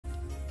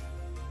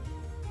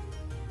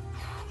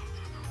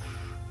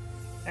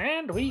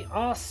And we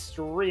are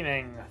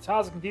streaming.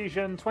 Tales of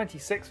Confusion,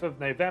 26th of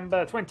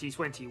November,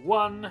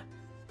 2021.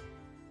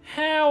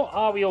 How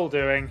are we all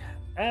doing?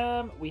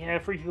 We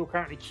have 3 people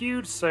currently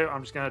queued, so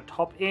I'm just going to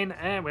hop in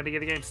and we're going to get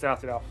the game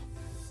started off.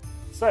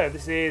 So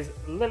this is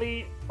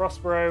Lily,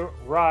 Prospero,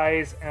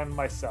 Rise, and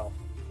myself.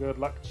 Good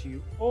luck to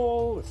you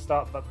all. The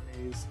start button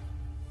is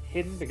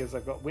hidden because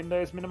I've got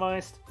Windows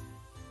minimized.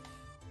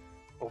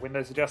 Or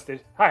Windows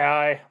adjusted.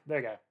 Hi. There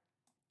we go.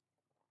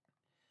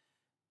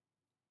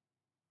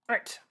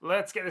 Right,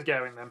 let's get this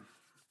going then.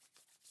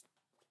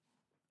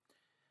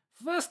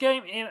 First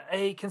game in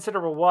a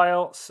considerable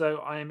while, so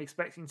I am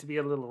expecting to be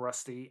a little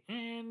rusty,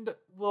 and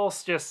we'll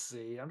just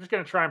see. I'm just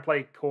going to try and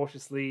play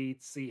cautiously,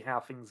 see how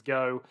things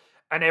go,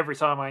 and every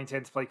time I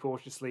intend to play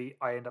cautiously,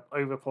 I end up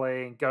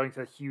overplaying, going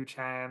to huge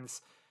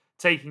hands,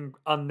 taking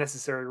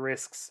unnecessary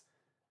risks.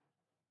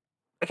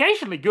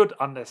 Occasionally good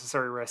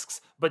unnecessary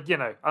risks, but you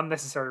know,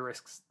 unnecessary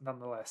risks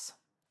nonetheless.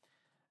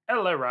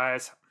 Hello,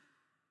 Rise.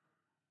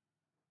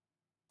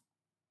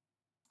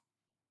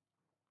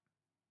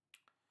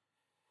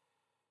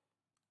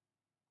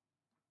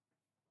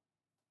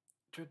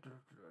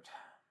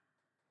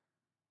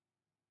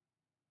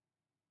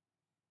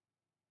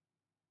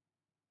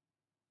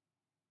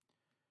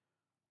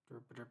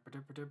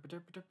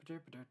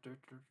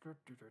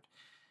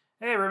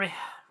 Hey, Remy.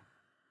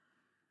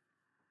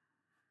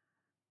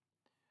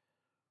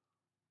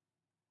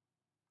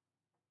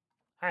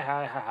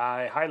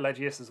 Hi,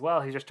 Legius as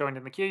well. He just joined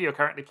in the queue. You're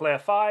currently player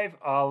 5.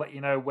 I'll let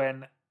you know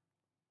when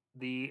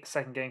the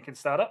second game can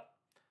start up.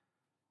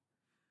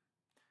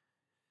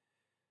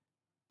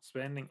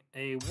 Spending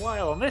a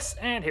while on this,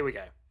 and here we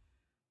go.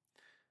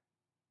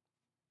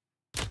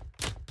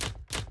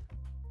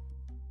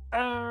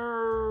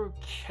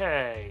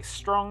 Okay,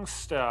 strong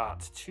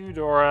start. 2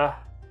 Dora.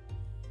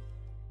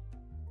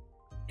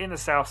 In the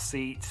south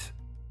seat.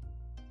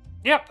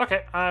 Yep,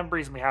 okay, I'm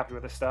reasonably happy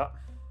with this start.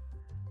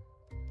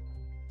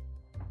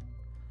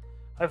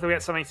 Hopefully we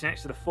get something to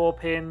next to the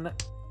 4-pin.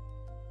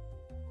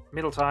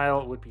 Middle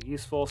tile would be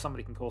useful.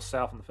 Somebody can call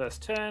south on the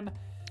first turn.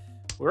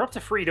 We're up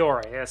to 3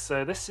 Dora here,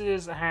 so this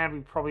is a hand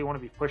we probably want to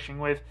be pushing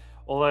with.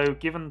 Although,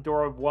 given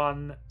Dora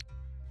 1...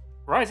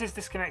 Rise is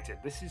disconnected.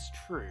 This is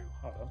true.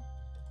 Hold on.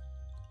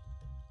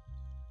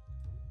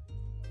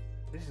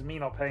 This is me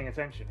not paying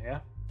attention here.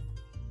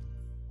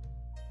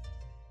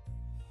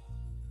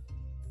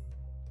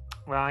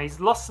 Well,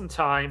 he's lost some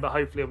time, but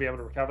hopefully he'll be able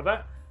to recover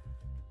that.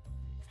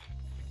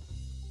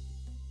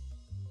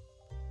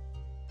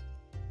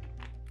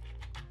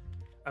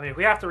 I mean, if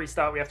we have to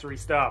restart, we have to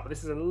restart. But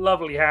this is a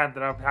lovely hand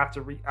that I'll have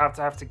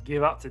to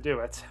give up to do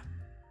it.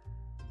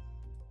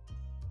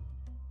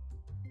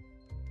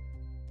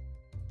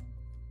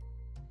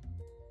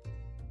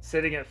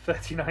 Sitting at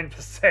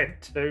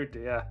 39%. Oh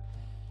dear.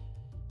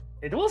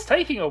 It was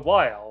taking a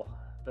while,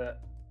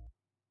 but...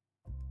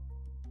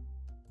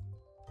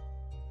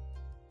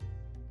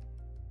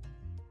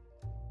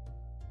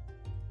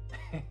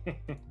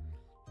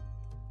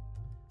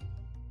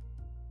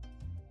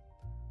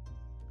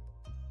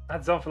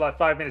 That's on for like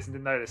 5 minutes and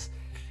didn't notice.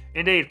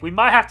 Indeed, we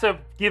might have to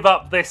give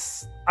up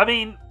this. I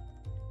mean,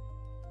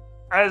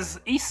 as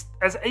East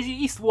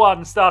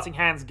 1 starting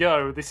hands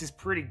go, this is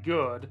pretty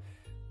good.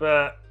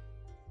 But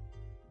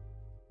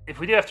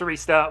if we do have to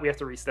restart, we have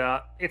to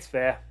restart. It's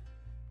fair.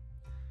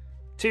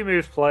 2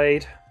 moves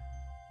played.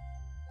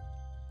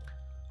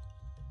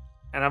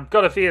 And I've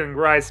got a feeling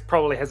Rise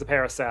probably has a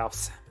pair of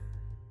souths.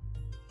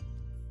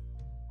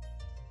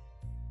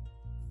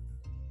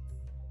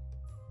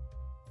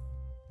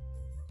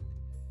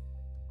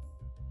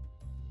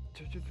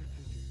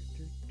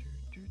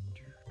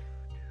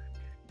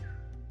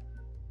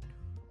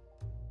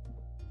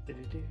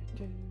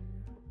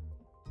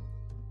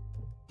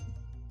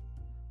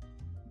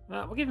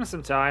 We'll give him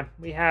some time.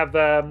 We have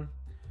I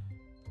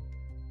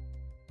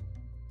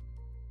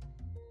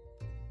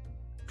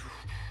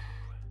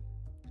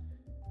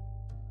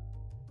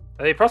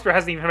think Prospero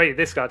hasn't even made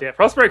this card yet.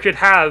 Prospero could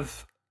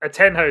have a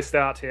Tenho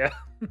start here.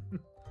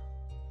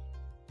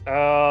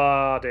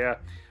 Oh dear.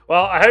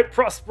 Well, I hope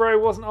Prospero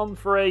wasn't on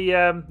for a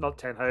not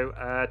Tenho,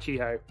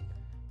 Chiho.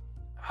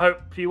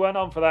 Hope you weren't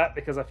on for that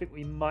because I think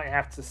we might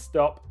have to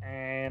stop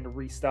and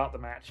restart the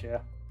match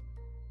here.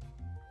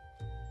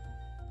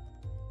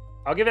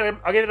 I'll give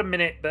it a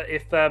minute, but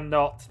if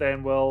not,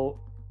 then we'll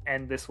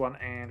end this one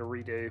and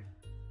redo.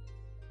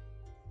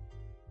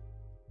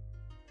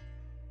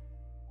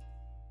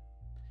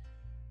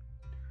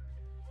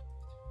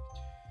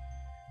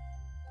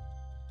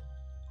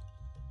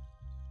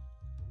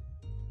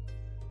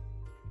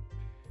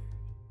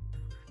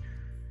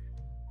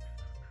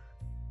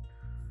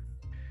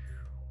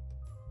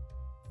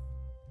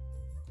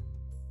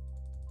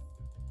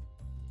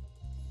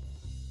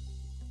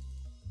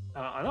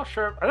 I'm not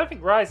sure. I don't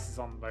think Rise is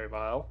on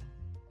mobile,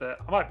 but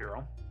I might be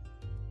wrong.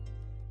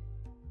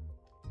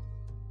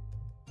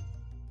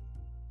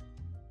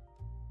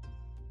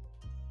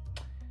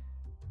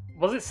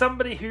 Was it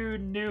somebody who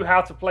knew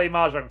how to play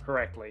Mahjong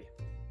correctly?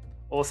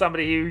 Or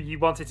somebody who you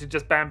wanted to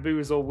just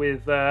bamboozle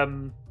with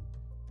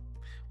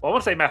Well, I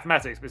want to say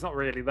mathematics, but it's not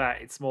really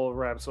that. It's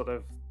more sort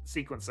of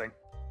sequencing.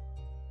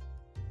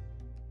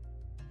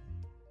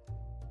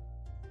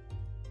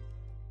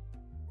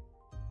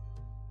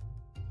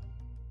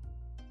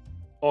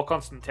 Or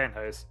constant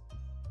tenhos.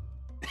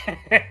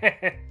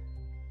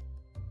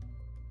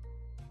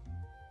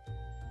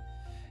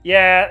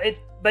 Yeah,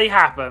 they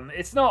happen.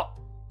 It's not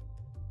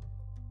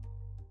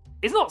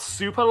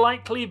super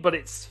likely, but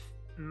it's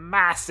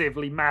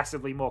massively,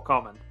 massively more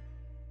common.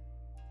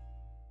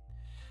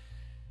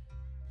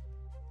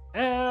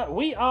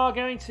 We are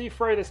going to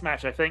throw this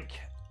match, I think.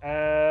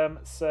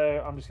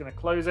 So I'm just going to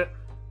close it.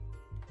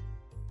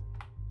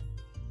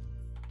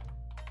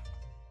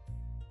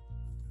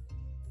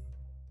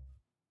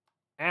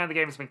 And the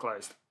game has been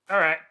closed. All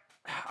right.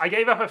 I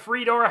gave up a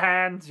free door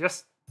hand.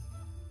 Just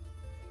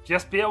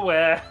be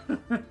aware.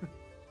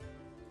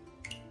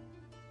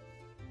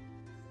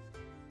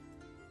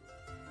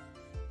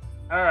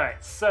 All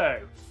right.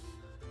 So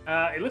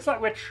it looks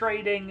like we're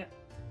trading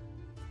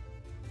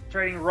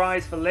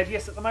Rise for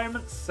Legius at the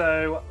moment.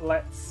 So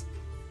let's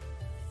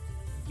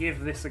give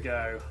this a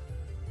go.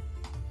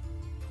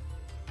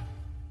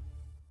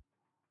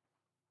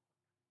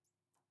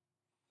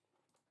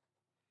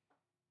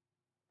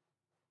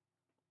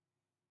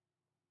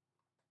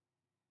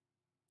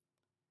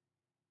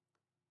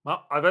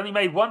 Well, I've only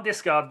made one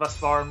discard thus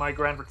far in my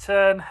grand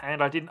return,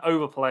 and I didn't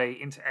overplay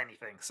into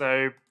anything.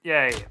 So,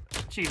 yay,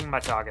 achieving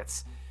my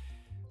targets.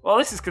 Well,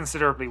 this is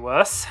considerably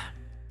worse.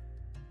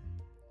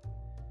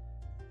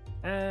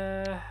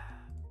 9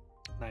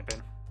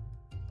 pin.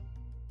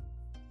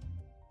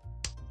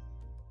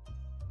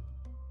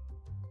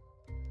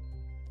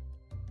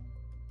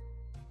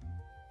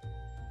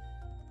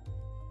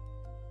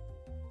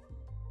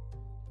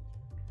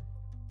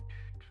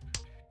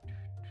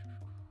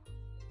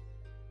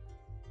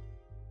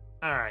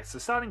 Alright, so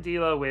starting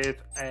dealer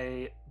with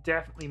a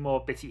definitely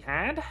more bitty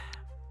hand,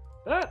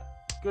 but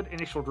good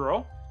initial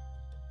draw.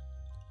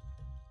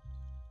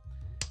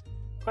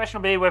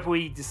 Question will be whether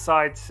we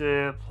decide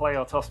to play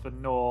our toss for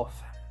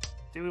North.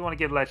 Do we want to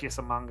give Legius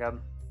a Mungan?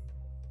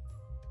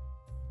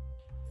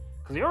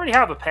 Because we already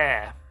have a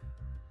pair.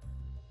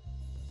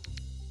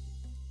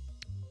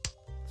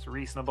 It's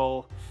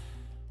reasonable.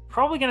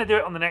 Probably going to do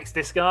it on the next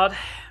discard.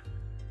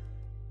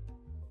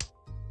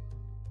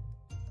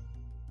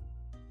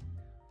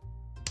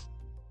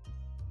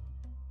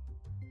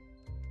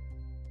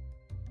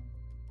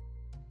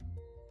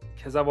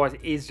 Because otherwise it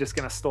is just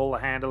going to stall the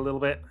hand a little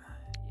bit.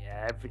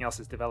 Yeah, everything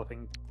else is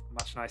developing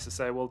much nicer,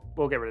 so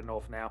we'll get rid of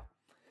North now.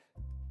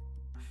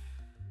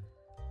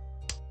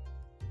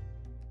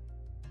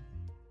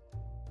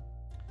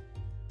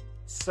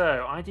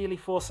 So, ideally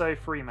Forso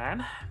free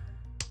man.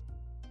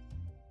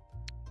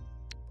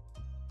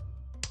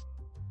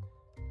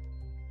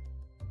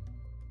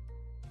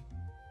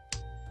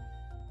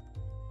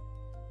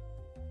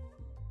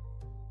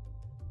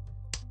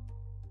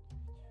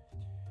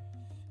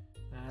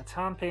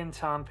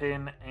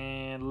 Tarnpin,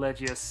 and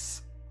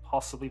Legius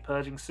possibly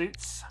purging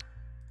suits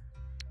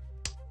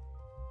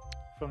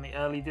from the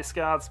early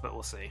discards, but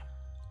we'll see.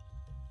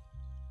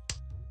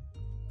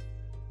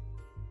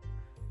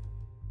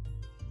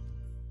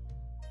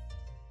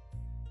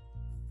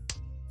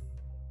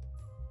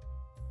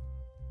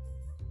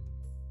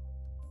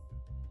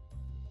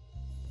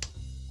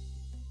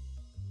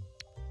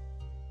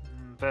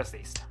 First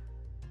East.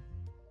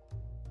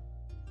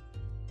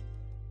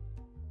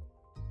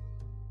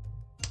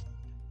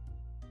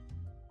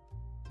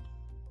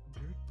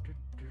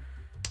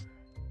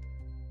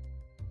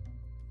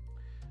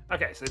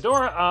 Okay, so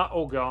Dora are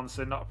all gone,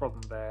 so not a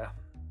problem there.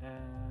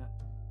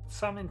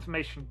 Some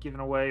information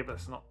given away, but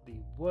it's not the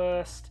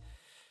worst.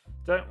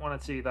 Don't want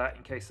to do that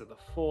in case of the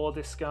 4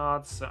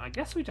 discards, so I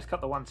guess we just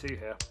cut the 1-2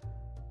 here.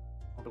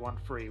 Or the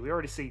 1-3. We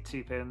already see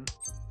 2 pin,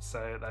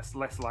 so that's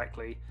less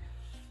likely.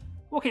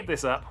 We'll keep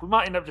this up. We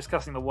might end up just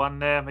cutting the 1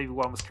 there. Maybe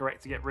 1 was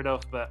correct to get rid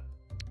of, but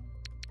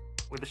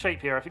with the shape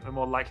here, I think we're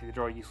more likely to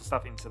draw useful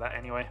stuff into that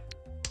anyway.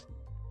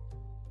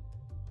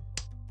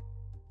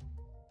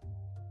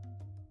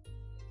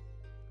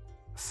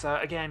 So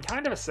again,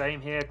 kind of the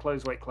same here,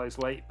 close weight,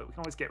 but we can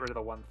always get rid of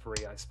the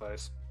 1-3, I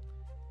suppose.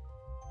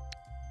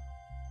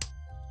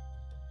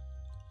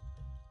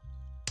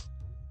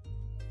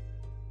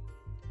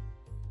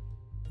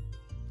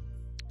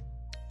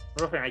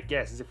 The other thing, I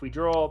guess, is if we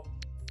draw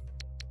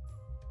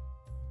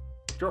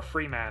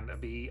free man,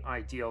 that'd be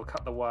ideal.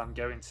 Cut the 1,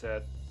 go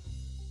into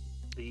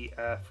the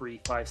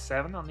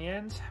 3-5-7 on the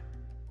end.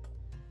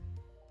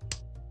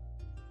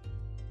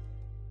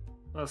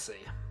 We'll see.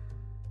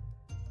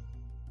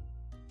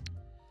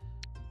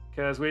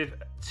 Because with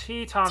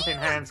 2 Tarnpin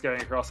hands going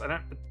across, I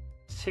don't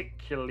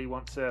particularly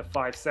want to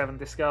 5-7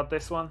 discard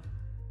this one.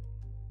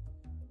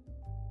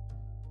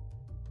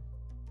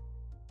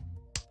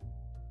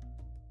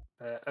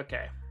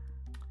 Okay.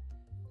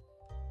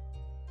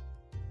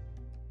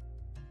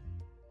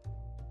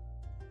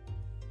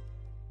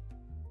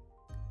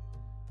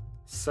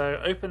 So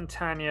open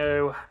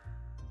Tanyo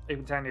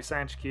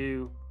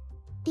Sanchikyu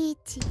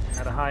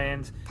at a high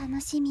end.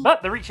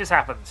 But the reach has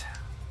happened.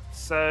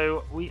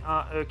 So we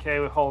are okay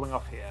with holding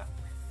off here.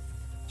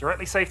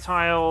 Directly safe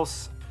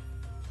tiles.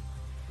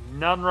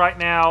 None right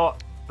now,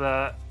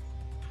 but...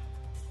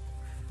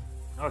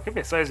 Oh, it could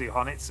be a Sozu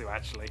Honitsu,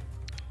 actually.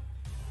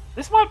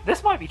 This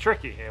might be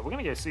tricky here. We're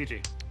going to go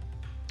Suji.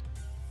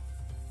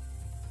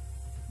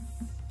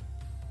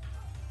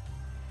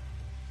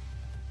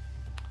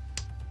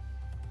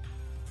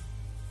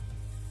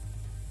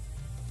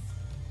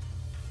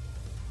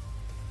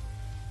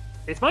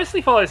 It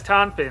mostly follows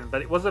Tanpin,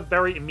 but it was a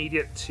very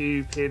immediate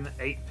 2-pin,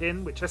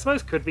 8-pin, which I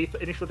suppose could be for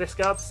initial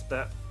discards,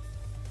 but...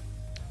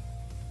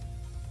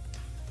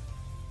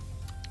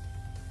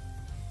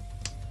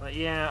 But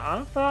yeah,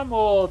 I'm far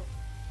more...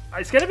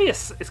 It's gonna be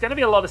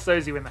a lot of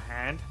Sozu in the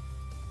hand,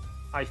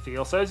 I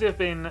feel. Sozu have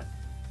been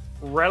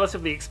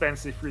relatively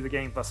expensive through the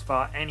game thus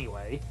far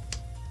anyway,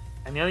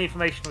 and the only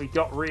information we've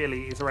got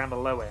really is around the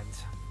low end.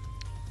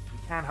 We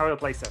can, however,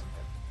 play 7-pin.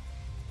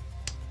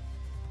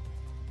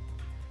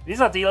 These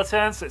are dealer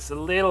turns, so it's a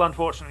little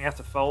unfortunate we have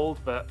to fold,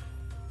 but...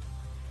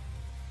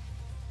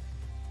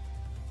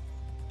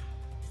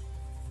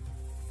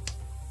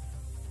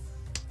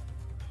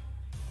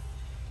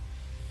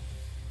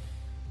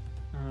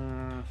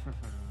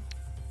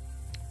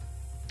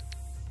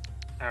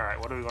 Alright,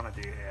 what do we want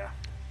to do here?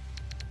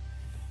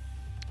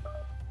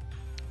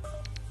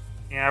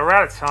 Yeah, we're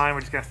out of time,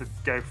 we're just going to have to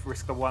go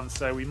risk the 1,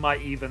 so we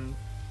might even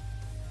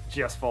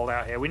just fold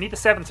out here. We need the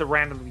 7 to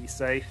randomly be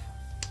safe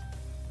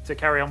to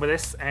carry on with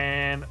this,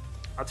 and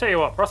I'll tell you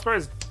what, Prospero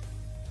is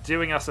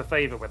doing us a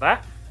favour with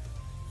that.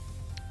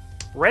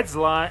 Red's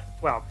line,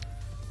 well,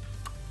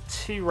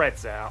 2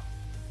 reds out.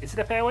 Is it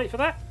a fair weight for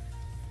that?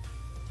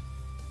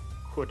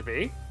 Could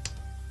be.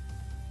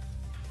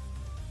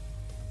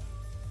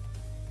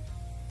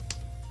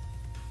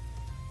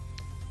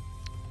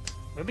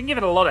 We've been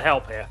given a lot of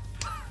help here.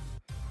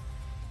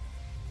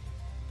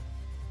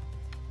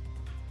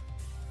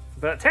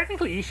 But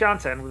technically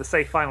Ishanten with a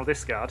safe final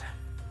discard.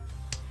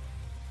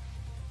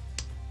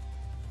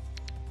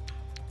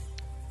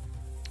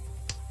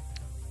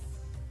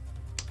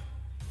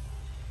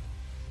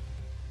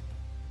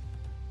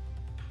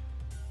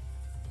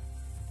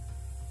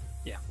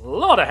 Yeah, a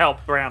lot of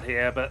help around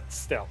here, but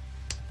still.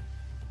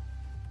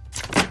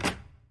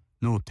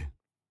 Note.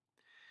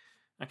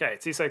 Okay,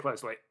 see so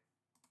closely.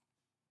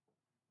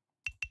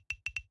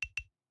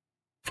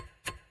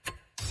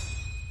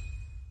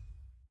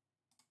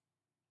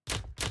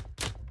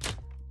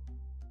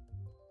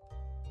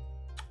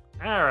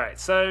 Alright,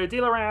 so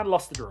deal around,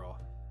 lost the draw.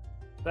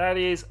 That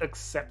is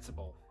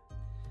acceptable.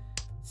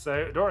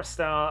 So draw a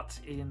start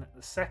in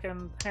the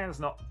second. Hand's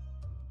not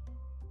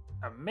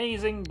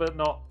amazing, but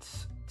not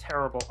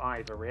terrible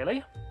either,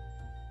 really.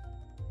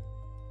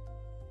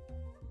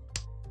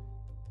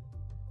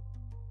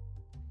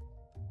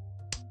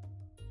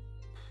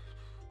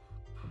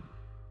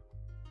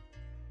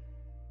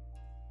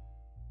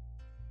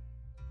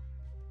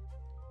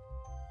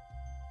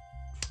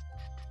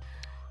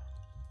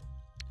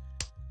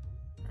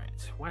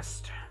 Right,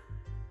 West.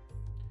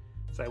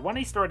 So one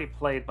East already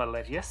played by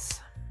Legius.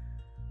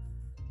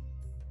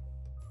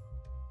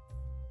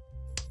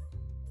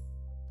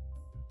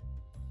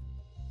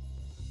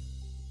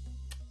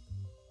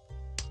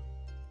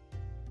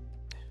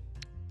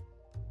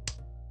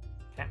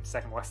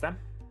 Second West then.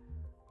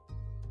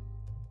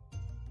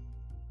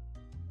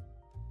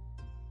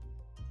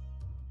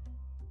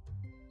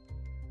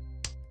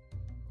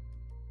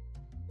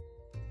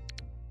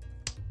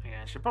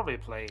 Yeah, should probably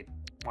have played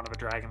one of the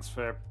dragons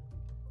for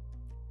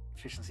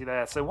efficiency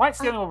there. So White's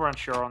the only one we're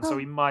unsure on, so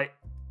we might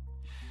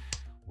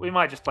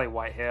just play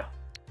White here.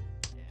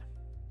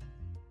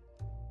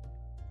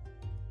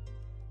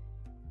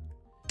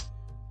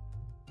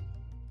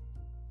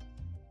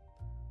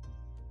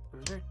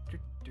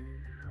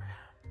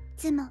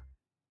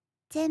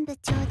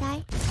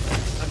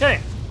 Okay,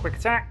 quick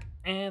attack,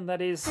 and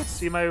that is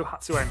Sumo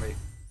Hatsu only.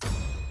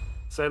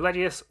 So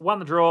Legius won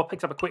the draw,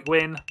 picked up a quick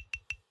win.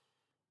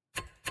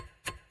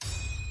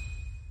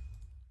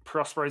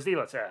 Prospero's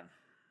dealer turn.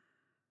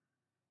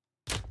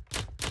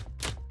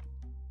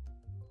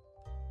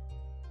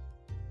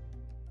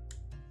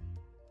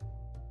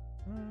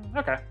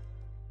 Okay.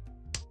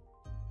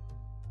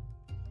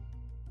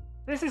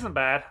 This isn't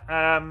bad.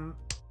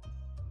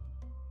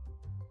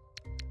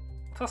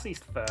 Toss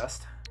East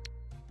first.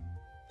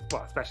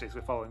 Well, especially as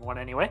we're following one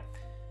anyway.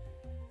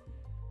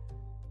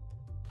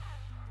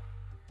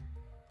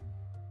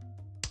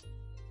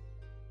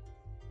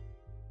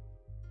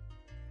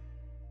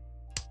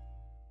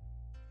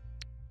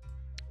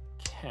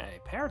 Okay,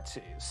 pair of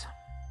twos.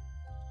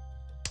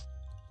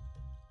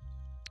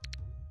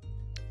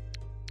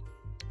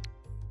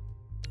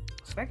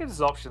 So that gives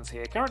us options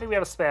here. Currently we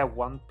have a spare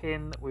 1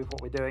 pin with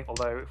what we're doing,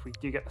 although if we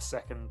do get the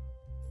second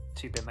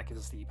 2 pin, that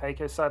gives us the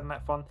Peiko side in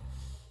that fun.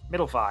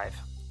 Middle 5.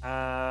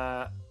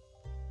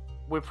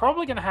 We're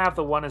probably going to have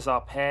the 1 as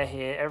our pair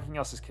here. Everything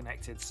else is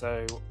connected,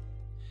 so...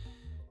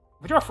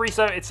 If we draw a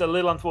Friso, it's a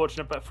little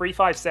unfortunate, but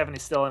 3-5-7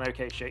 is still an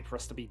okay shape for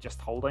us to be just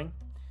holding.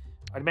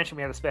 I'd mentioned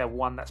we had a spare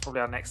 1. That's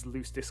probably our next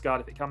loose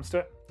discard if it comes to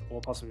it.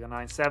 Or possibly a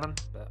 9-7,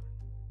 but...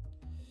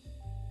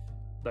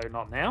 though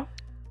not now.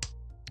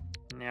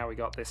 Now we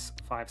got this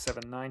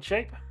 5-7-9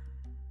 shape.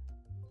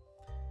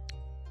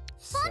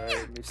 So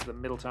moves to the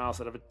middle tiles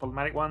that are the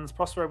problematic ones.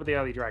 Prospero with the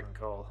early Dragon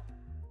Call.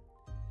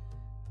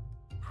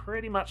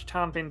 Pretty much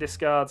Tarnpin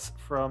discards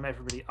from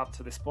everybody up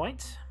to this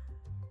point.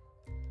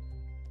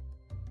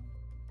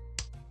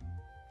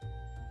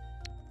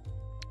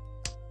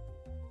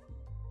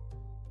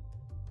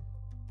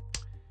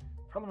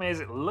 Problem is,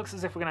 it looks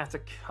as if we're going to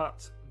have to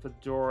cut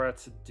Vedora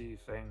to do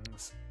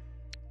things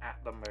at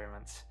the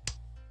moment.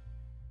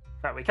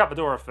 In fact, we cut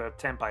Vedora for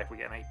Tenpai if we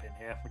get an 8-pin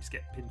here. We just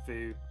get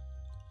Pinfu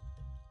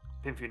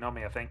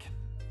Nomi, I think.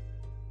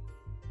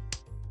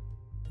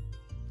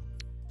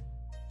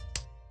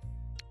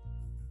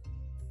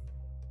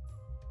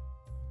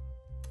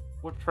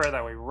 Would prefer it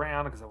that way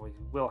round because we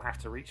will have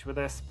to reach with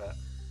this, but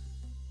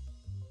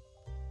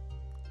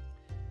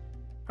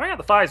throwing out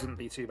the 5s wouldn't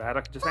be too bad.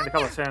 I could just spend a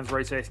couple of turns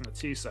rotating the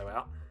 2-so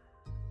out.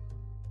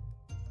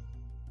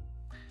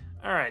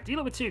 Alright,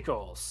 dealer with 2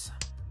 calls.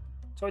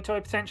 Toy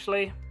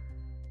potentially.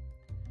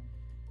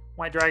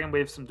 White Dragon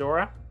with some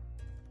Dora.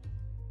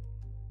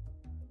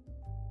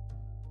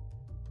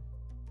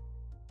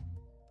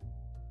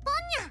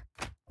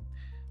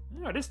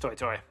 Oh, it is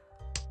Toy.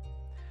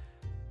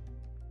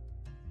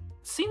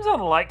 Seems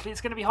unlikely it's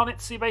going to be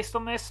Honitsu based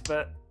on this,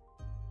 but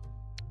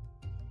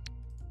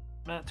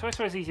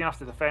Toy is easy enough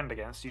to defend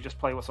against. You just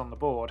play what's on the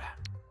board.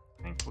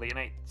 Thankfully, an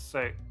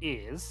 8-so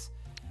is.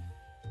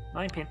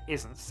 9-pin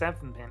isn't.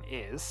 7-pin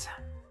is.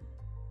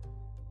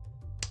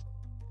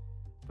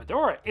 But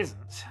Dora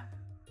isn't.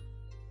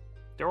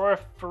 Dora,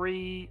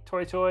 free,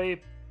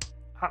 Toy,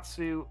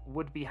 Hatsu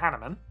would be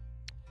Hanneman.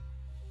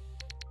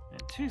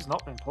 And 2's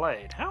not been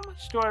played. How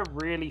much do I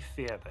really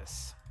fear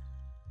this?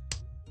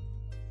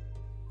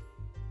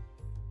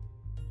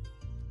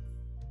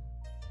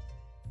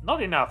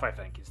 Not enough, I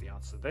think, is the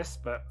answer to this,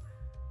 but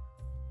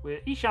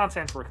we're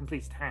Ishan-ten for a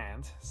completed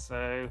hand,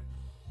 so...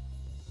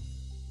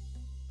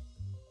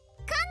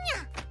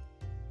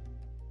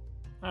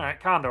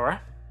 Alright, Kandora.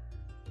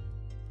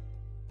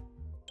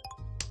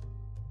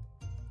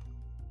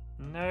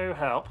 No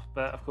help,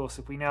 but of course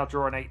if we now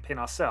draw an 8-pin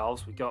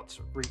ourselves, we got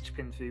Reach,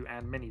 Pinfu,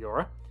 and Mini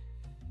Dora.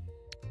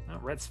 Oh,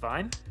 red's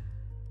fine.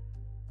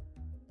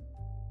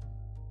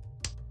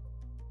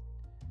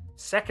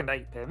 Second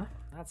 8-pin.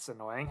 That's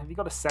annoying. Have you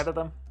got a set of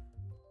them?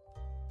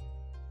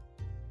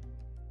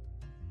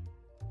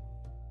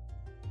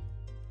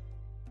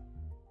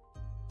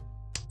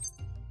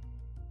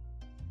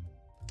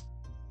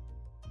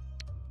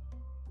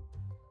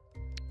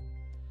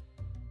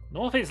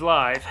 North is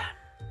live.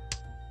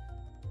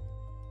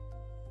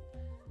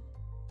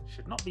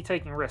 Should not be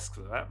taking risks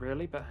with that,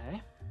 really, but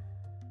hey.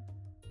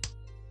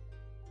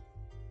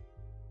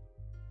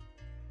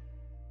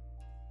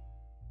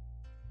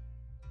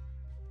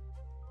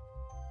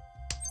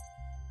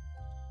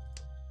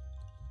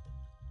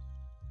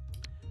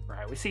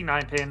 Right, we see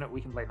 9-pin.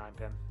 We can play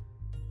 9-pin.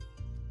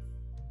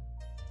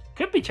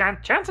 Could be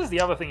Chance is the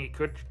other thing he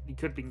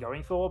could be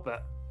going for,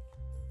 but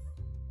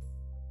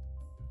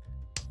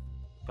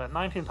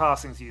 9-pin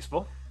passing is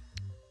useful.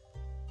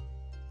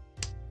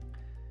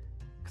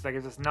 Because that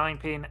gives us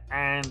 9-pin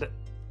and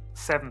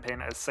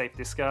 7-pin as safe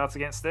discards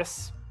against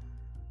this.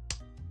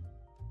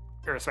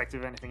 Irrespective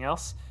of anything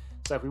else.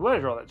 So if we were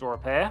to draw that Dora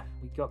pair,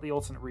 we got the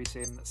alternate route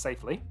in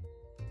safely.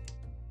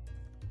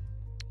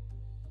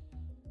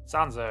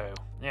 Sanzo.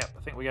 Yep,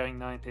 I think we're going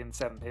 9-pin,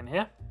 7-pin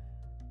here.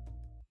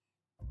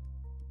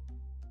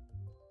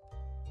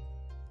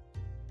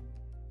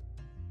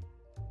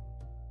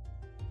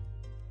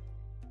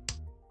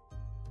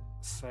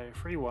 So,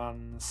 3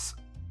 1s.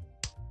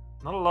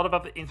 Not a lot of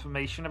other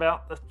information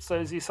about the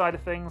Sozu side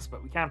of things,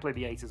 but we can play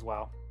the 8 as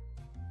well.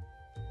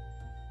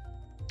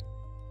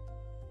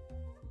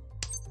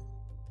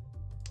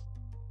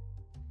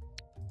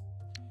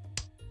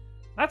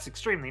 That's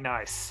extremely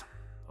nice.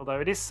 Although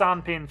it is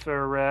Sanpin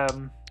for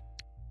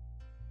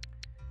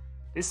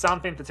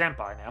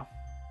Tenpai now.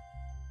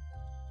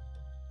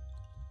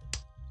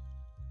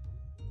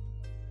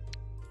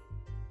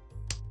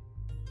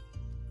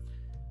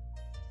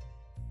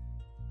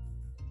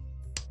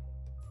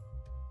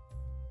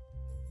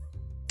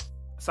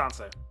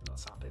 Sanso, not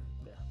Sanpin.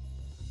 Yeah.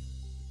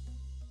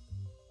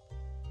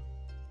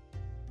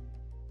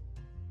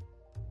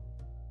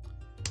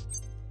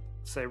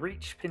 So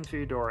reach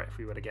Pinfu Dora if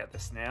we were to get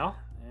this now.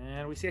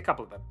 And we see a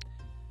couple of them.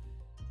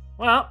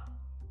 Well,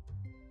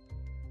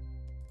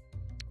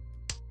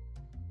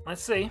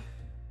 let's see.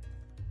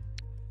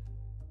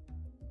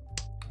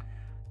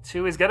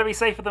 2 is going to be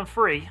safer than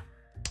 3,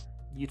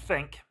 you'd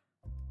think,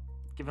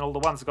 given all the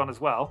ones have gone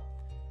as well.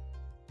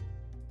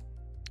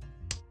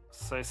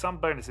 So some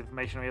bonus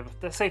information. We have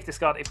the safe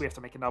discard if we have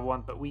to make another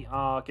one, but we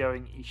are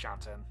going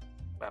Ishan-ten.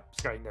 Well,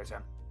 it's going no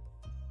turn.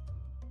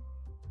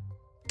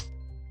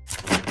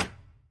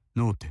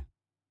 Note.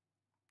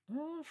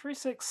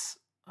 3-6.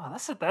 Oh,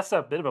 that's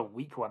a bit of a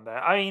weak one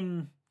there. I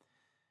mean,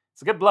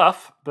 it's a good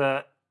bluff,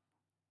 but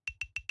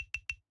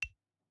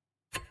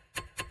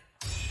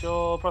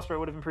sure, Prospero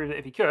would have improved it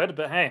if he could.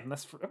 But hey,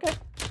 that's okay.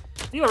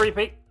 Deal a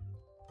repeat.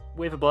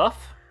 with a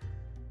bluff.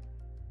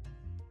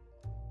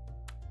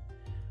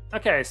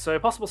 Okay, so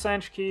possible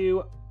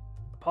Sanshku,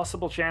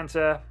 possible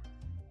Chanter.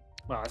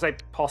 Well, I say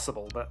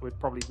possible, but we'd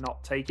probably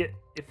not take it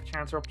if the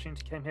Chanter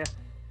opportunity came here.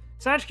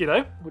 Sanshku,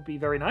 though, would be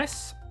very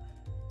nice.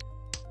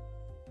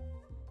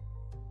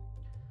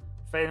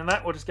 Failing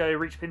that, we'll just go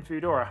reach Pin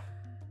Fudora.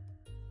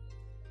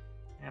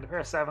 And a pair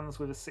of 7s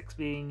with a 6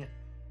 being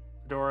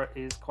Fedora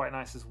is quite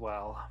nice as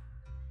well.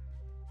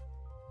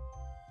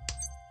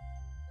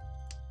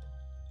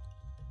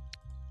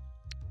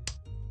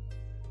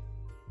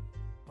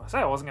 Well, I say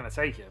I wasn't going to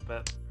take it,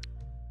 but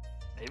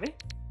maybe?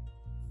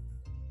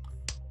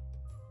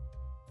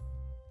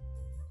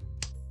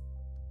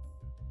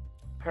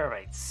 Pair of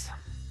 8s.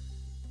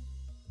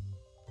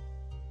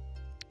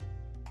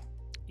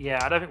 Yeah,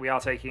 I don't think we are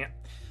taking it.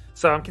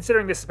 So I'm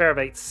considering this a pair of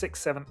 8s, 6,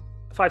 7,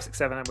 5, 6,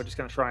 7, and we're just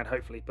going to try and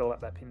hopefully build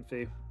up that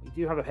Pinfu. We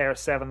do have a pair of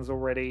 7s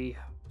already,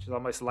 which is our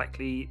most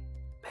likely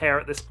pair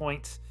at this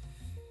point.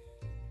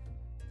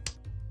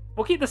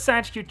 We'll keep the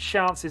Sanshku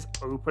chances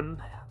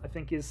open, I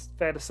think is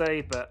fair to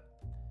say, but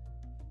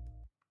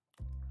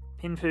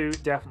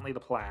Pinfu, definitely the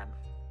plan.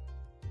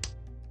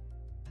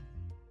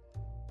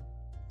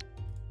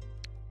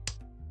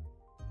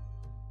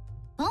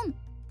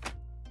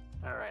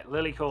 Alright,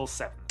 Lily calls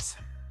 7s.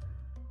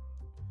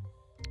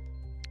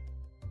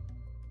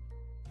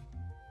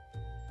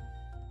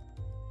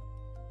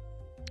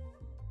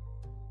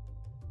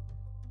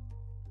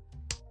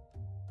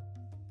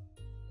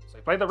 So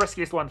play the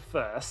riskiest one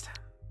first.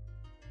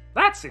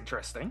 That's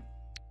interesting.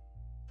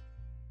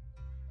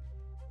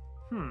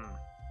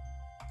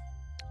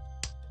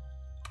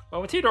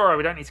 Well, with 2 Dora,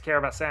 we don't need to care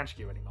about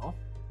Sanshku anymore.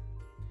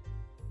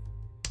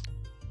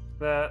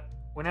 But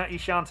we're now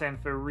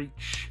Ishanten for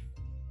reach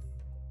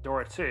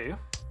Dora 2.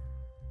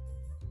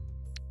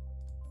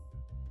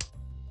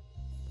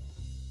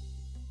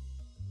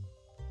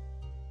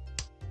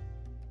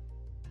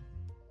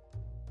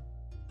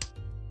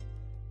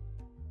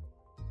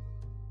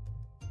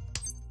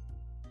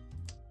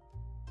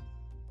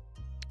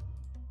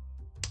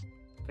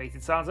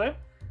 Fated Sanzo.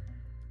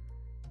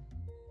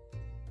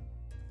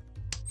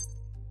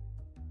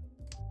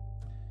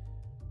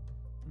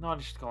 Not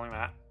just calling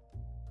that.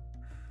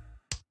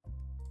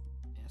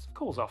 Yes,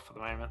 calls off for the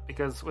moment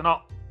because we're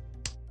not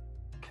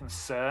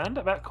concerned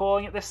about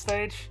calling at this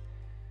stage.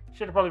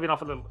 Should have probably been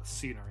off a little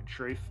sooner in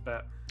truth,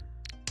 but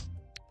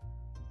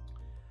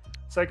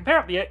so compare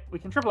up the we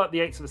can triple up the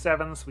 8s to the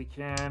 7s. We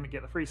can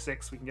get the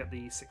 3-6. We can get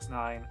the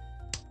 6-9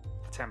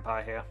 for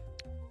Tenpai here.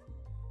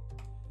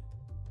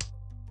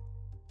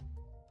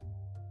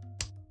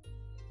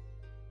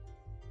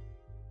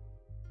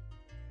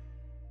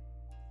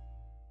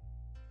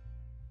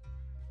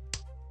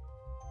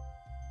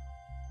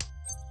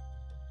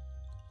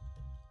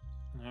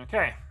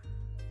 Okay.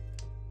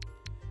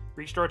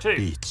 Reach Draw 2.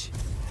 Each.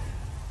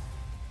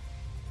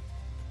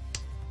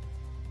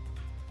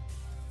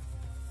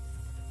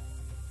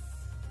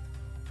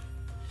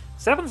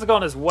 Sevens are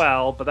gone as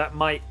well, but that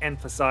might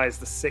emphasize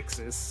the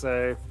 6s,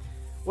 so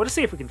we'll just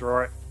see if we can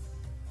draw it.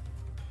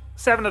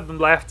 7 of them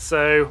left,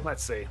 so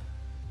let's see.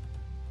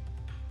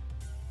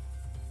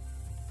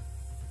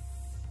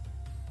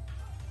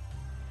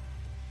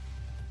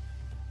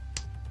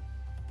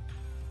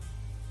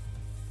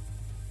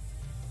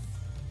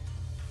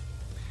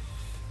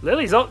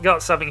 Lily's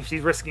got something if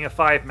she's risking a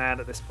 5-man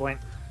at this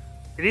point.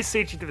 It is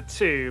Siege to the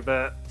 2,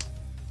 but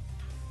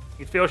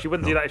you'd feel she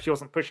wouldn't do that if she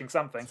wasn't pushing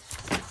something.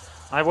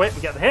 Either way,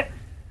 we get the hit.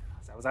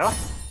 That was our.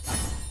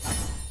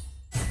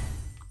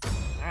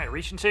 Alright,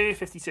 reaching 2,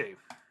 52.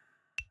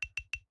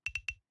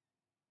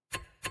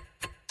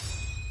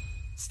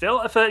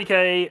 Still a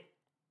 30k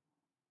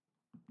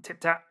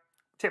tip-tap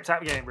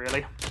game,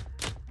 really.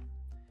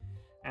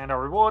 And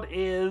our reward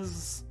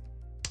is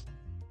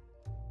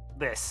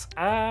this.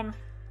 Alright,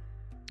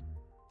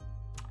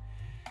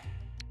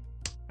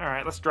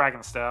 let's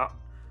Dragon start.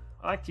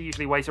 I like to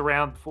usually wait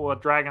around for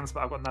dragons,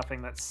 but I've got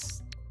nothing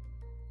that's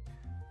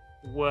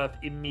worth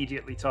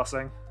immediately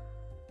tossing.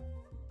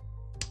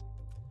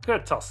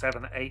 Could toss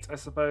 7 or 8, I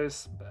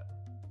suppose, but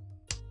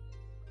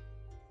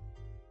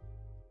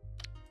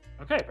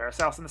okay, pair of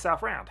Souths in the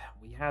South round.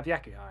 We have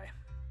Yakuhai,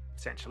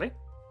 essentially.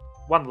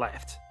 1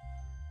 left.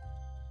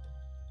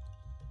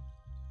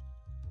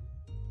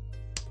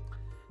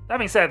 That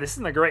being said, this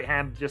isn't a great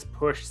hand to just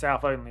push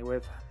South only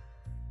with.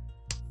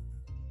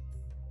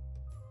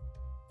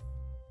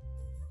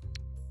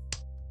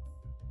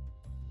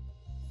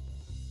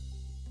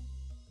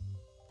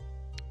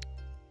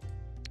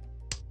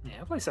 Yeah,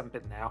 I'll play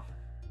 7-bit now.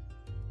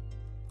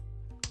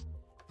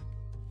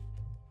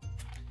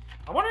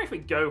 I wonder if we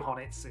go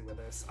Honitsu with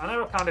this. I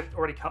know I've kind of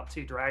already cut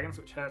 2 dragons,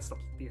 which hurts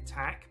the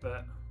attack,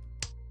 but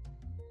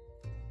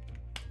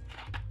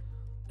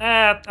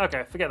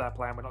okay, forget that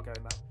plan. We're not going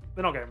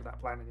with that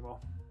plan anymore.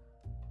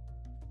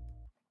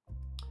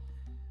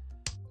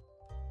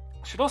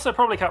 Should also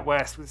probably cut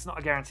west, because it's not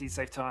a guaranteed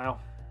safe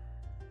tile.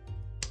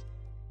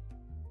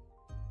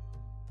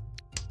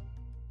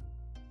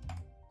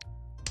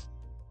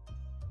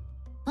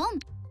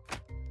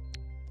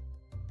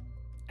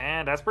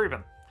 And as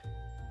proven.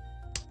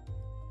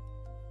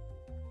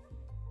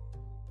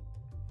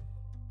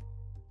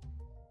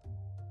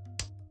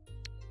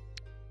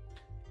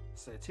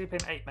 So 2-pin,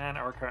 8-man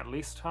are our current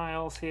loose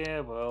tiles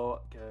here.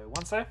 We'll go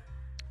 1 so. I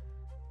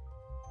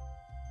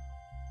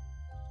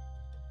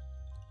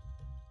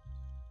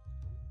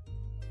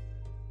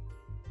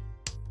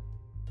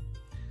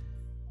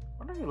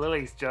wonder if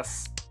Lily's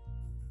just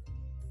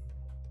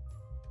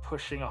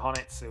pushing a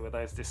Honitsu with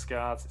those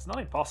discards. It's not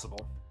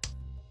impossible.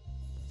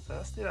 So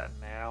let's do that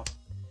now.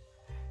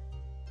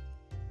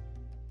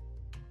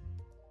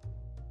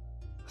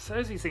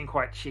 Sozi seem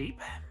quite cheap.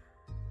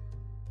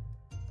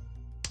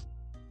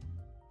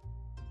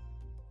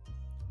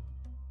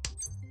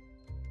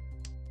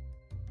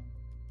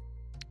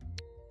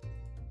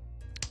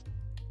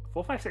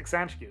 Four, 5, 6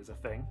 Sanchiku is a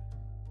thing.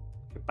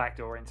 Could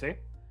backdoor into.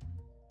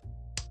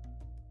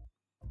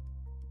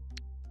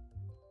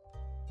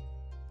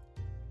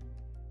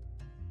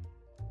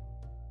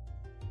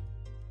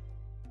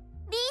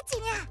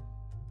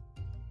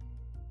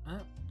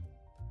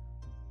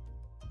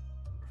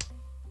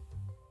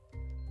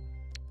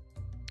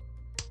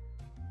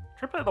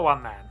 Triplet the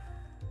 1-man.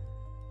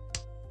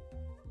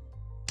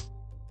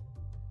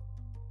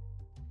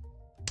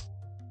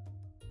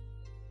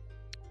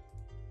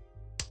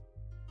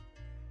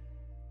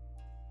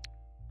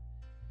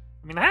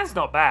 I mean, the hand's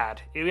not bad.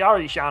 We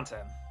already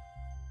Shanten.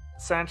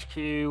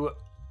 Sanchiku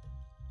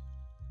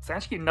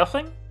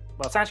nothing?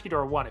 Well, Sanchiku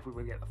draw a 1 if we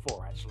would get the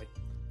 4, actually.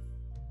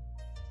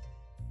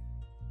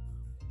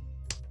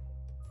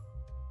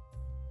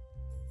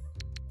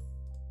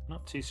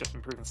 Not 2's just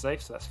been proven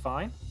safe, so that's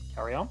fine.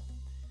 Carry on.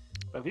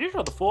 But if we do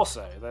draw the 4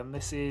 so, then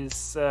this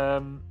is... yeah,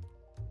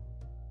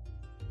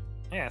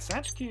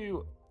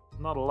 Sanchiku,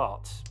 not a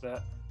lot,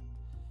 but...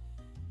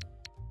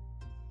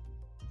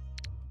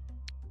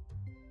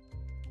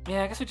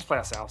 Yeah, I guess we just play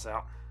ourselves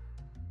out.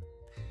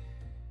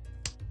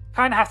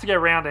 Kind of have to go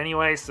around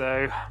anyway,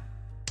 so...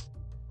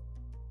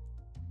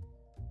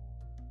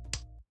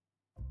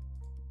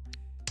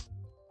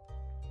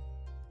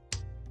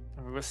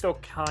 And we're still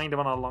kind of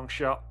on a long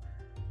shot.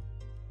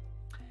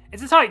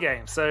 It's a tight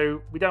game,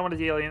 so we don't want to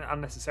deal in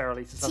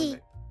unnecessarily to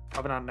something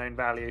of an unknown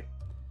value,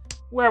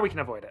 where we can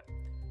avoid it.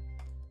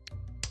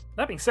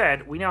 That being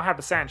said, we now have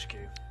the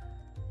Sanchiku.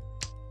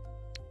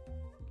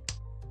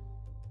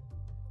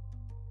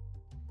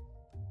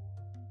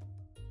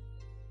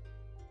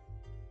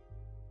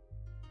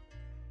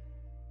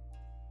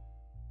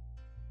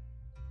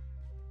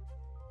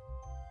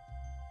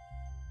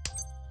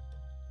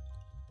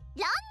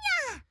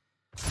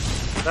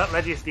 That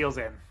Legius deals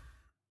in.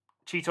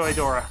 Chito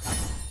Idora.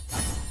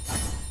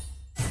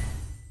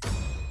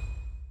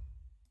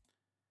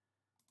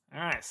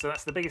 Alright, so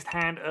that's the biggest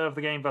hand of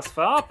the game thus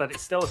far, but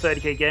it's still a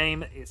 30k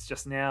game. It's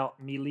just now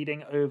me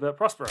leading over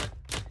Prospero.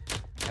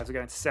 As we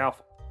go into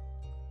South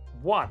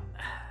 1.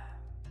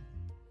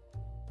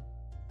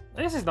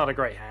 This is not a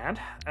great hand.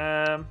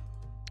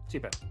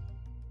 2-pin.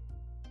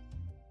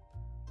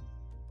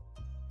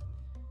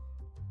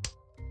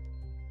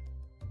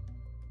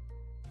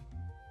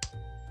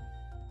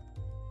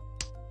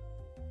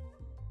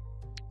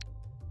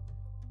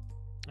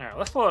 Alright,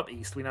 let's follow up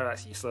east. We know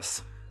that's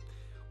useless.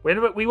 We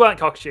weren't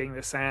cockcheating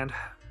this hand.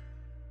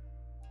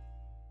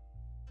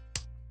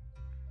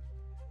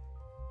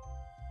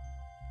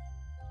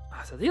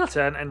 So deal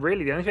turn, and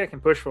really the only thing I can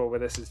push for with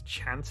this is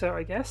Chanter,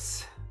 I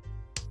guess.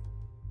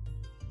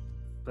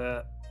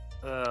 But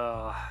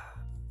no,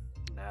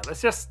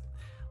 let's just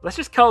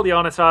cull the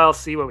honor tile,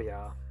 see where we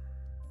are.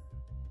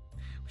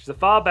 Which is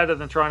far better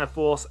than trying to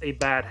force a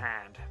bad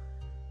hand.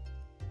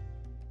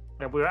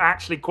 And we're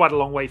actually quite a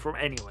long way from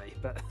anyway,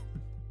 but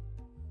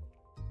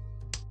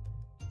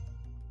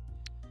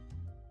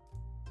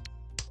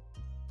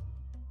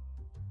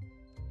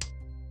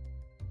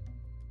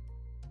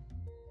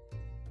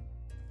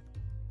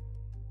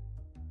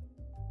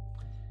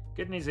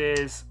good news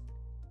is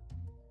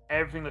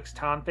everything looks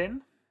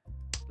Tarnpin.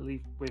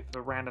 Leave with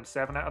a random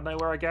 7 out of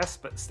nowhere, I guess,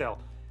 but still.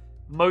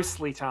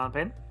 Mostly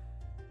Tarnpin.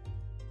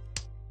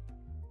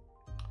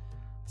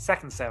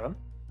 Second 7.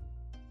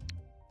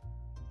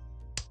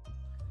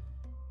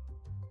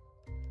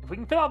 If we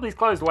can fill up these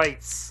closed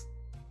weights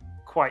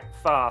quite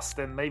fast,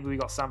 then maybe we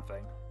got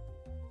something.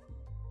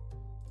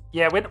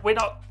 Yeah, we're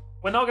not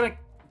gonna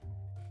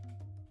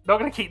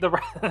keep the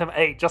random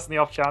 8 just in the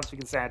off chance we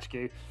can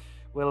Sanchiku.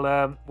 We'll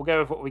go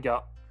with what we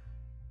got.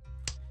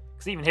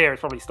 Because even here, it's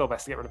probably still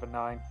best to get rid of a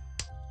 9.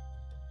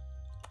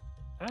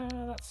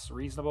 That's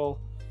reasonable.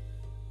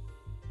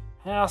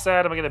 How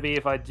sad am I going to be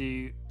if I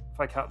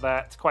cut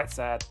that? It's quite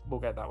sad. We'll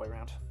go that way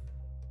around.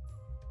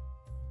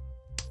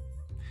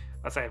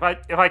 Let's say if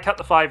I cut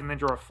the 5 and then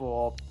draw a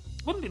 4,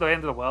 wouldn't be the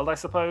end of the world, I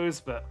suppose.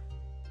 But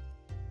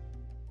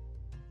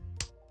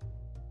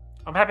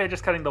I'm happy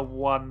just cutting the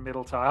 1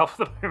 middle tile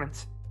for the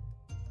moment.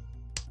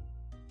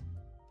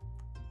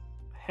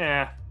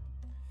 Yeah.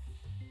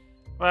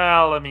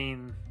 Well, I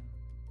mean,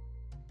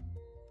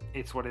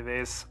 it's what it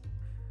is.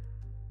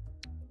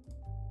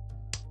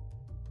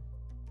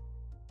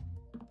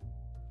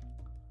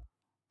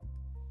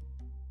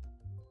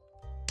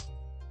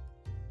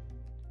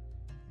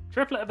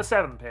 Triplet of a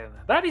 7-pin.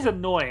 That is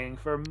annoying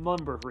for a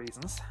number of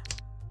reasons.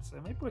 So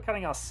maybe we're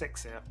cutting our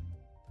 6 here.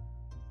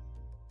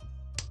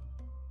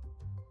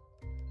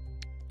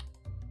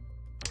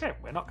 Okay,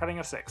 we're not cutting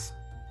a 6.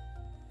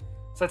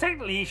 So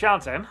technically he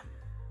shan't then.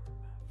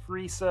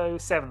 3 so,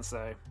 7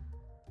 so.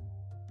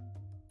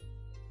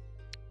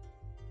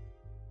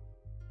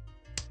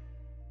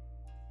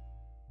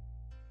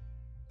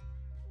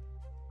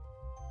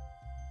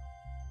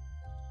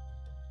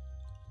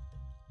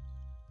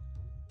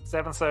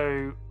 Seven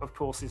so, of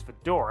course, is for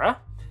Dora.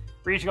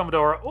 Reaching on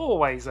Dora,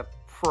 always a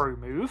pro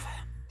move.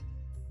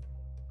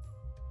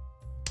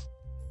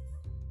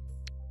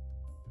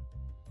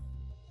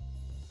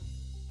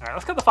 Alright,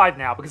 let's cut the 5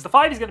 now, because the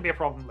 5 is going to be a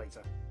problem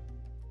later.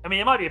 I mean,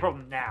 it might be a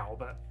problem now,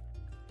 but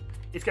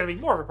it's going to be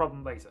more of a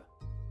problem later.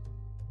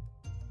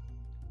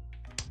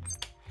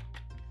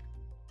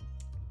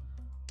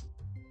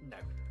 No.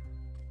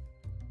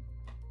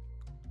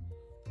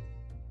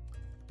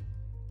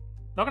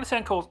 Not going to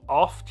turn calls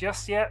off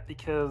just yet,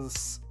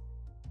 because...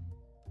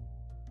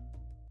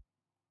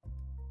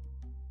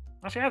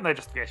 Actually, I have no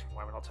justification for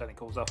why we're not turning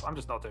calls off. I'm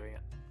just not doing it.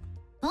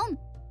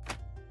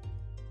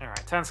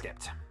 Alright, turn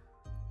skipped.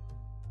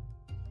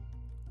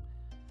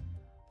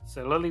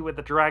 So Lily with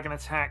the dragon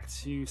attack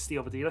to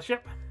steal the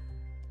dealership.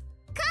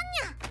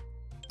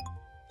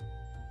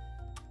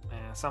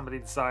 Somebody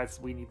decides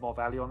we need more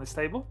value on this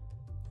table.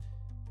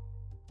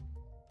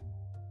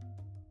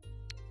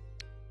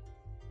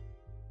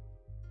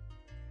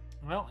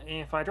 Well,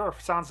 if I draw a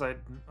Sansa,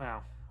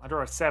 well, I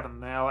draw a 7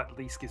 now, at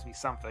least gives me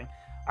something.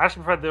 I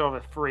actually prefer to draw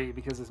a 3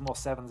 because there's more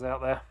 7s out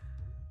there.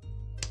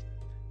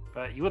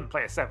 But you wouldn't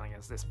play a 7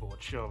 against this board,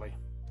 surely.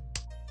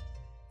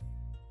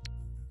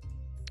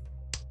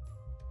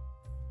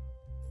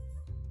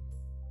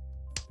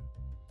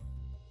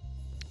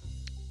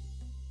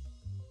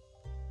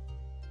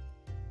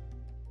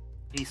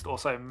 East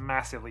also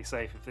massively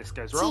safe if this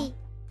goes wrong.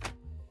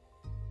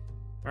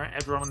 Alright,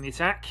 everyone on the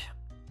attack.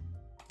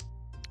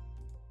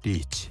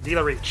 Reach.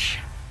 Dealer reach.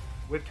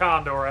 With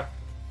Kandora.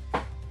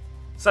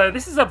 So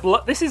this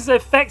is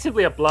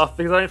effectively a bluff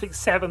because I don't think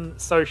 7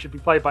 so should be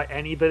played by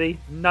anybody.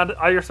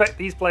 I respect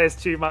these players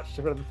too much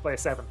for them to play a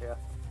 7 here.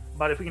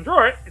 But if we can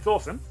draw it, it's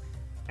awesome.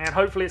 And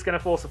hopefully it's going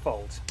to force a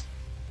fold.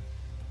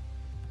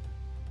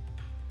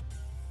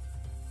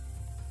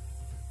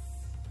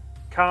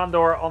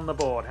 Kandora on the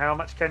board. How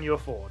much can you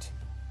afford?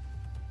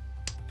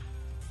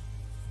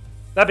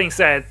 That being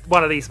said,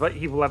 one of these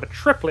people will have a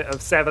triplet of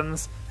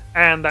 7s,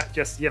 and that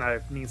just,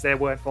 means they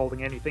weren't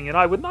folding anything, and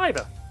I wouldn't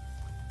either.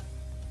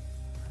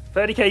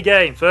 30k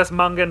game. First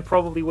Mungan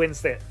probably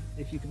wins it,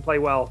 if you can play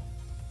well.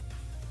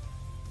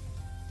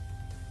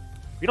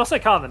 We can also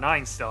calm the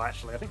 9 still,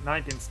 actually. I think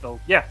 9-pin's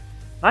still... Yeah,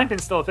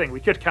 9-pin's still a thing. We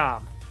could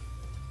calm.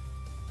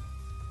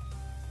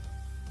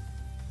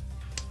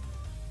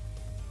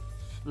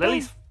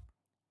 Lily's...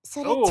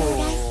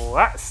 Oh,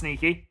 that's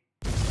sneaky.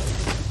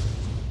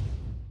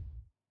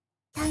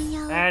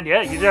 And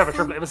yeah, you do have a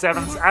triplet of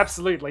 7s,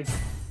 absolutely.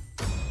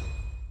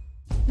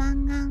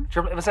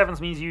 Triplet of 7s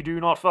means you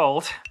do not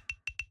fold.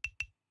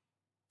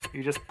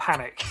 You just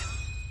panic,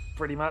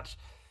 pretty much.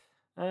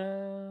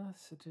 So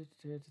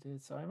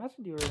I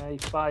imagined you were in a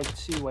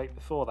 5-2 weight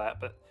before that,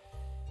 but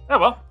oh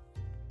well.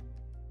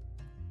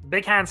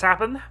 Big hands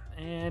happen,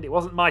 and it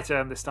wasn't my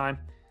turn this time.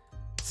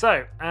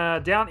 So,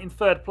 down in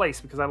 3rd place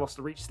because I lost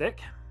a reach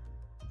stick.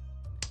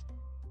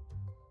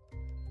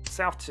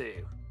 South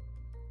 2.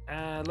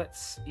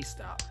 Let's East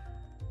start.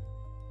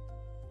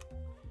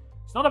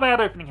 It's not a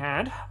bad opening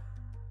hand.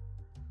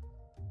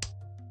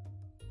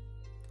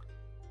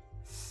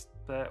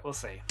 But we'll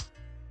see.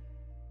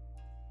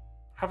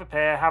 Have a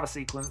pair, have a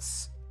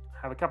sequence,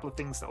 have a couple of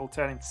things that will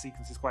turn into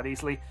sequences quite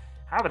easily.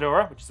 Have a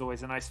Dora, which is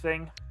always a nice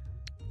thing.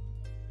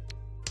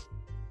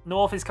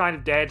 North is kind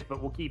of dead, but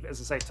we'll keep it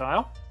as a safe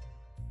tile.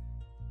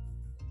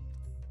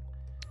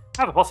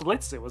 Have a possible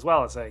Itsu as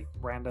well as a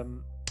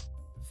random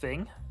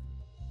thing.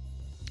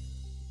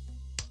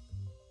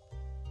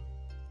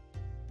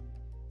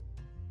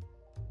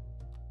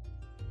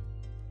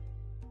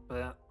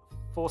 But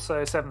 4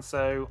 so, 7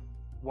 so,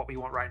 what we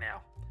want right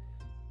now.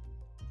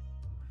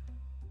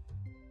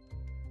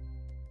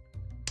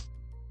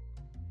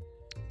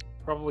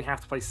 Probably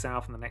have to play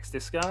south in the next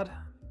discard.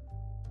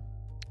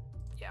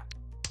 Yeah.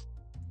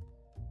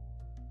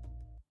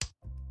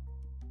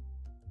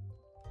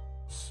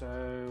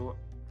 So,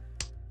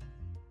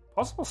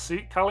 possible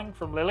suit culling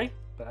from Lily,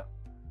 but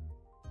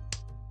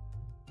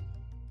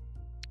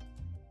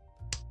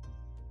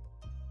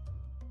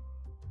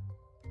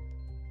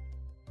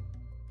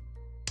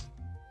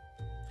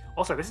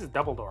also, this is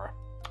double Dora.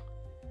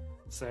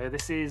 So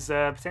this is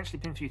potentially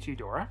pin for you 2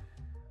 Dora,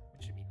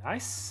 which would be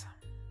nice.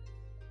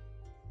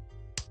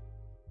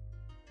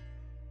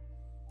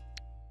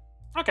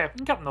 Okay, we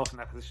can cut North in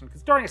that position,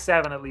 because drawing a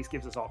 7 at least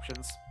gives us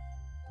options.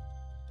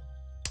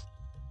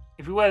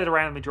 If we were to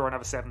randomly draw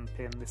another 7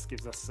 pin, this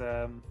gives us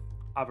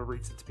other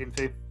routes into pin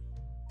 2.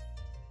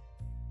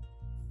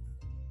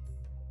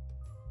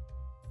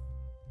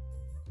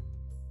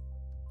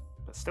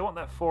 But still want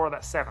that 4 or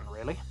that 7,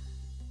 really.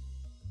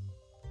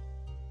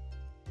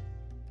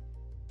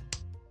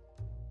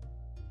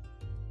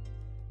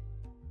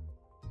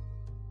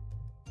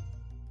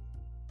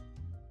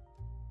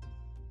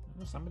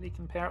 Somebody we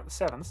can pair up the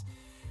 7s.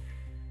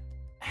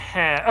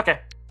 Okay,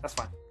 that's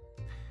fine.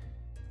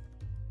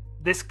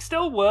 This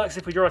still works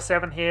if we draw a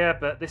 7 here,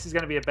 but this is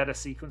going to be a better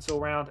sequence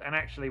all round. And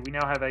actually, we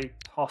now have a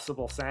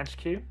possible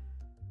Sanchiku.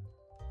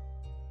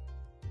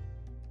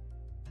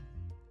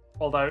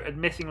 Although,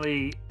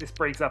 admittingly, this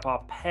breaks up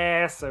our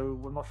pair, so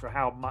we're not sure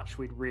how much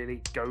we'd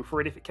really go for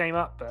it if it came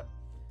up, but...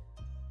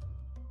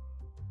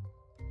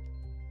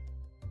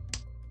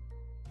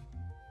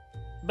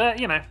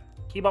 But, you know,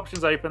 keep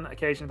options open.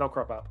 Occasionally they'll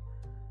crop up.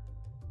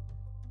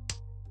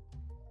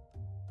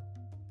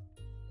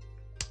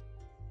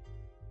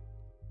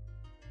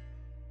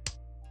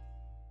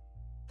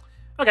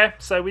 Okay,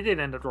 so we did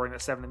end up drawing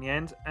that 7 in the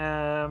end.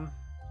 I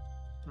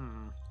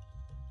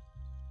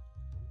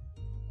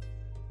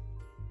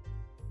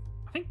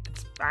think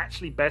it's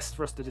actually best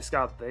for us to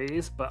discard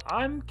these, but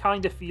I'm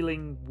kind of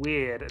feeling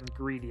weird and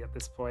greedy at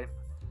this point.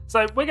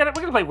 So we're gonna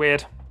play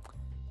weird.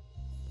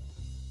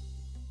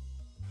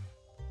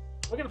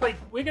 We're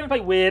gonna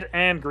play weird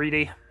and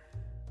greedy,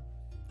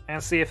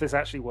 and see if this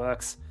actually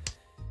works.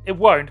 It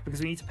won't,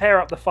 because we need to pair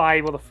up the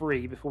 5 or the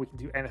 3 before we can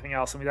do anything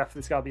else, and we'd have to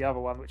discard the other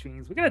one, which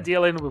means we're gonna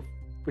deal in with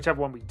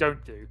whichever one we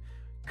don't do.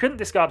 Couldn't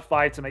discard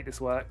 5 to make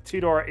this work. 2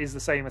 Dora is the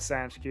same as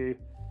Sanchiku.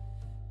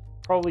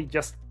 Probably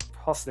just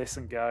toss this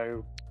and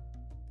go.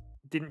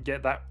 Didn't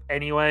get that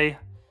anyway.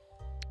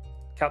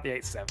 Cut the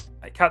 8-7.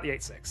 Cut the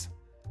 8-6.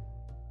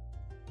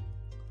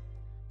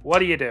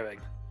 What are you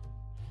doing?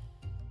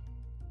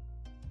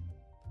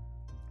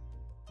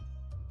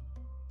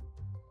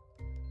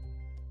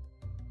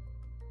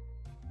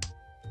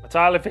 The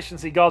tile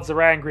efficiency gods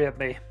are angry at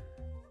me.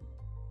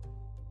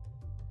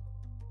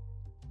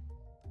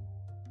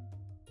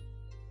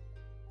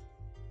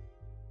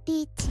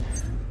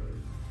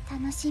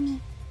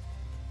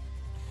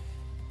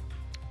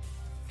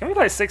 Can we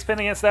play a 6-pin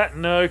against that?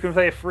 No. Can we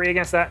play a 3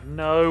 against that?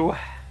 No.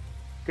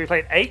 Can we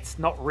play an 8?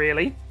 Not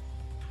really.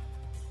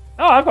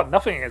 Oh, I've got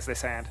nothing against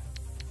this hand.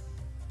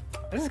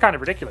 This is kind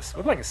of ridiculous.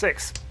 We're playing a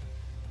 6.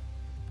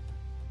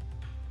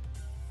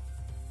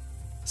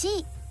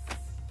 G.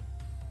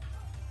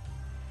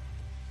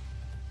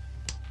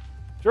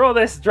 Draw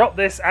this, drop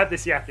this, add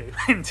this Yaku.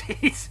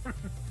 Indeed.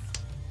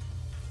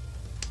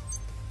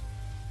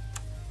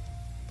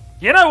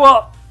 You know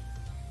what?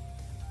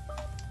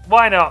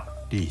 Why not?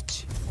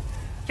 Reach.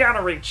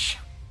 Counter reach.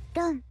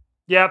 Ron.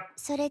 Yep.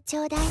 それち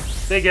ょうだい。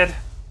 Figured.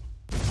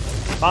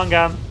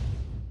 Mangan.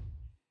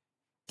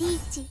 リ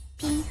ーチ、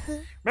ピンフ。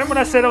 Remember when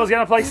I said I was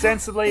going to play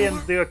sensibly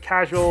and do a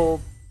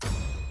casual...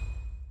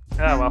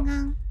 Oh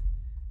well.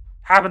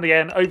 Happened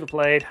again.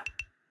 Overplayed.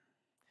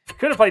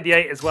 Could have played the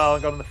 8 as well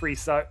and gone on the 3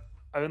 so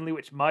only,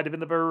 which might have been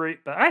the better route,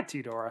 but I had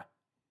 2 Dora.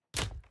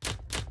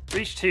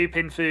 Reach 2,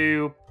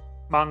 Pinfu,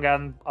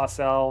 Mangan,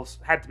 ourselves.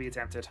 Had to be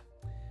attempted.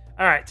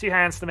 Alright, 2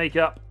 hands to make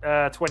up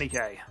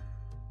 20k.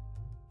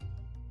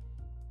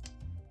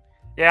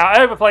 Yeah,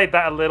 I overplayed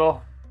that a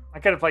little. I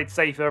could have played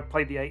safer,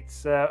 played the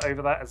 8s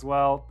over that as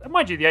well. And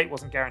mind you, the 8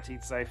 wasn't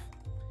guaranteed safe.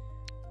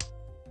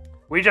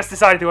 We just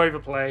decided to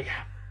overplay.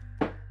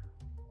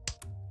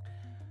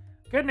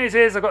 Good news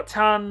is I've got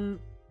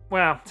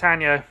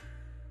Tanyo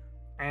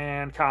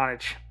and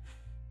Carnage.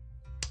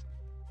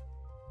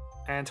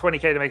 And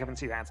 20k to make up in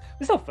 2 hands.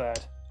 We're still third.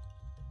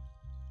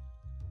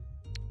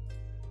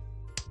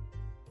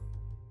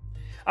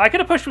 I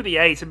could have pushed with the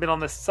 8 and been on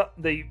the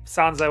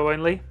Sanzo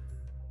only.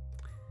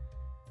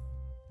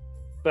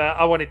 But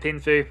I wanted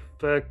Pinfu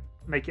to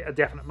make it a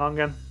definite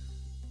Mangan.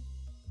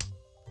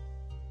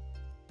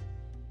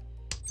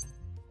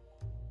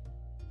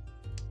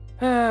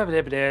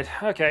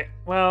 Okay,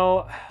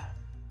 well,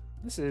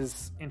 this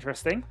is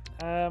interesting.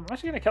 I'm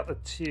actually going to cut the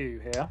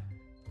 2 here.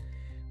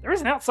 There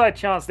is an outside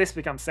chance this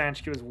becomes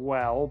Sanchiku as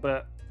well,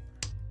 but...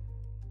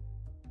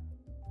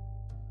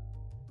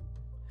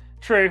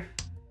 True.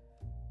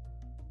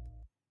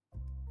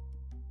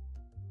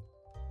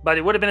 But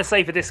it would have been a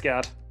safer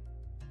discard.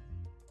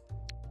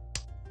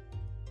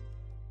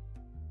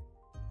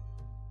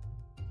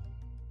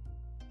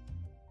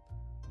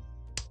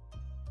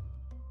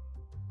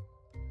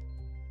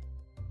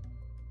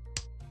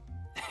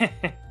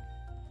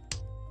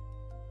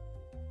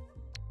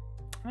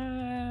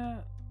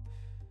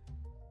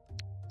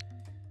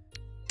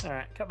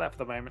 Alright, cut that for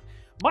the moment.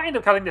 Might end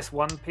up cutting this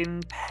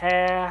 1-pin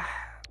pair.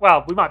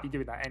 Well, we might be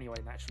doing that anyway,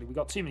 naturally. We've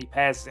got too many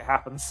pairs as it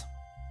happens.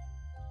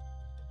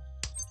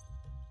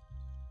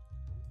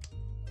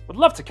 Would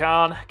love to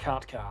Khan,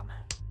 can't Khan.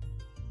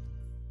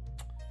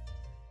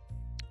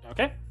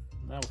 Okay,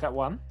 now we'll cut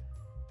 1.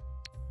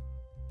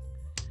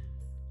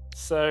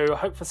 So,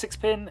 hope for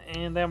 6-pin,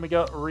 and then we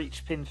got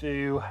reach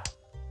Pinfu.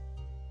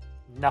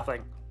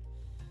 Nothing.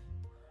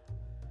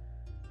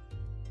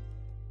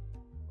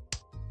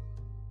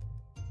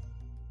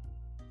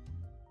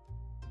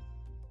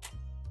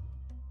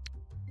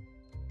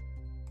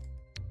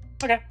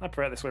 Okay, I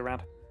prefer it this way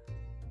around.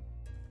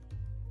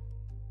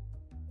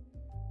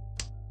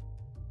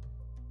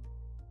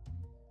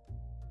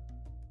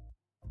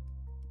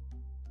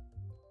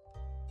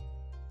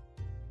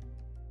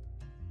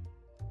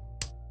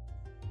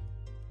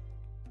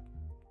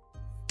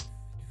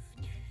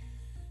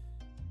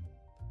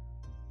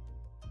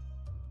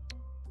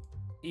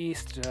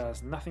 East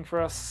does nothing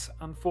for us,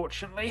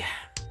 unfortunately.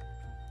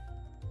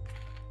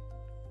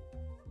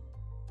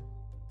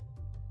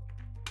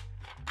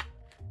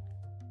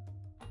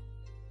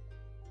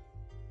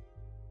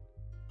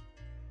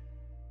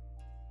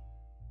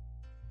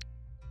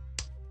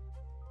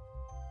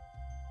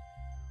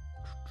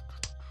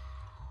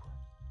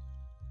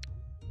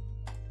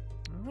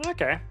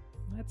 Okay,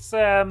 let's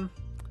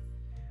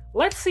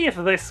see if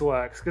this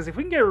works, because if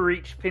we can go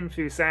reach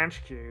Pinfu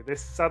Sanshikyu,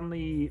 this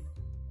suddenly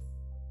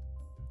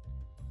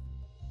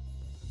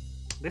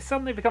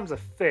becomes a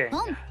thing.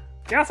 Oh.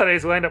 The outside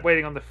is we'll end up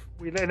winning on the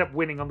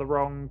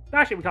wrong.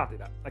 Actually, we can't do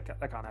that. That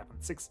can't happen.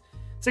 6-0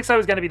 is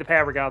going to be the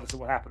pair regardless of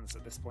what happens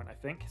at this point, I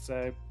think.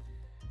 So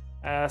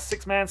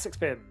 6 man, 6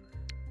 pin.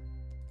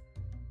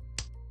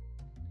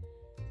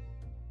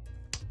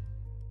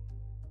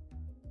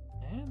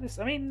 Yeah, this.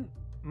 I mean,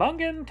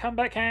 Mungan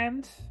comeback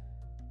hand,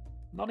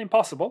 not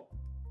impossible.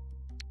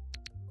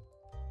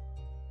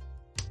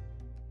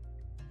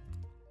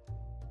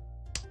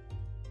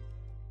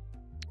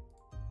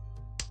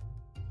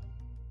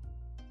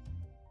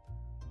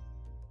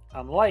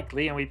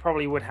 Unlikely, and we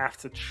probably would have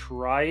to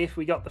try if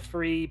we got the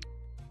free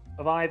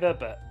of either,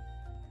 but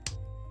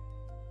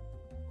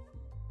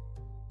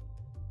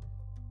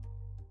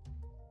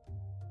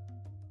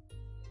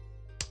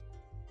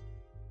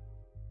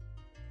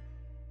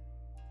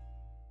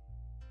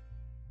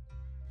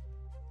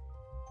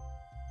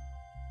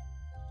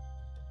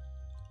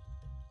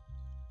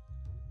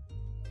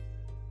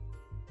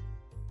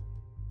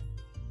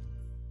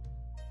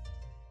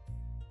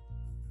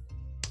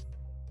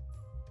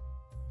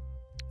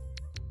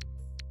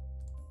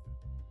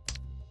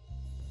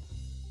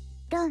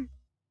Ron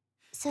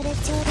それ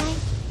ちょうだい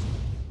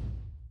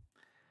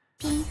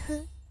ピン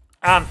フ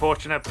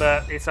unfortunate,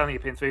 but it's only a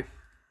pin through.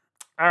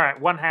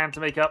 Alright, one hand to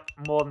make up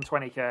more than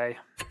 20k.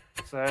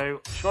 So,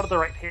 short of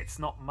direct hits,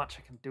 not much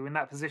I can do in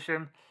that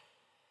position.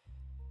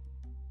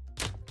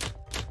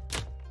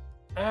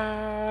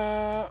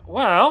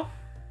 Well,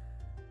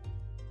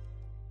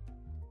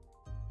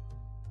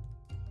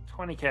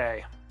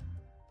 20k.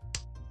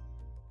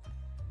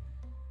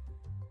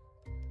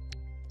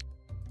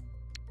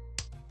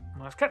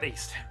 Let's cut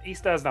East.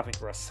 East does nothing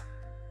for us.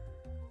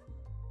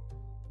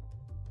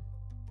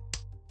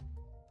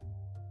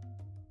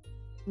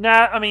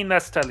 Nah, I mean,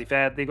 that's totally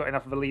fair. They've got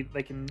enough of a lead,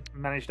 they can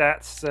manage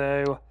that,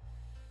 so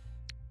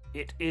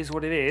it is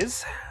what it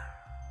is.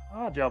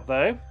 Our job,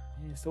 though,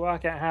 is to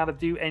work out how to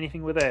do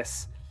anything with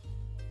this.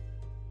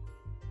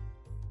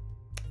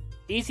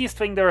 Easiest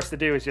thing there is to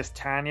do is just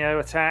Tanyo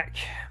attack,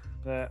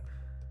 but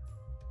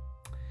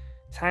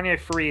Tanyo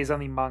 3 is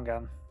only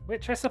Mungan,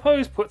 which I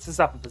suppose puts us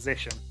up a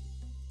position.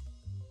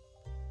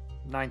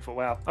 9 foot,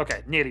 well,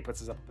 okay, nearly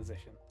puts us up a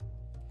position.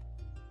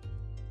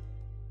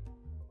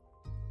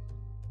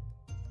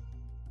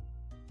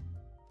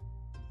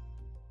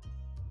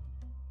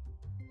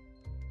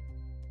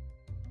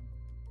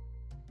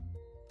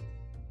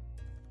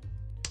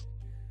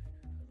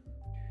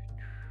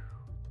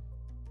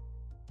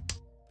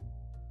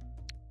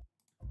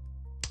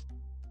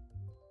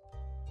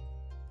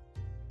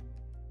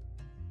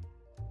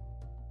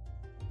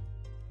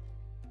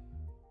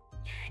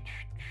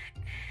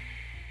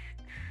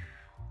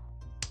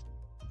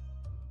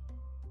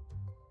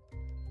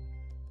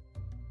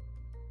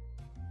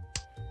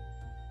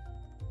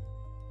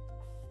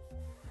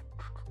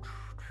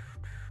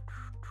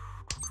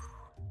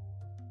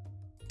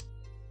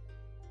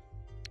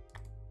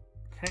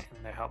 Okay,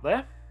 no help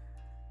there.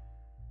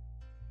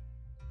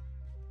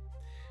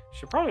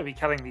 Should probably be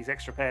cutting these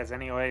extra pairs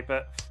anyway,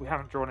 but we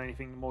haven't drawn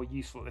anything more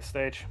useful at this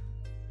stage.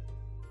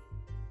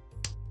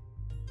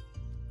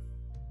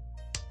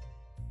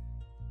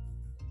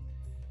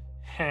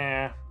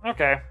 Yeah,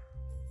 okay.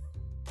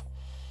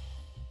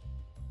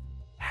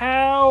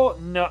 How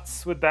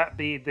nuts would that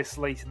be this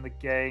late in the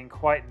game?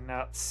 Quite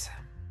nuts.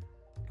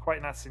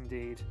 Quite nuts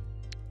indeed.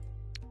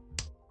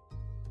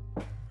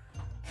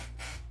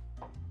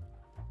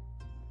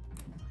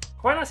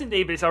 Quite nice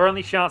indeed, but it's our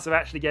only chance of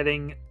actually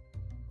getting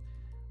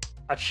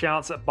a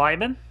chance at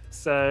Byman,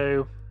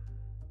 so...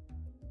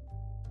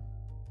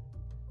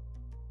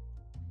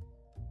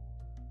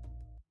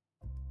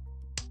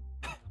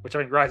 Which I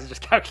think Rise is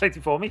just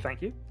calculating for me,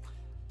 thank you.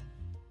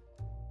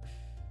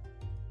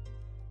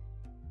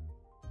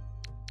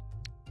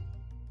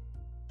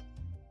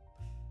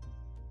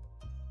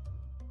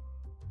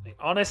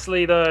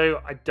 Honestly, though,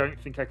 I don't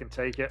think I can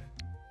take it.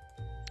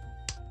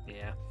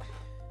 Yeah.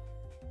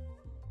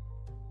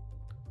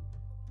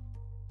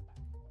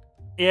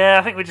 Yeah,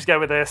 I think we just go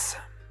with this.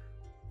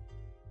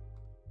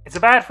 It's a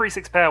bad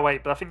 3-6 pair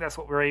weight, but I think that's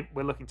what we're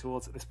looking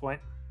towards at this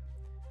point.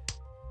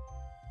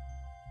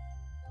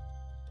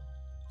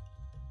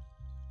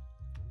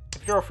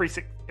 If you're a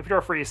 3-6, if you're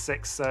a 3 is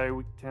 6, so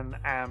we can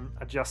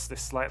adjust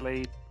this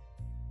slightly.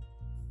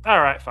 All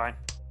right, fine.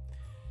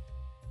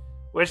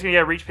 We're just gonna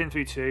go reach pin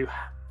through 2.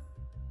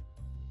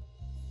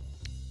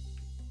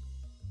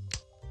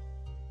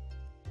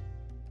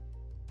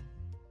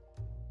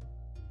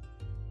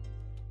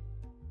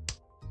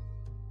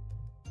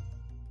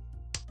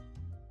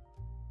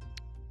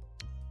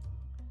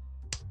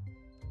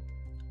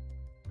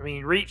 I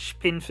mean, Reach,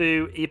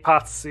 Pinfu,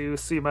 Ipatsu,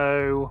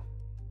 Sumo,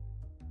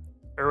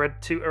 Ura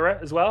 2 Ura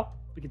as well.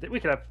 We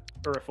could have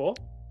Ura 4.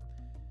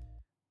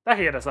 That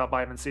could get us up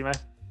by him and Sumo.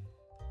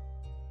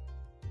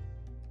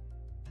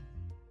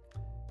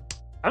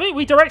 I mean,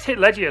 we direct hit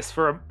Legius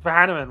for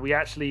Hanuman. We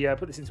actually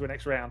put this into a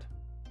next round.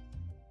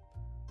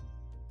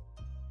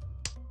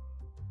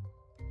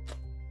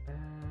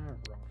 Wrong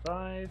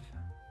 5.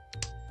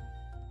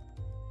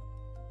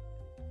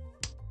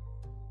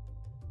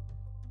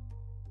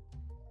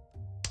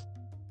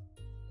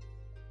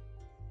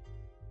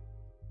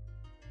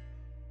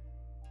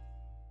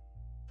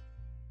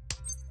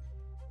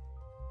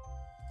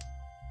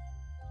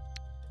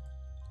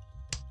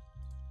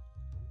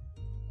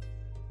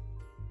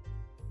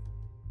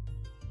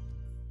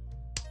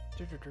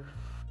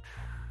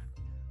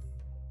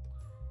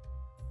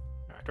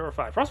 Alright, Dora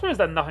 5. Frostbone's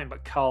done nothing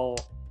but cull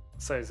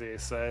Sozu,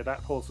 so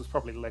that pause was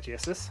probably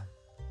Legius's.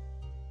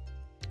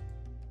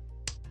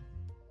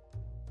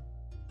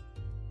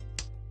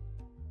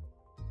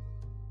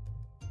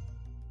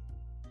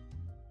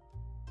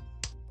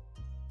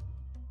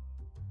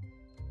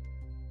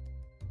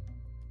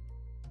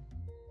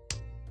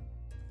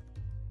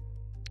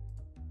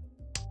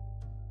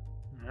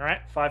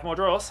 Alright, 5 more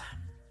draws.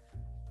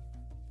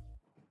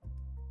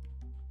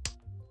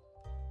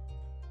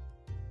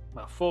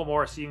 Well, 4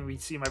 more, assuming we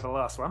see him over the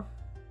last one.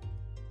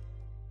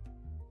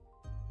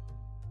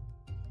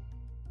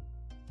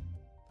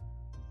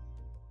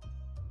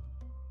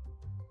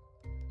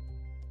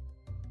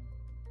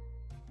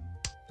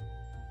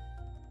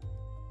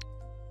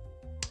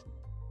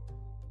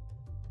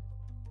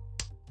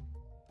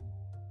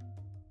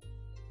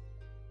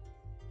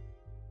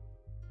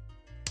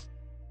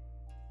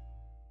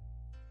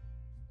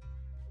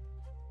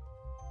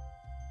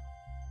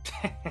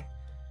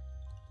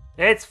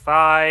 It's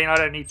fine. I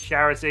don't need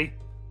charity.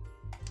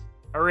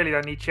 I really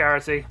don't need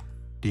charity.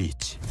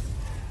 Reach.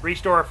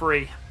 Reach Dora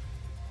free.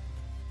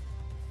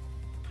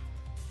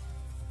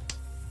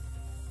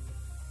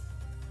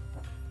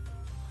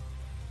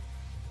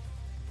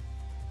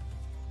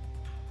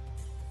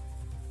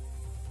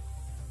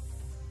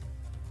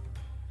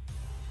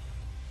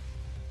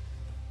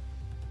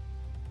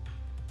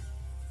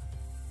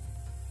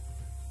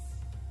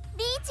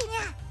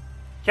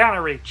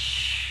 Counter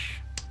reach.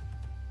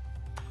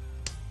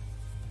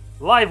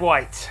 Live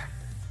white.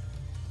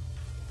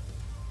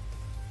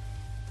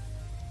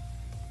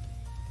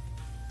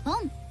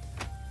 Boom.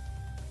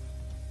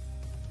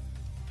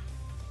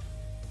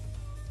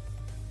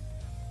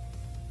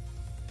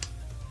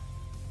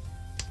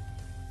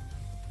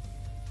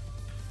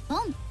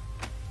 Boom.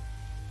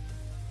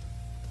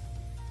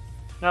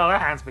 No,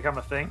 that hand's become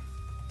a thing.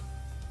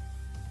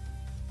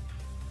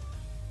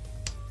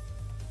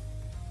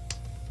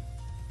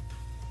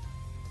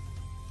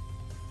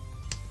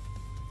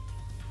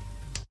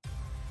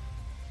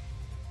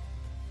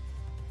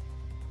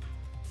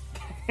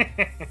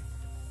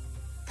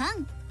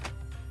 Kang.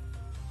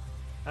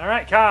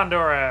 Alright,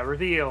 Kandora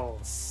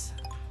reveals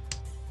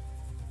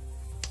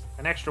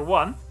an extra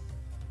 1.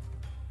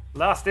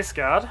 Last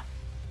discard.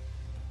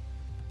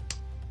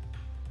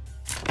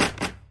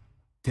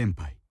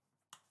 Tenpai.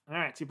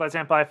 Alright, 2 by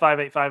Tenpai,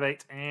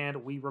 5858,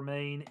 and we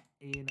remain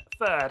in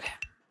third.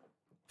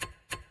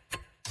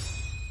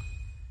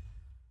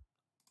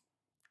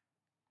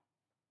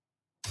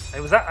 Hey,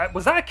 was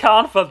that a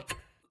Khan for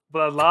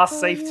the last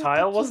safe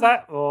tile, was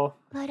that? Or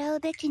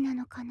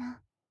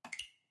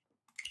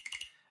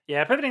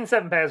yeah, pivoting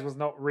 7 pairs was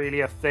not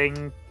really a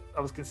thing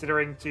I was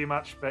considering too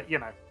much, but you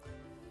know,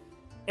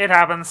 it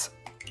happens.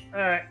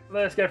 Alright,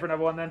 let's go for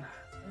another one then.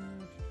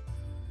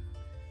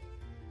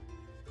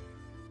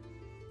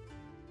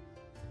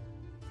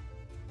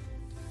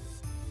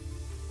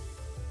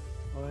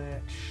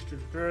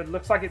 Which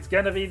looks like it's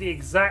going to be the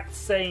exact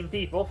same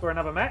people for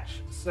another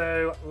match,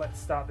 so let's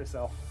start this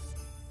off.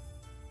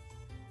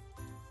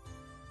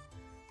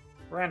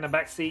 Random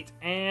backseat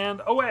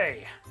and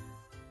away.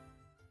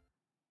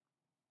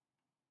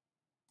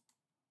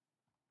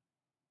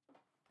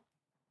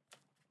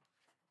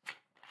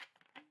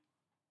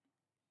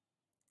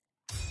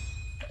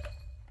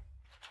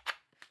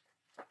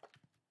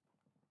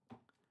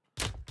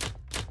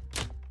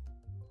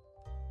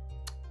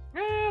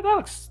 Yeah, that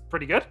looks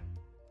pretty good.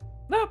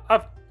 No,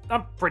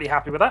 I'm pretty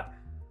happy with that.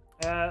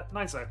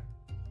 Nice though.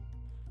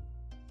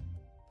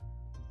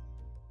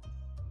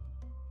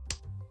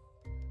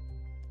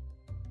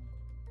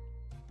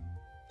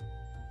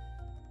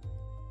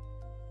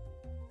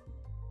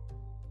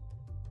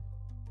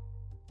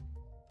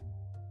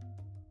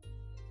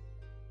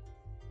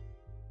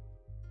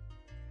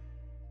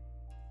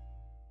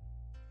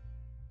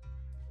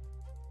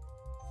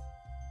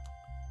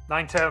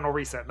 Nine turn or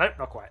reset. Nope,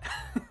 not quite.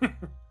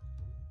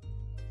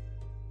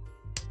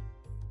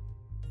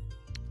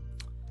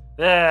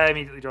 Yeah,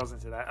 immediately draws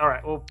into that.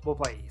 Alright, we'll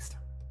play East.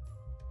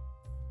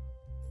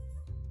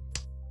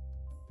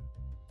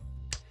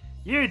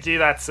 You do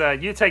that, sir.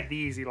 You take the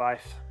easy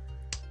life.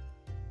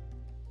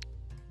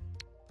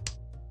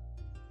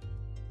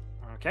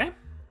 Okay.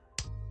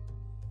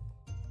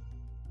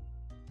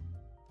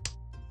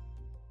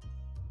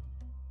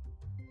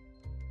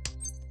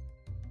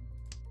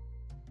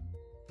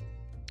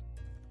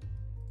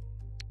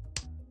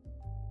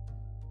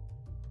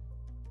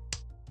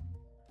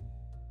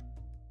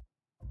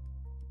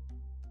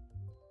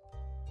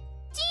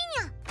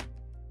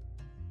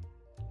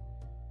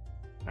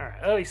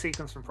 early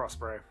sequence from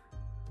Prospero.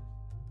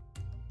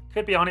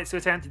 Could be on it to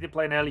attempt. He did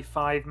play an early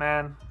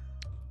 5-man.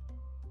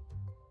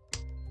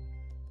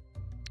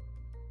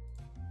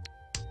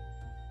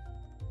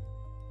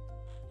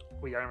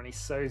 We don't have any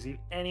Sozu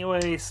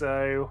anyway,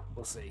 so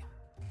we'll see.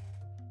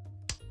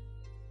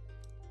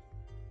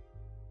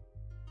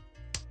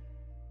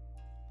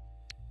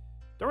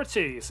 Dora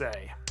 2, you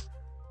say?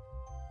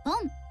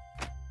 Boom.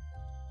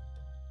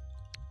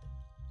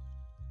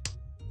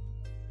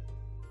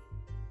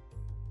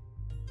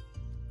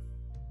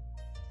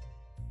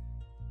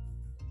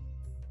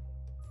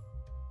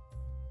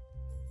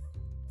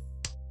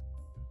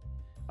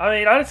 I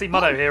mean, I don't see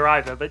Mono here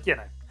either, but you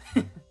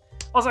know.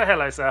 Also,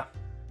 hello, sir.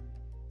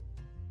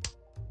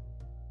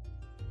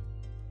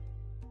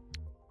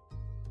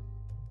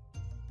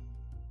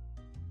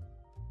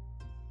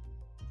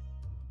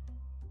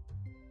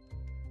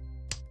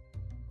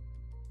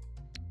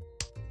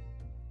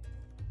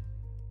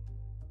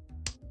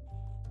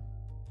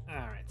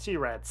 Alright, 2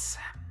 reds.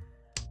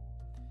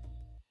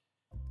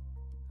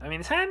 I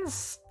mean, his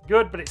hand's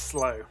good, but it's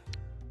slow.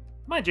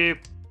 Mind you,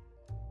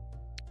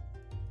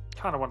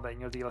 kind of want that in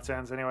your dealer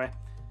turns anyway.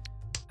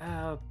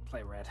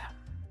 Play red.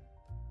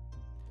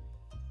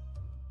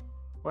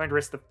 Won't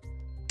risk the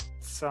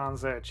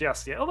Sansa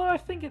just yet, although I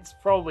think it's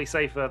probably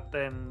safer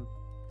than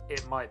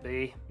it might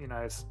be. You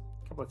know,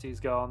 a couple of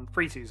 2s gone,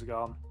 3 2s are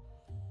gone.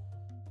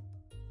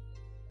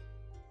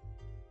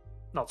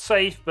 Not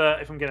safe,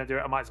 but if I'm going to do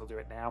it, I might as well do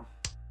it now.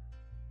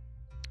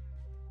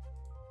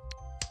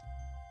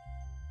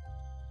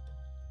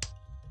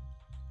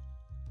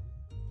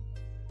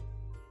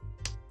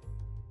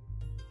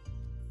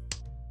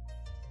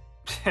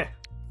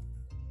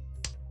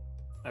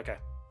 Okay.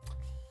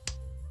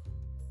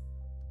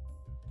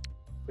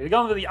 If we'd have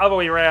gone the other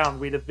way around,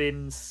 we'd have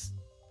been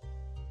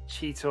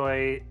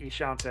Chitoi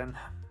Ishanten.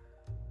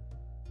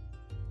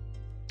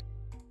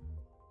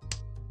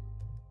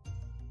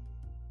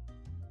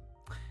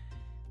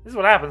 This is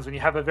what happens when you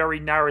have a very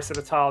narrow set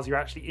of tiles you're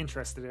actually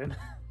interested in.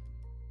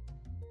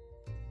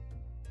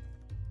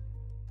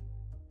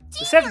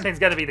 The 17's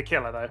going to be the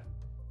killer, though.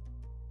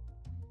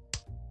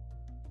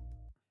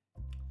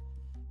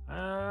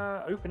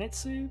 Open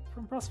Itsu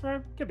from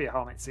Prospero. Could be a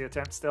Honitsu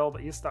attempt still, but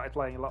he started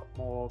playing a lot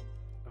more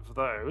of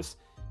those.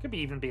 Could be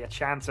even be a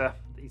Chanter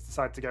that he's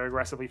decided to go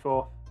aggressively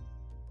for.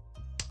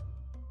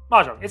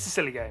 Mahjong, it's a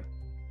silly game.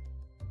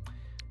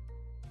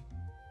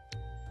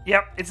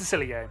 Yep, it's a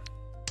silly game.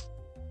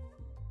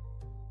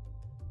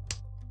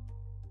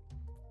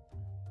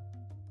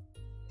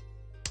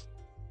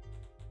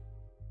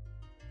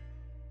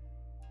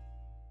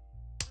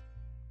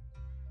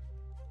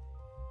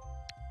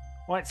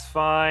 White's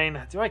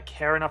fine. Do I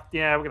care enough?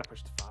 Yeah, we're going to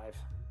push to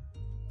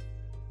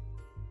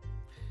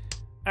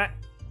 5.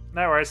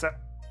 No worries, sir.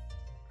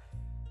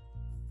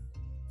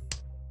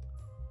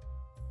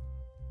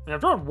 I mean,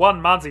 I've drawn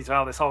 1 Manzi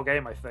tile this whole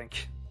game, I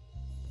think.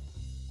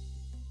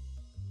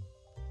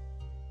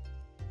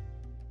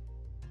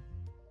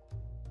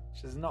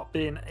 Which has not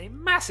been a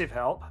massive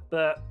help,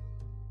 but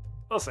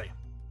we'll see.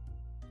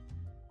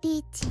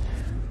 Peach.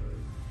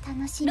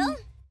 楽しみ。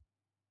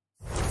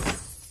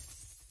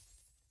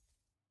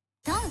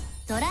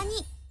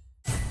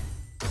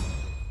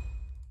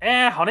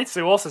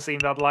Honitsu also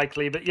seemed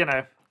unlikely, but you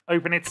know,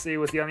 Open Itsu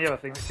was the only other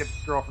thing that could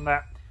draw from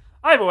that.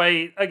 Either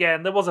way,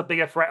 again, there was a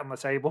bigger threat on the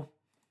table.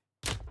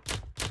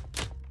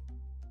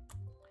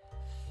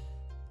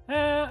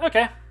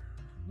 Okay.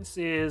 This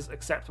is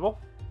acceptable.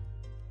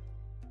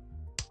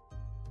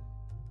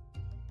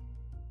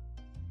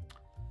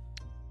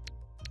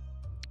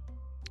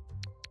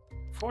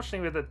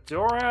 Fortunately with the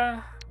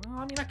Dora, well,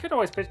 I mean, I could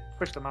always push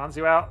the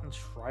Manzu out and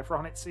try for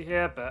Honitsu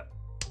here, but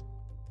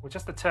with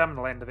just the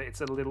terminal end of it,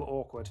 it's a little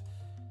awkward.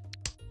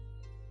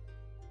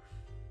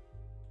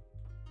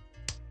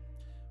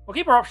 We'll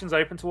keep our options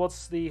open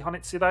towards the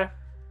Honitsu, though.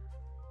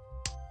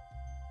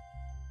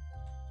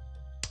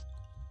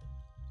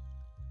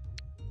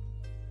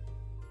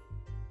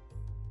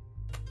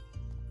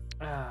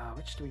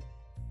 Which do we...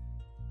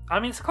 I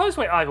mean, it's a close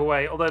weight either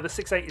way, although the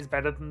 6-8 is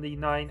better than the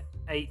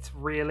 9-8,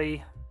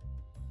 really.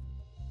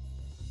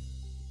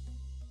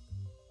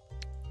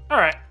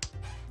 Alright.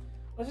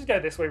 Let's just go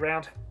this way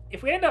round.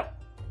 If we end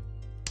up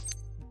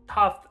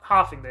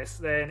halving this,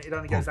 then it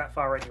only goes that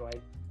far anyway.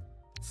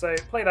 So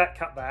play that,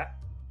 cut that.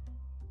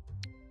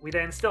 We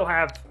then still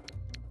have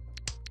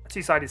a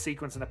 2-sided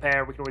sequence and a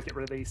pair. We can always get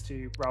rid of these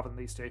 2 rather than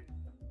these 2.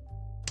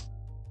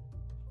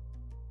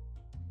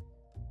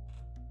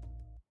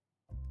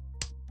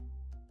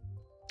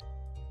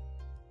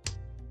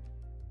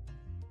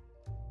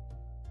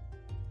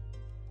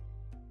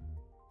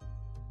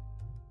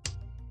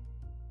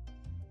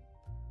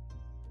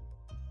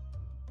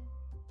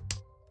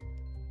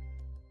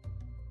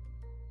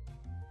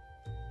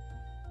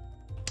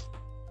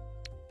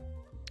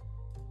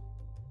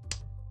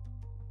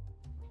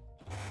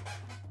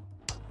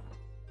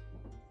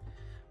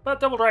 But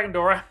Double Dragon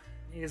Dora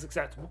is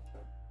acceptable.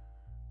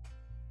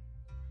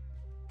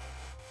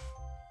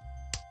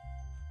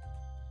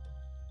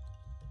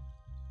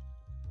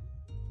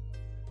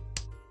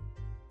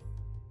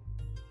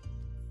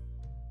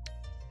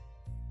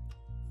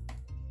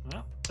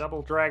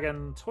 Double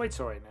Dragon Toy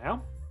Toy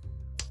now.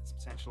 That's a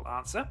potential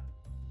answer.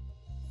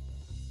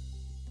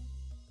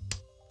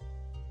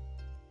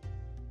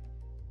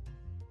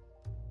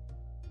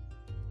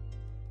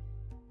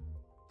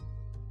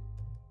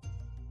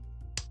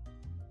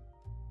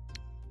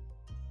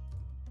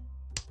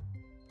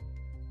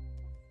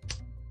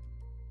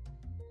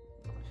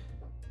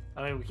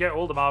 I mean, we get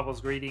all the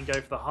marbles greedy and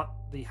go for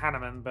the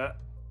Hanneman, but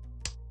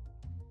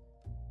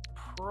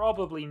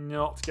probably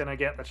not going to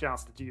get the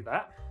chance to do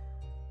that,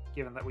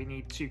 given that we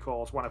need 2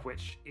 calls, one of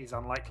which is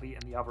unlikely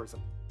and the other is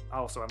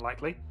also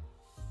unlikely.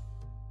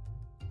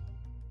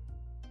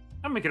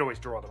 And we could always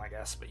draw them, I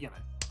guess, but you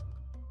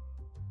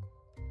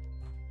know.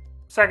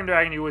 Second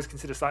dragon you always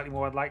consider slightly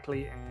more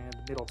unlikely, and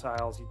middle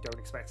tiles you don't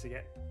expect to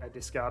get a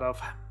discard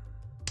of.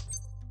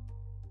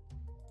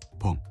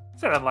 Pong.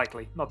 So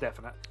unlikely, not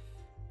definite.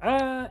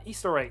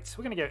 East or 8?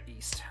 We're going to go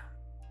east.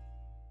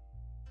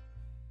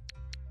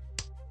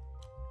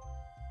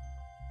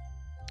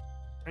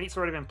 Eight's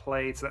already been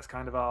played, so that's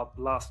kind of our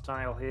last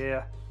tile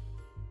here.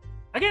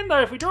 Again,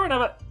 though, if we draw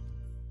another...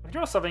 If we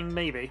draw something,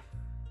 maybe.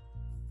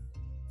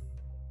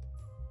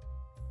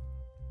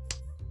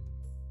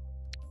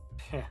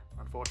 Yeah,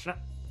 unfortunate.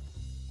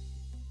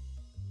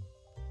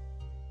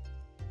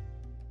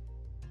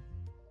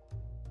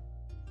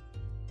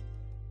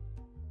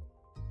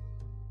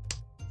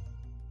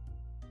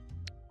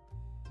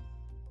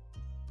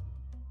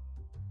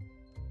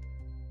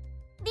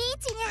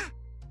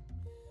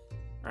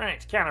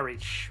 Alright, counter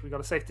reach. We got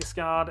a safe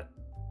discard.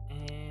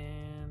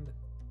 And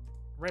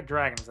red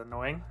dragon's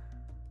annoying.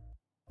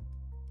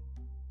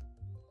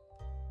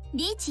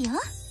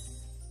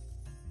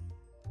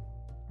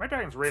 Red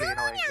dragon's really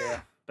annoying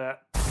here,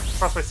 but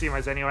cross my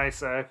Sumos anyway,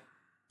 so.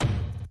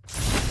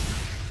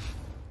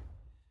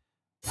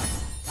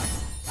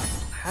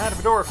 Had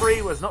Fedora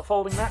free, was not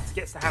folding that,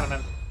 gets the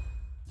Hanneman.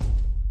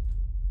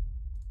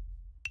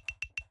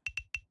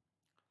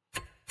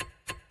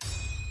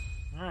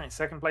 Alright,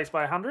 second place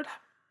by 100.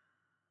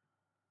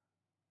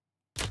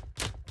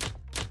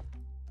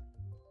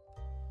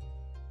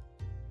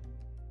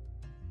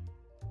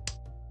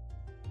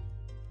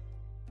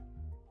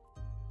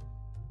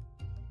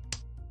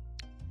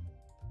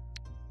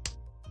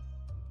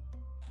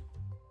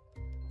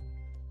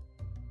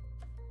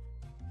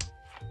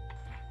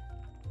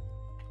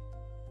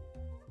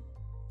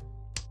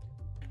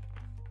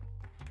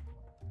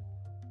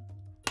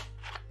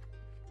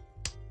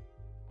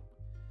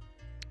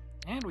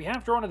 And we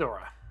have drawn a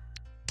Dora.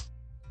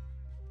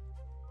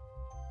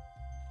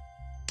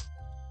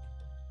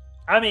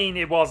 I mean,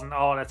 it wasn't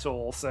on at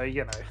all, so,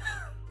 you know.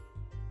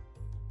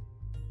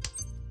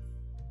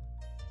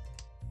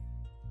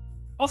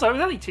 Also, it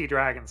was only 2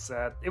 dragons.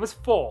 It was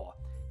 4.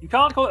 You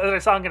can't call it a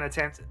Sangan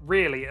attempt,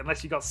 really,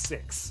 unless you got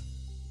 6.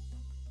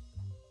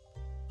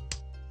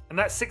 And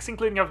that's 6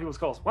 including other people's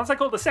calls. Once I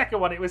called the second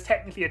one, it was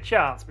technically a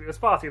chance, but it was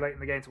far too late in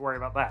the game to worry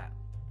about that.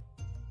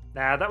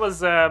 Nah, that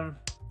was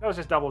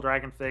just double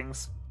dragon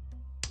things.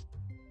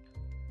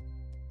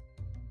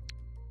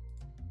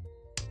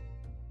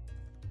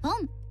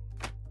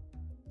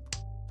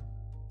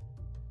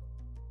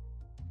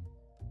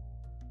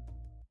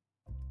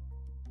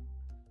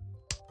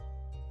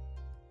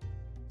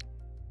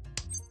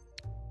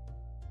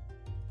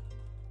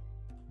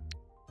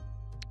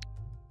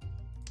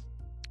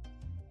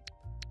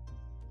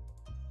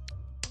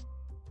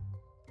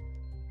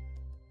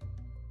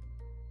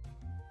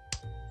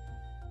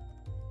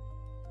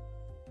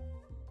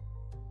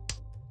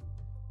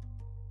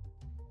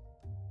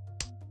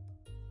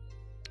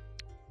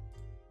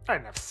 I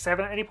didn't have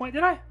 7 at any point,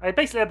 did I? I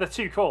basically had the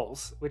 2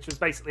 calls, which was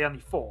basically only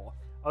 4.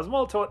 I was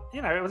more taught,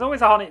 you know, it was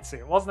always a Honitsu.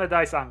 It wasn't a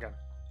Daisangan. It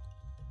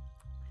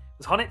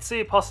was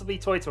Honitsu, possibly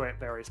Toy Toy at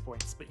various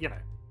points, but you know.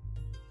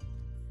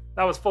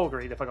 That was full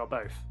greed if I got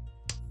both.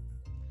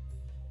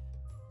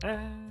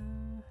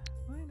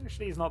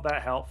 Actually, is not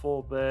that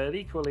helpful, but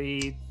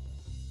equally,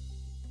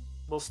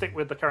 we'll stick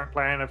with the current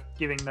plan of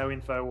giving no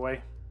info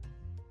away.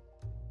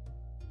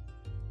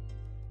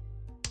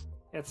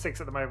 Yeah, it's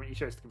 6 at the moment. You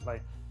chose to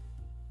complain.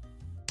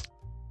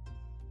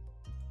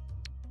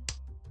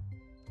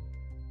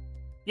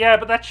 Yeah,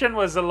 but that Chun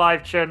was a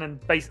live Chun and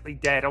basically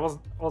dead. I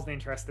wasn't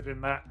interested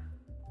in that.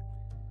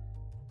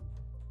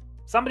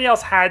 Somebody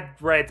else had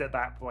red at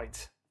that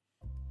point.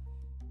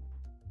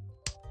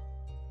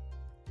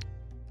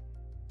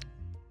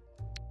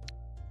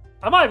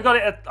 I might have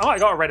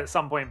got a red at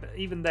some point, but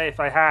even there, if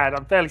I had,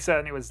 I'm fairly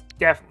certain it was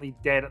definitely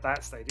dead at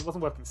that stage. It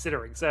wasn't worth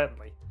considering,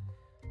 certainly.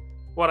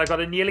 What, I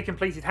got a nearly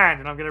completed hand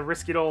and I'm going to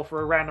risk it all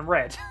for a random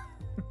red?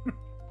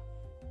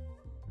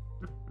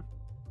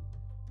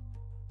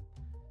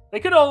 They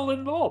could all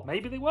in the law.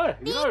 Maybe they were.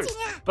 Who knows?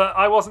 But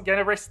I wasn't going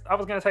to risk. I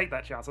was going to take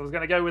that chance. I was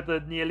going to go with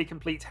the nearly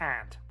complete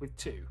hand with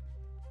 2.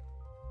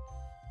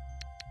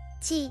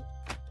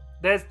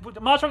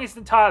 Mahjong is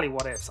entirely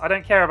what ifs. I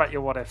don't care about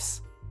your what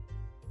ifs.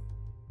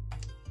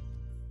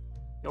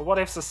 Your what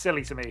ifs are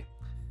silly to me.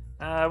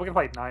 We're going to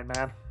play 9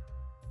 man.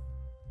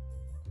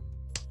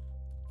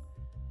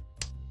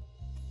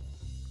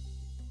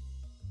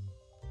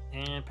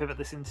 And pivot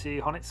this into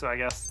Honitsu, I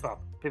guess. Well,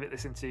 pivot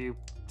this into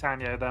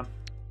Tanyo then.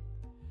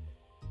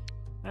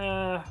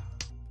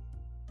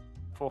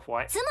 Fourth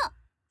white. つも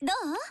ど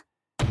う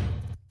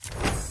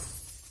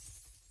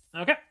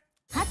Okay.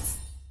 はつ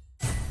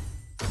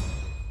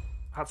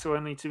Hatsu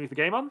only to move the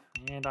game on,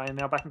 and I am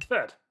now back into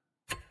third.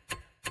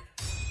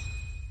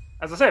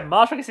 As I said,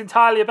 Mahjong is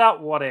entirely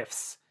about what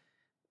ifs.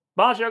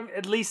 Mahjong,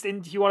 at least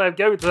if you want to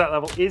go to that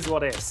level, is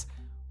what ifs.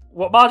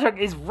 What Mahjong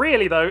is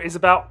really, though, is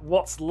about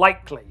what's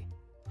likely.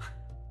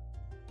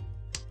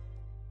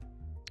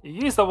 You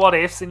use the what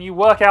ifs and you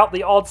work out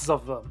the odds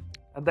of them,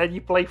 and then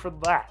you play from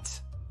that.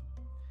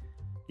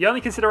 The only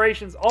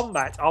considerations on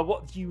that are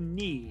what you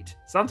need.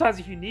 Sometimes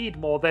if you need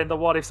more, then the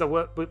what ifs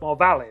are a bit more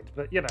valid,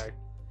 but you know,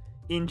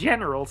 in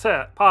general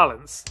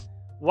parlance,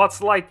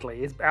 what's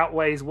likely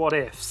outweighs what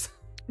ifs.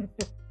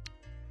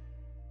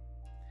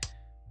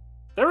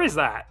 There is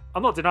that.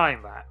 I'm not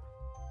denying that.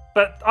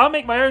 But I'll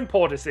make my own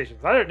poor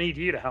decisions. I don't need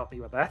you to help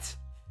me with that.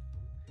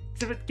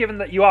 Given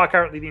that you are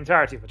currently the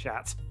entirety of the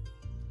chat.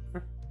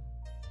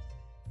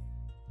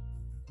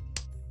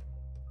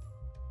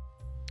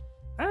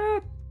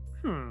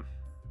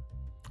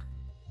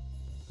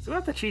 So we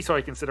have the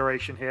Chisoi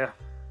consideration here.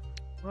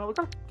 Well, we're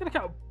gonna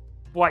count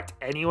white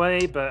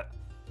anyway, but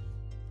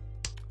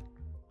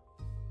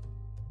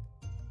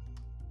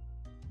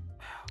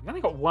we've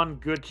only got one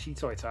good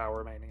Chisoi tower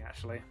remaining,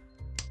 actually.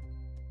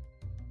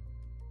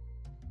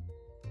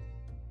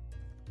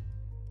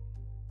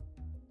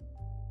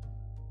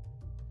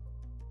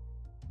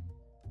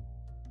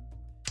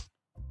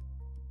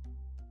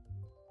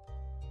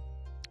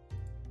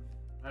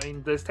 I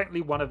mean, there's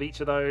technically one of each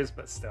of those,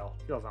 but still,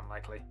 feels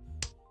unlikely.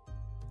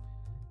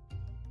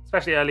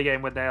 Especially early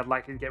game when they're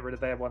likely to get rid of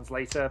their ones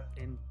later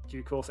in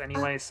due course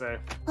anyway, so...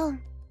 Oh.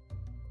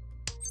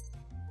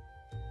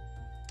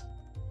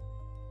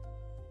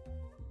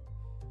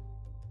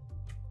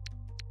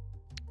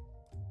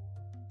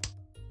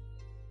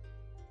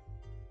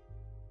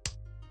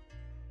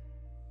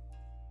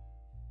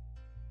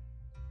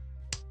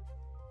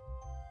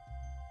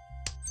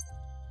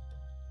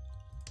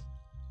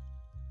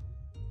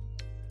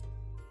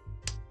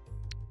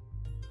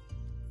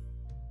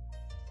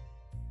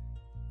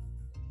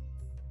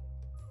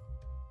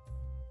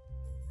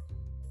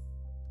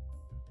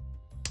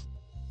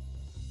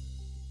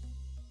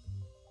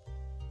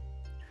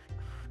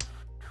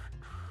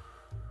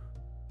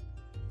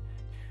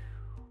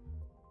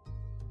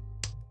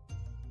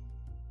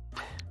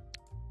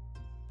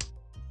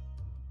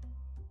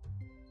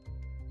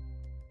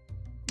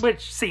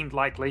 Which seemed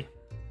likely.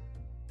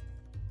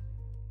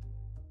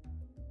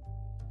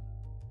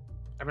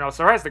 I mean, I was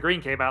surprised the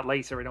green came out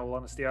later, in all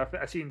honesty. I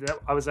assumed that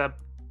I was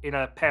in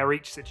a pair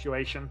each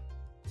situation,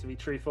 to be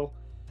truthful.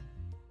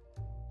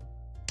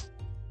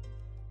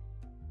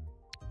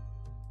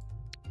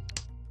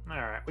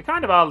 Alright, we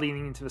kind of are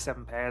leaning into the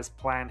 7 pairs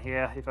plan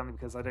here, if only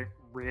because I don't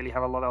really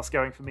have a lot else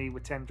going for me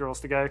with 10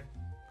 draws to go.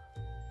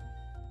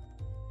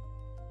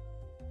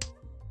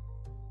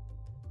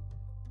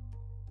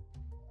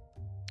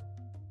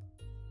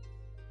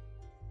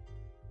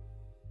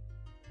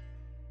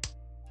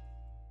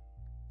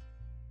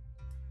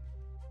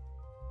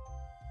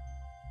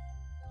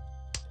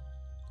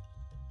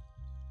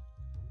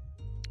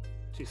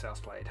 Two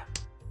cells played.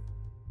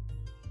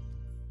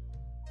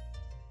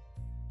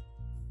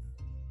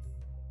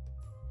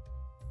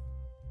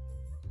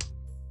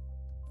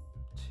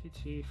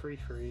 Two, 3,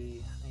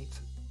 3, 8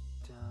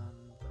 done,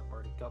 but I've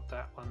already got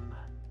that one.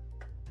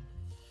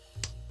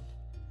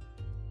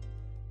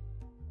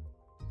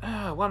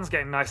 One's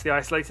getting nicely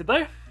isolated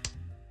though.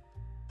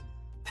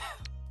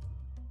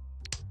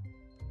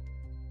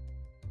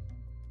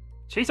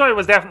 Chisoi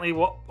was definitely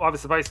what I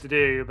was supposed to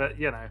do, but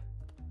you know.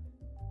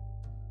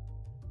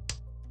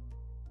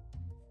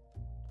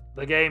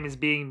 The game is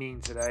being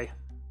mean today.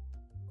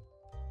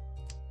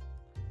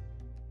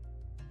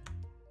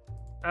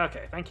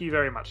 Okay, thank you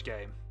very much,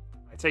 game.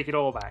 I take it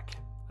all back.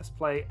 Let's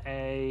play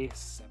a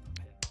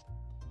 7-pin.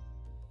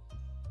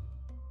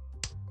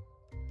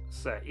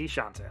 So,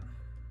 Ishanten.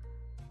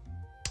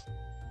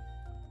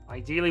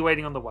 Ideally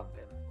waiting on the 1-pin.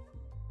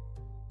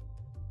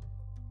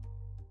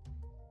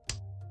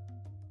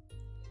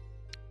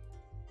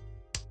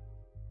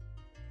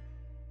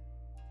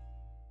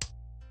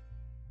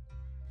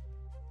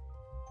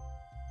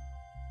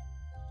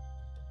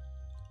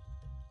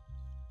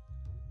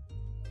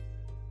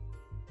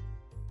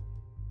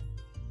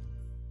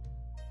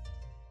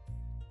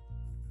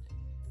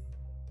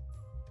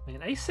 I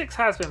mean, A6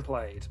 has been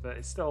played, but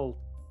it's still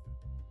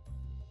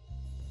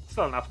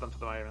enough of them for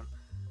the moment.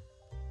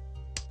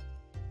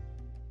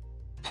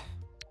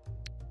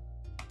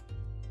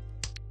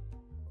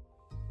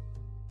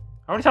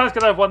 How many times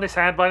could I have won this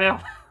hand by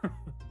now?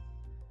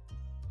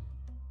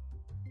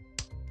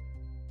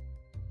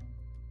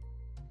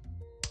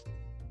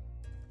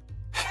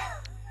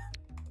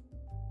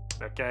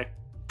 Okay.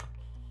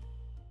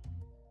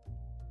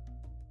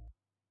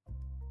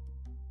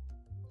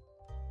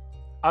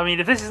 I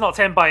mean, if this is not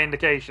 10 by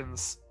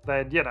indications,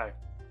 then, you know.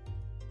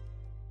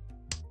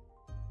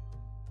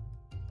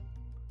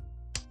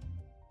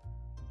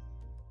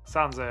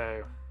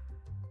 Sanzo.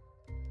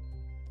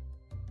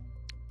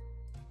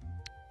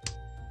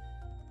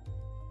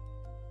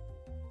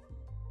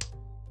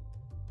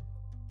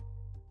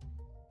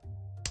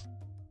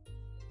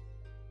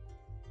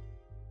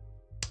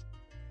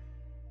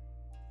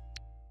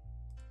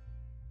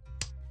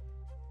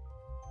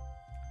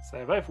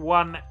 So both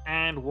 1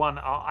 and 1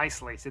 are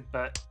isolated,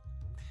 but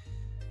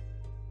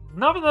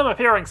none of them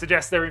appearing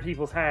suggests they're in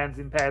people's hands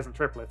in pairs and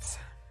triplets.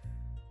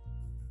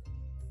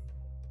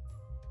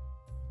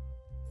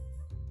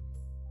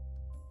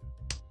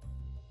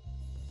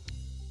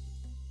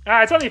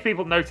 It's only if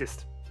people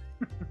noticed.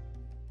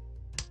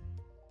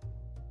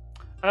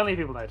 Only if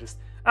people noticed.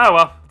 Oh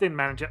well, didn't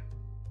manage it.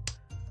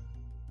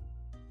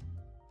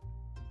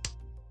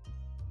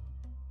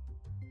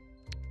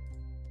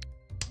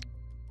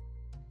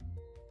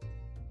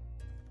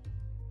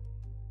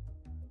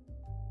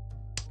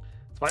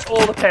 Despite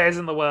all the pairs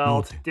in the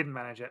world, didn't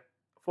manage it.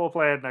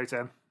 4-player, no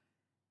turn.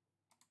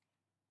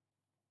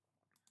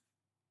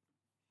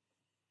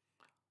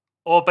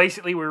 Or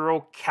basically, we were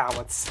all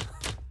cowards.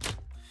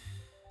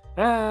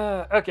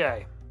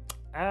 Okay.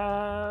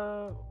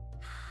 Well,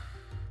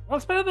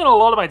 it's better than a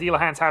lot of my dealer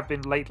hands have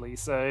been lately,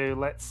 so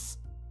let's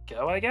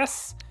go, I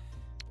guess.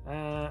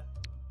 Do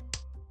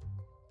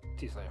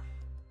so.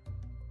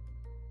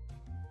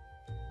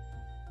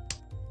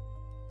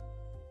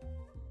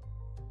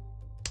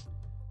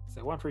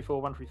 So 1 3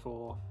 4 1 3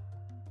 4.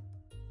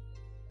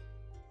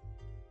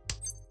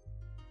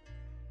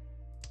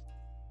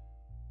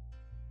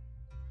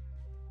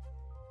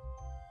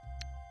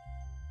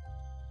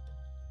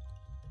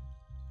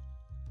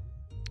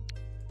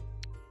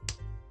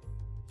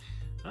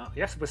 Oh,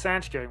 yes, we're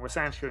sand-skewing. We're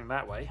sand-skewing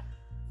that way.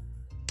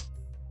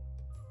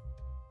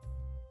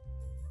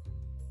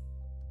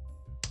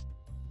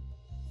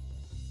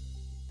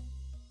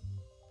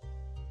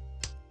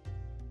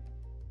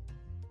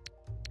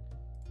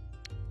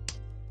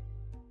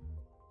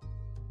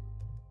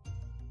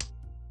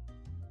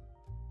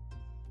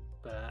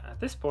 But at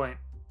this point,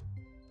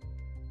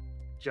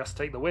 just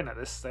take the win at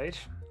this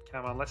stage.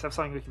 Come on, let's have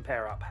something we can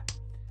pair up.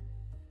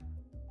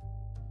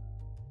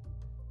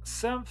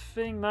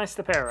 Something nice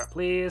to pair up,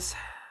 please.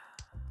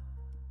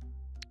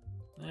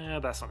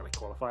 That's not going to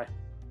qualify.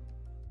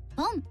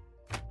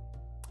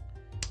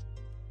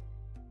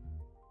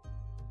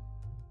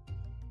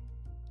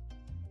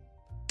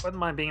 Wouldn't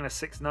mind being in a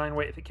 6-9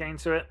 weight if it came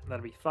to it.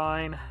 That'd be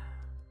fine.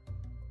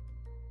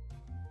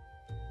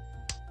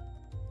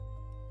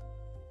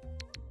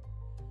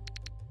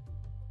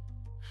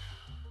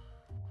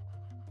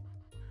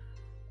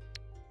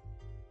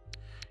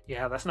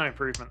 Yeah, that's no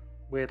improvement,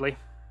 weirdly.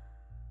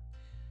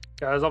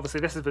 Because obviously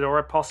this is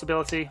a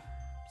possibility,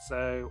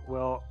 so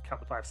we'll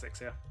cut the 5-6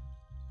 here.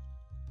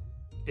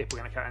 If we're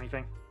going to cut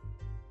anything.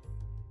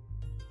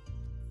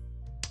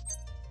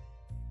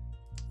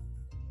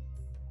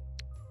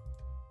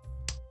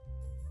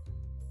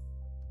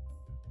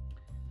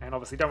 And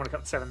obviously don't want to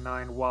cut the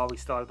 7-9 while we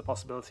still have the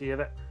possibility of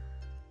it.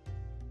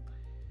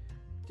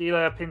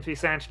 Dealer pin 3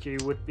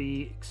 Sanchku would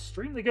be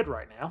extremely good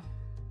right now.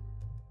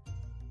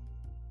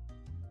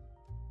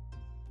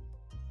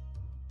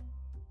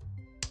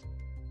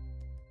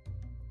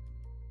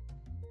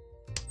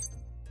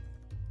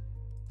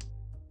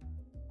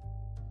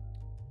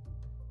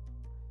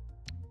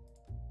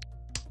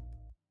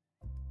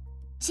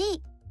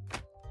 G.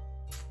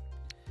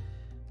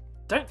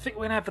 Don't think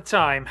we're gonna have the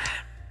time.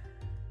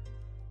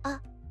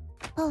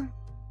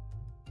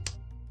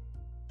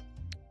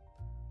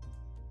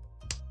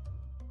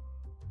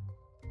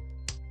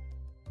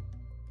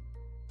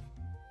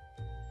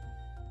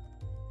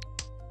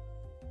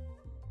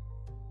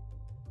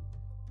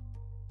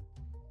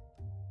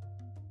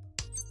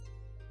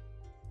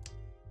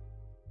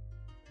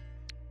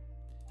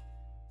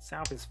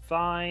 South is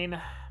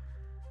fine.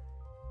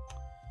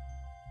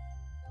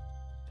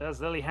 Does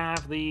Lily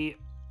have the...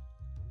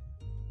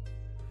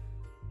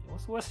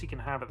 What's the worst you can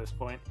have at this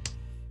point?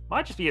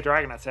 Might just be a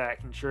dragon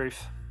attack, in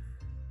truth.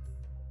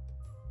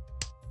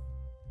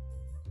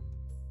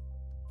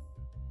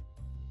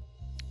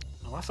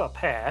 Well, that's our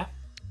pair.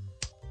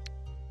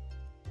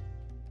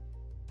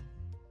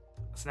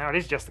 So now it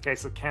is just the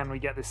case of can we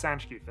get this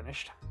Sanchku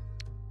finished?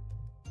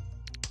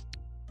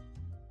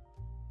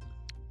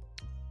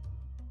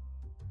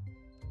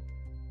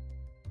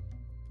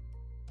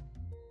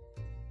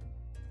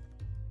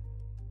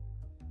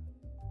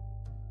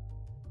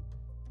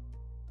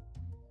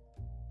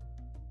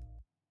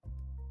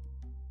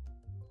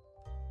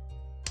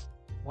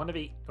 One of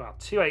each, well,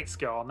 2 8's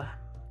gone.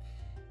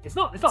 It's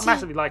not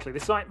massively likely.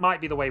 This might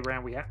be the way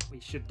round we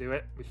should do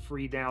it with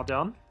 3 now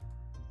done.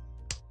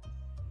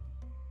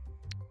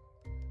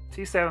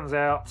 2 7's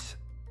out,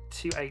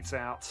 2 8's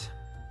out.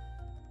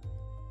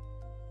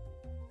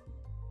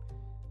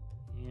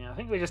 Yeah, I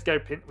think we just go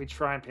we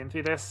try and pin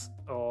through this,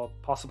 or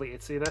possibly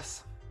Itsu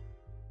this.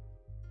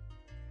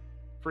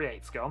 3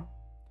 8's gone.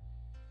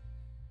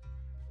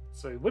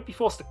 So we would be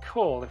forced to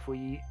call if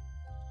we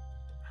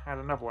had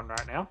another one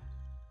right now.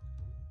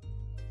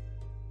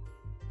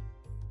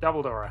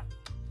 Double Dora.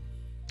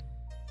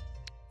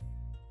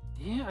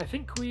 Yeah, I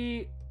think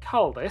we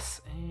cull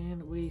this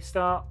and we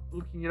start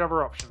looking at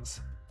other options.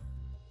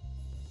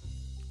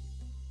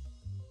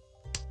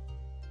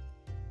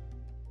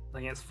 I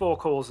think it's 4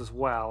 calls as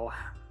well.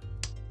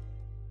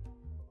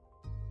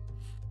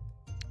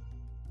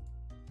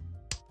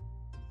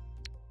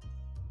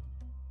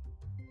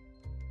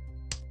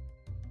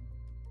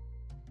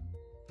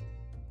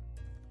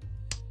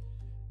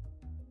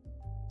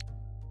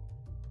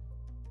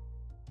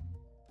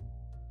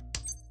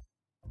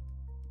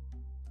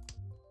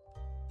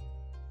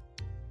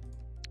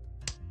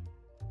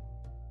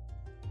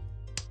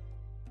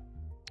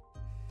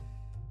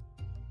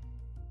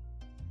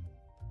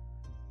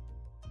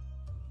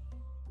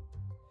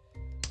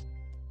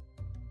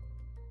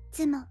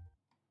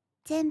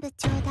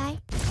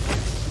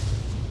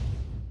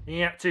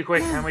 Yeah, too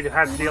quick, and we'd have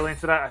had to deal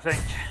into that, I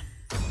think.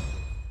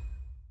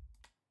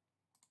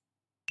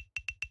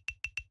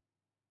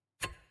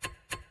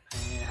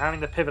 Yeah, having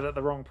to pivot at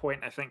the wrong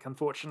point, I think,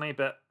 unfortunately,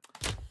 but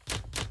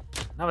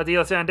another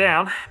deal turned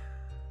down.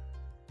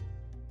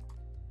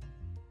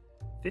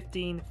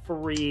 15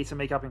 free to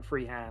make up in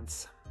 3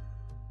 hands.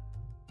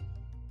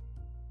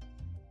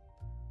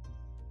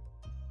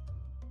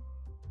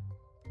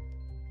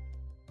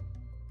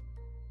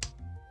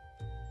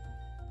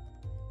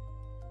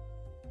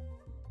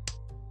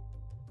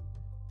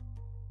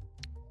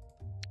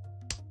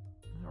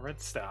 Red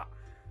start.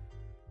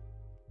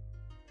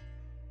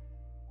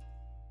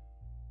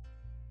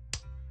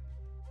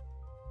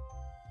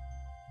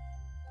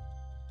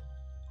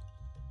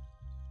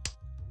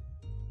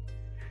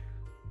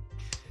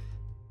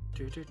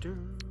 Oh,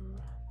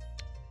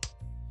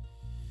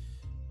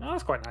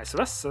 that's quite nice of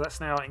us. So that's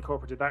now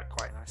incorporated that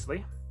quite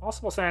nicely.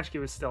 Possible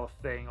Sanchku is still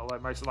a thing, although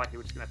most likely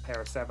we're just going to pair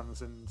of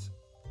 7s and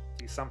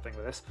do something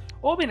with this.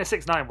 Or being a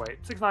 6-9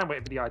 weight. 6-9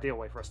 weight would be the ideal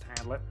way for us to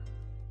handle it.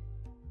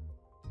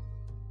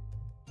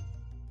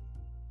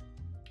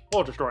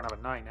 Or just draw another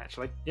 9,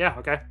 actually. Yeah,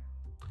 okay.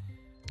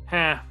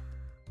 Huh.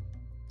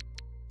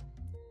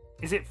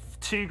 Is it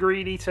too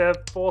greedy to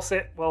force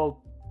it?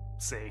 Well,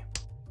 see.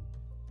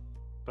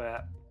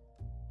 But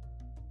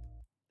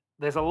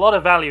there's a lot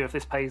of value if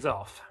this pays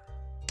off.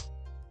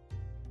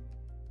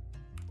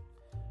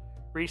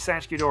 Reach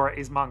Sanchku Dora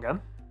is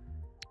Mungan.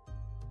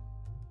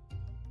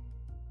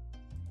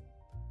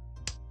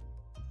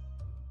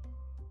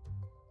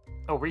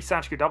 Oh, reach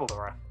Sanchku Double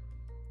Dora.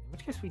 In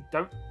which case we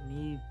don't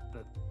need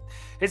the...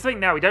 Here's the thing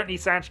now, we don't need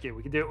Sanchku,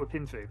 we can do it with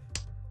Pinfu.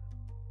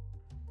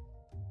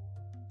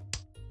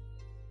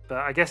 But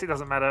I guess it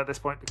doesn't matter at this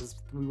point because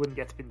we wouldn't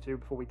get to Pinfu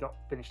before we got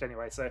finished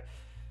anyway, so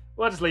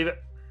we'll just leave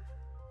it.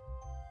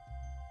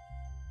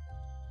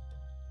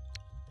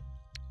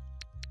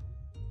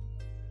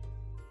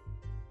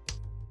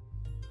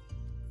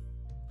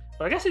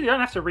 But I guess you don't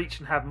have to reach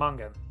and have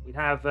Mungan. We'd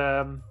have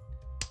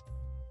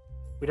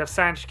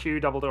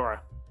Sanchku Double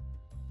Dora.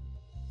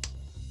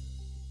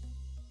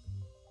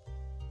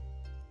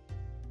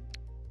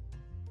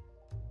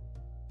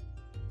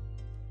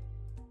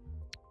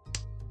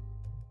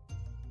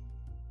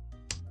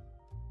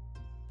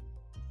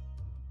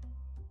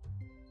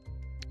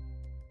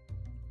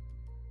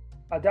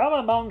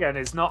 Adama Mungan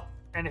is not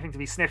anything to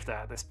be sniffed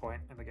at this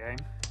point in the game.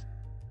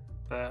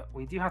 But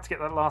we do have to get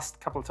that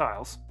last couple of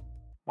tiles.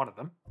 One of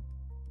them.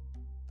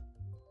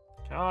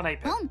 Come on,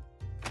 8-pin.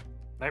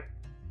 Nope.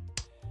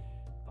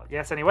 Not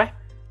yet, anyway.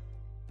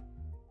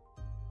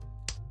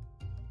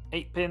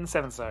 8-pin,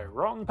 7-so.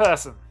 Wrong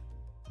person.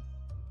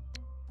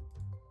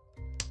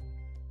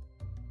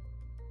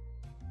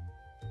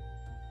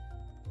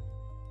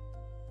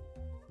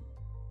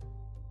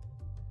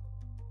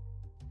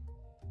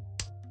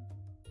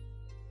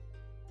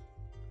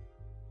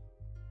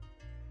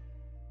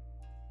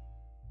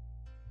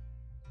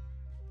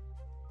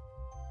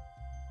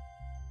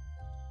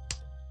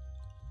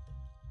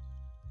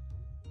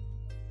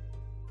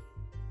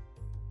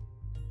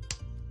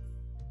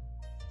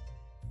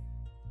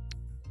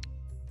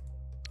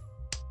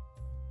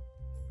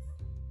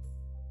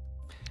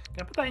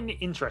 Gonna put that in the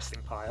interesting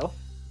pile.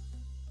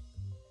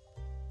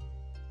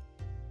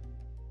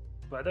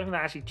 But I don't think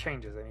that actually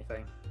changes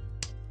anything.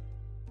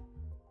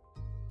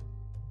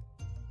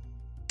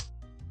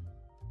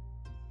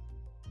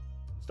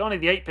 It's only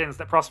the 8-pins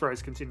that Prospero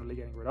is continually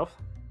getting rid of.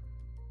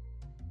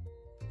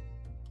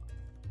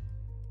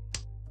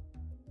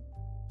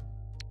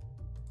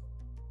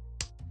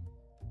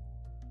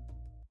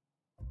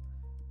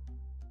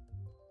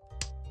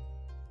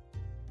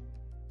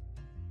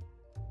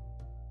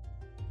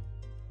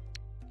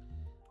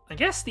 I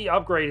guess the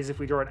upgrade is if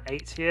we draw an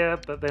 8 here,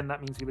 but then that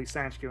means we lose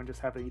Sanchku and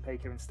just have the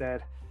Ipeco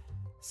instead.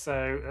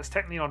 So that's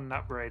technically not an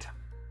upgrade.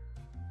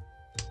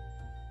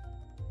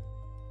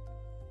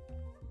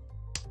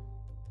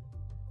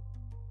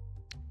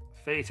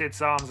 Fated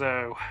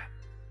Samzo.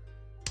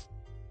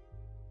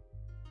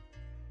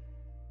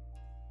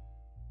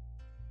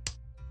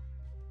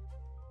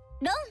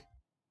 No.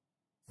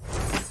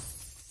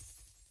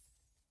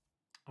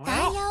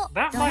 Well,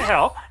 that might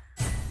help.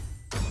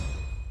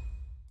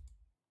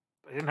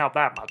 It didn't help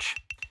that much.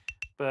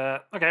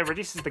 But, okay,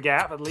 reduces the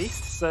gap at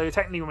least. So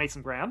technically we made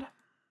some ground.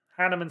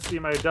 Hanneman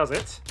Sumo does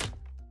it.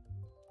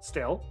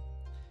 Still.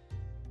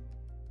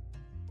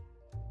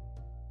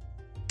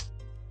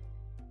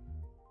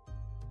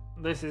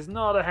 This is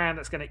not a hand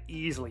that's going to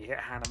easily hit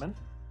Hanneman.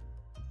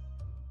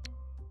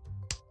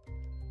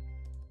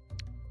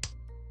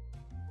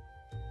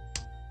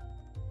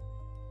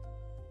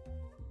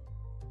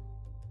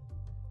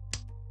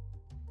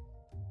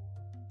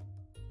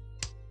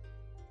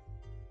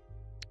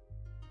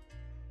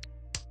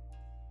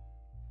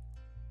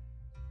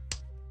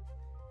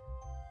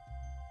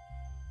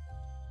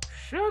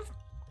 Should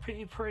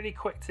be pretty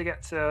quick to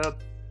get to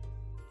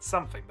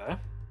something, though.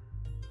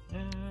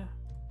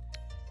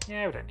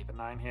 Yeah, we don't need the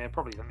 9 here.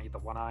 Probably don't need the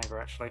 1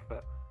 either, actually,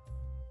 but...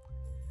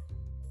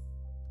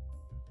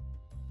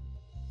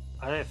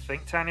 I don't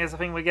think Tanya's the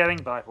thing we're getting,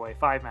 but either way,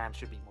 5-man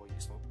should be more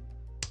useful.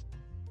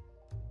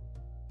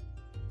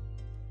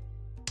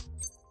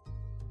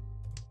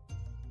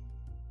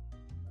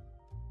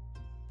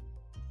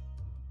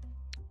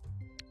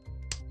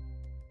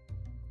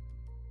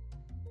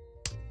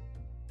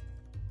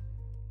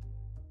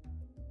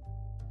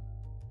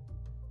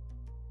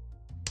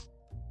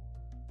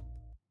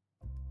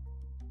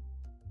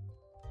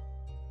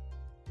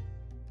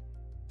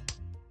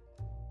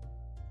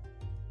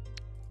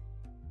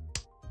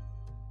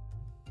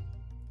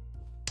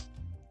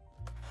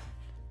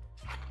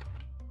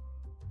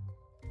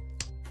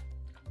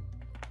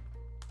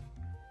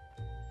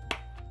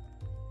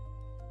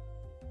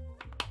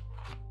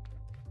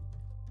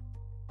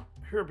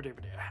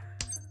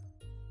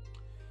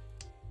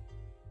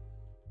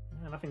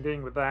 Nothing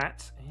doing with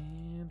that,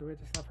 and we're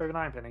just going to throw the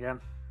 9 pin again.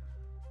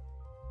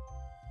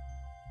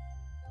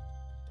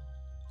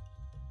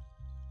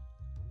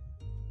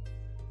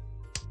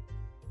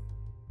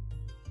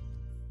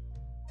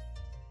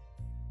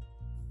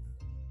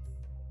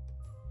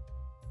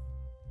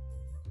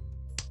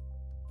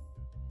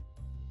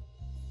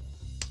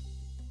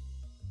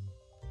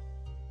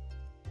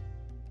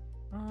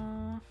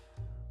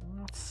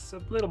 It's a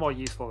little more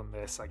useful than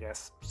this, I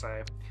guess.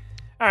 So,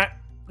 alright,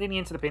 leaning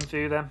into the pin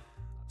through then.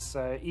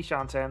 So,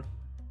 Ishanten.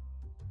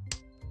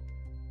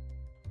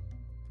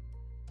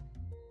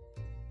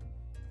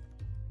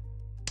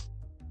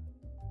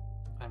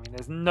 I mean,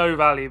 there's no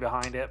value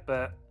behind it,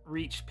 but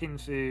reach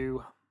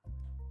Pinfu.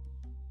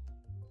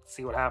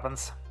 See what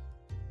happens.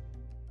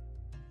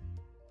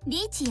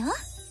 Get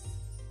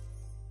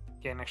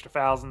an extra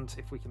 1,000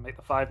 if we can make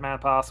the 5-man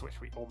pass,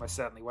 which we almost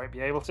certainly won't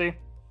be able to.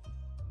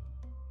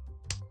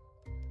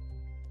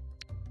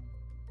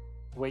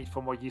 Wait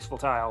for more useful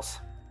tiles.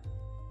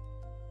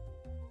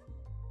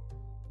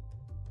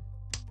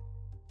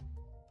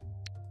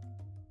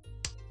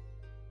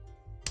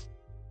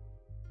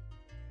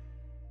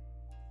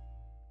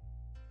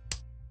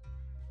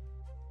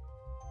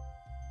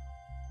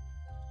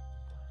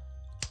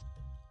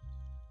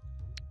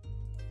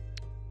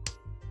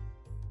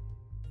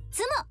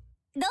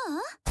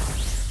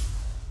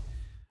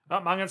 Oh,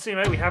 Mahjong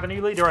Sumo, we have a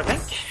new leader, I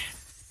think.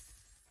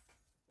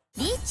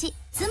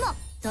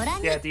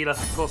 Yeah, dealer,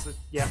 of course.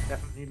 Yeah,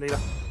 definitely new leader.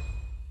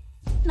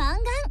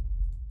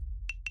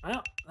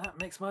 Well, that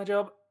makes my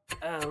job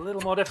a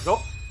little more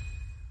difficult.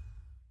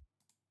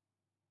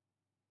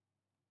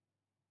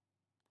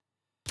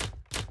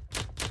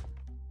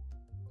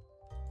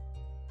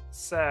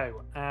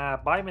 So,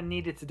 Byman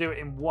needed to do it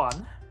in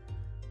 1.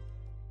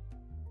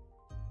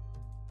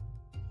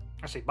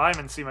 Actually,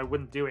 Byman Sumo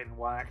wouldn't do it in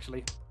 1,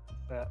 actually.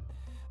 But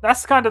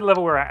that's kind of the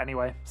level we're at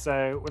anyway,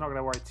 so we're not going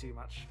to worry too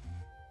much.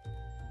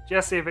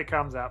 Just see if it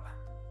comes up.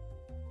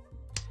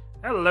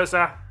 Hello,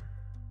 sir.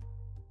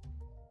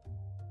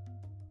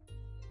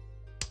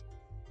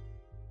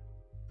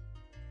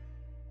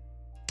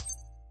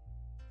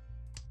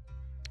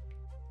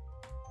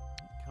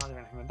 Can't do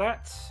anything with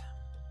that.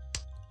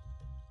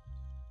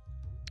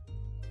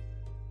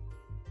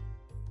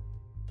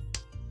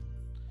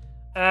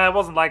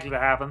 Wasn't likely to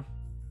happen.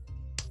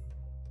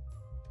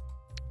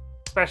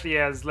 Especially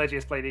as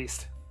Legius played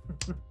East.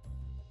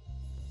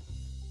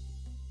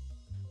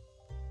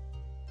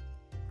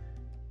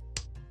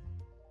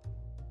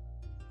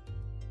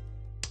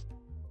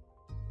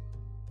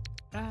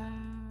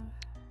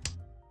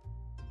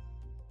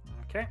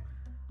 Okay.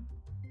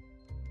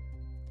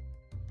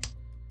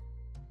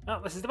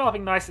 Well, this is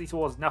developing nicely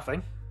towards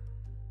nothing.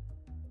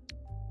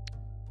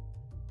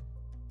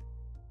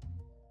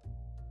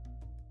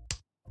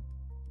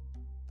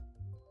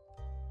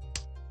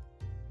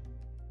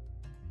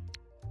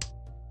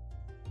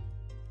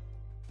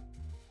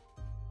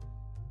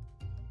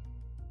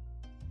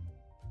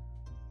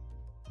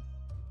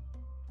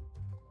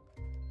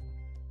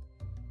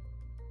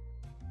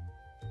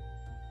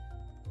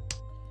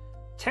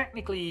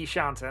 Technically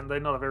Ishanten, though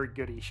not a very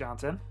good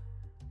Ishanten.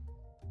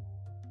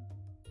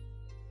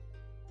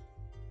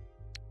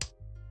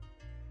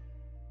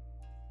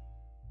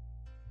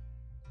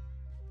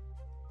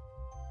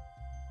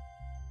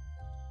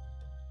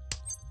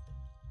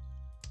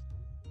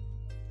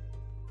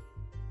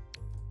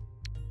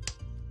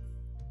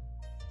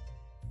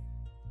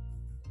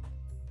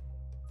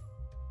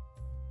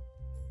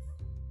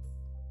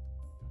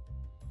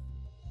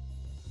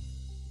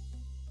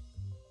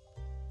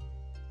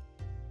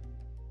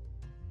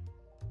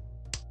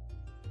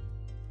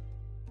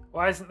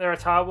 Why isn't there a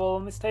tile wall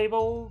on this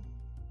table?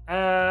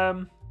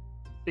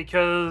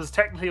 Because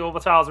technically all the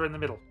tiles are in the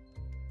middle.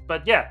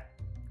 But yeah,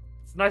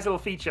 it's a nice little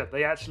feature.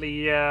 They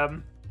actually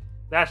aren't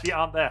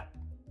there.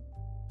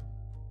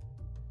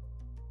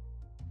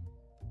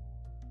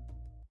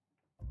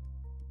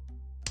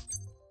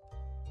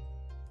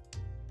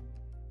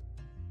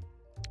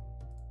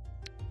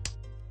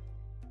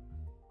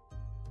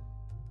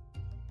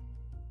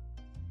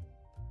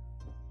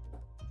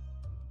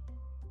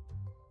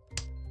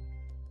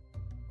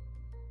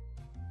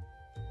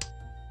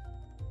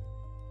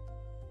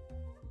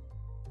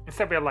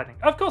 Instead we have lightning.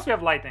 Of course we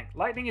have lightning.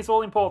 Lightning is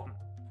all important.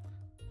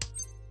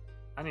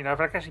 And you know, if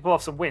I can actually pull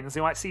off some winds,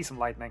 we might see some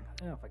lightning.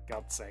 Oh, for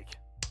God's sake.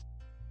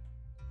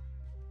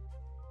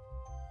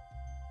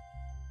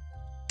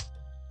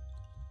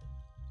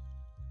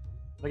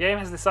 The game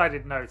has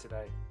decided no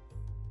today.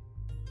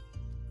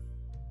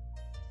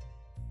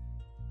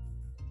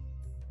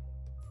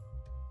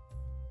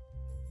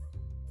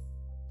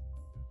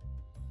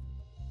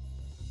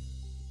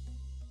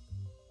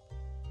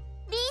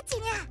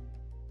 리치냐.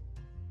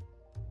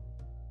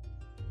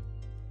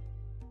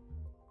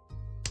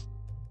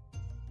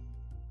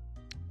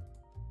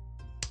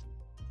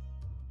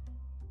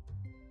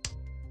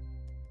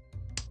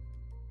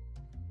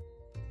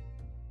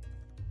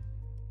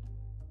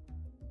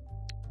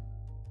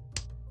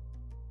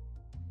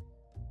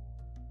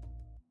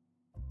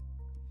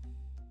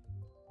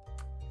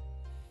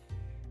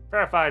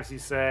 Pair of fives, you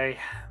say.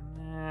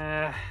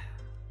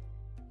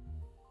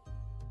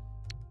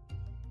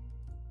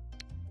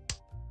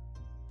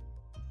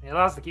 It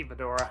allows us to keep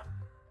Fedora.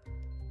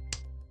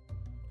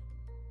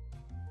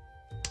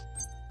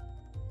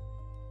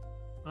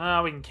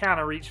 We can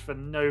counter reach for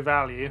no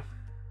value.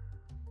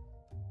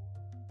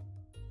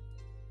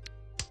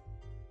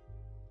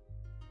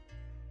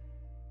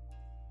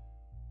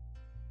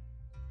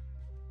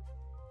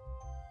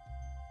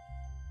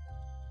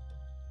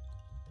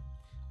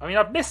 I mean,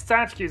 I've missed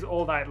Sanchiku's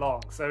all night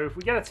long, so if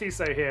we get a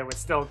Tuso here,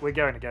 we're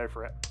going to go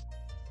for it.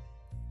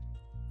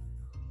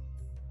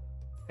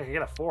 If I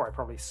get a 4, I'd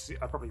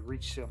probably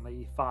reach on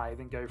the 5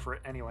 and go for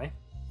it anyway.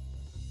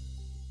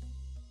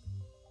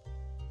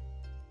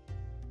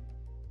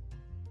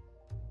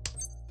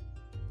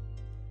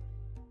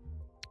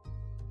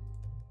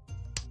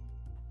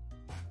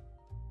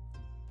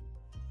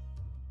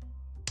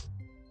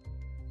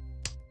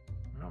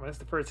 Oh, there's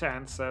the pro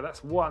 10, so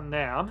that's 1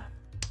 down.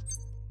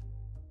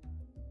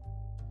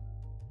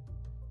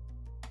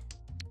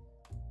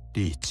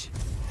 Reach.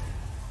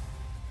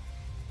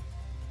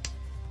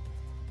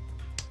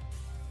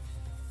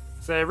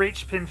 So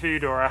reach pin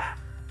Fudora.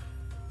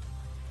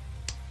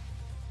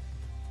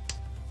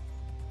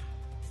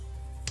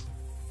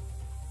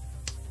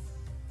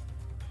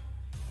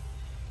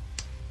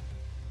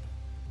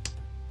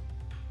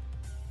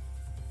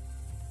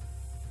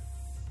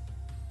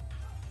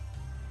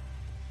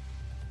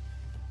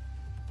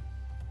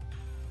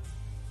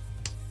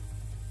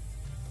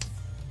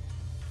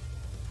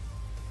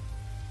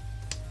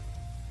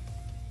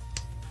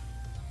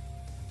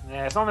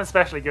 Yeah, it's not an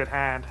especially good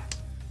hand.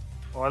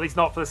 Or at least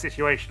not for the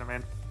situation I'm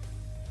in.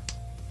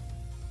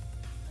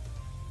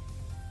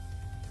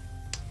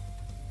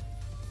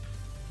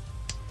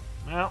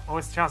 Well,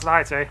 always a chance of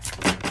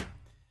Haite.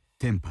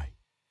 Tenpai.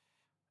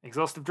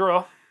 Exhaustive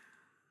draw.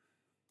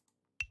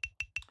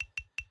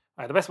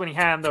 Right, the best winning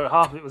hand, though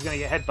half of it was going to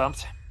get head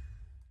bumped.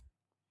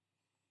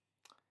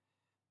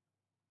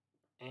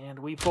 And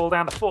we pull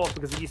down the 4th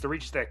because he used a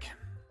reach stick.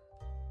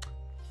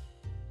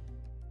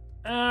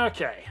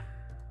 Okay.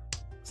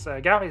 So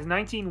Gav is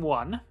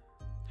 19-1.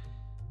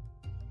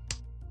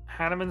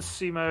 Hanneman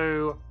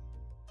Sumo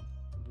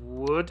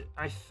would,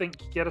 I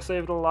think, get us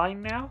over the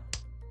line now.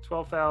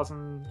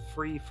 12,000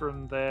 free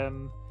from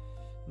them.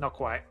 Not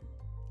quite.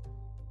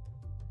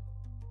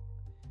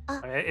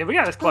 If we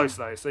get this close,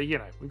 though, so, you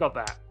know, we got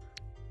that.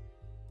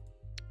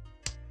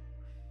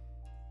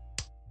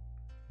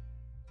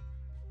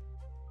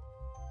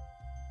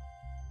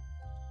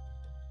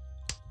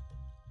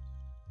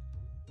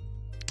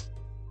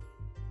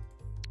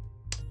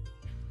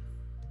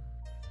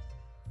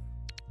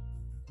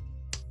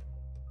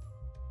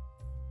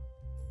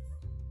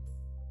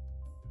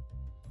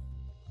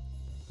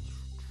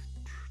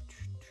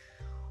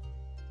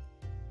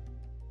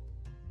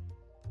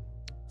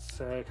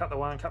 So cut the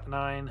 1, cut the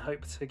 9,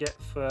 hope to get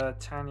for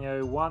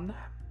Tanyo 1.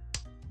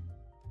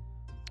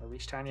 Or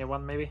reach Tanyo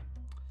 1 maybe.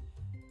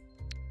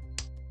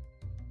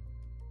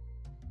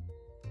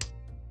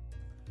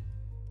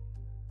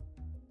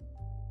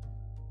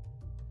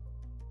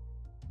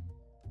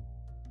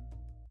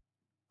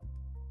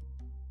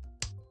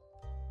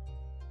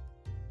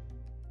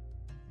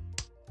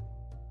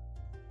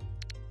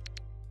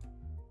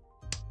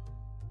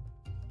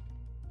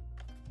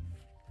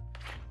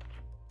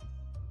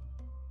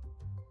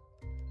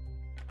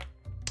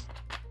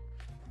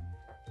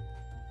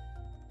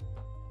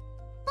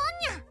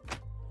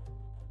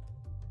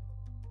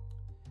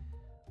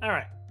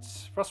 Alright,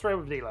 frustrate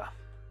with dealer.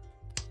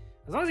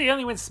 As long as he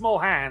only wins small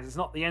hands, it's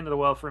not the end of the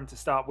world for him to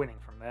start winning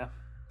from there.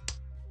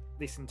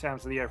 least in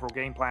terms of the overall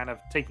game plan of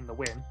taking the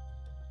win.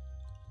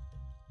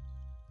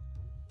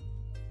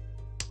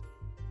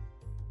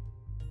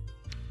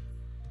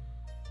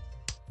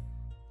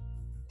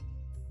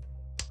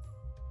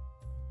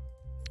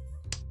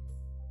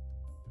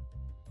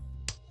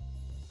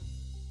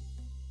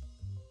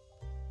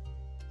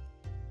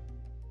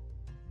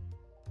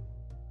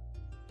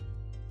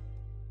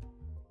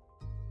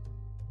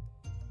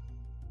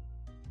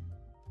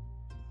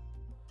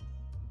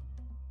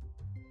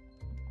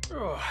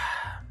 Oh,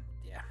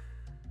 yeah.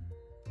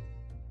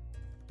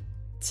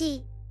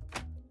 Chi.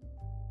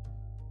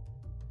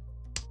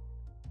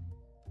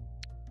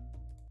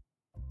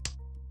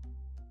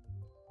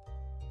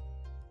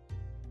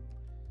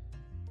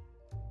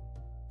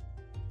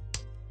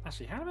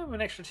 Actually, Hanneman with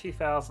an extra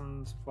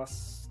 2,000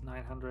 plus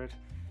 900.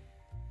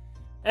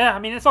 Yeah, I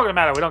mean, it's not going to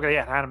matter. We're not going to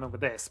get Hanneman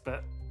with this,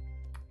 but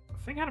I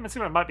think Hanneman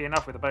Sumo might be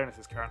enough with the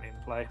bonuses currently in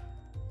play.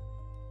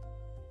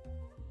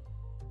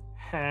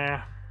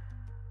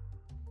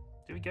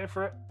 Do we go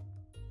for it?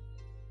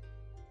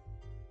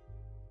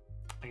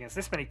 Against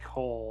this many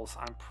calls,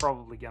 I'm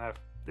probably gonna.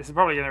 This is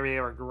probably gonna be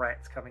a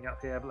regret coming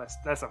up here, but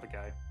let's have a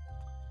go.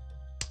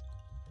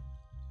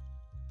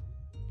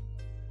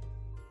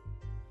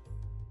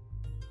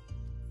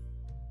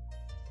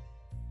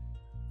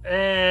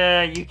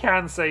 You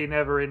can say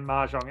never in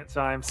Mahjong at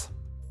times.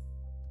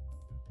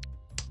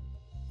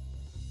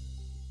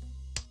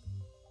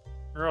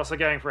 We're also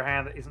going for a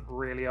hand that isn't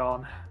really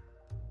on.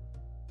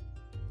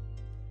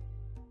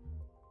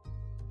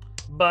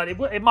 But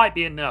it might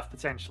be enough,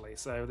 potentially,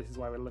 so this is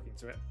why we're looking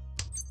to it.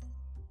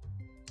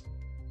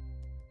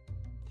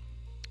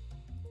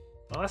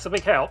 Well, that's a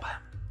big help.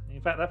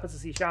 In fact, that puts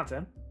us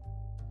Shanten.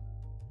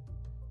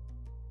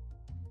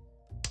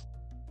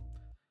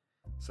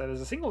 So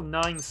there's a single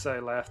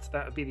 9-so left.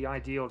 That would be the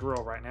ideal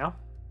draw right now.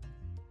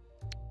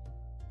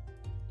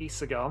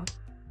 Isagon.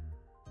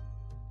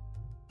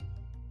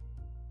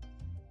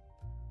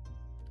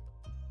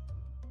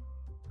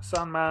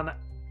 Sunman,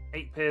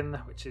 8-pin,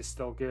 which is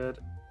still good.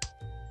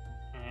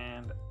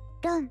 And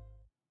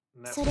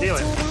that's the deal.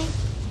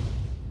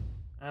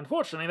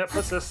 Unfortunately, that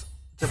puts us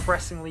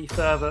depressingly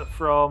further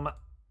from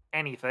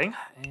anything.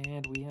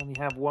 And we only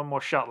have one more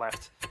shot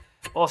left.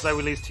 Also,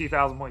 we lose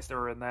 2,000 points that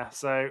were in there.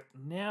 So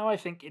now I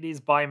think it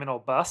is Buyman or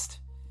bust.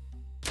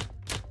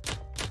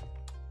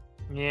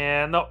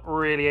 Yeah, not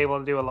really able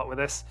to do a lot with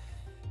this.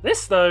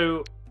 This,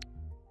 though,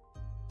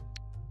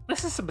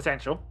 this is some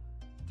potential,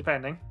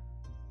 depending.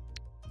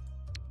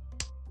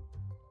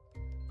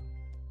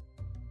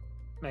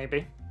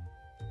 Maybe.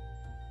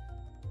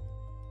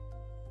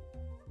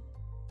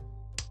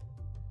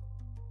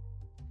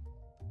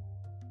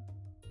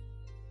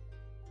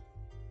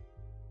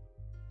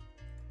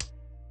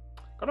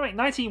 Gotta make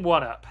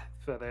 19-1 up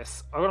for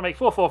this. I've got to make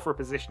 4-4 for a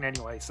position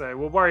anyway, so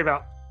we'll worry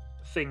about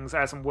things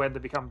as and when they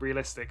become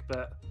realistic,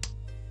 but...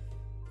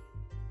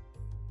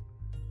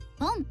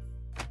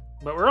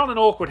 But we're on an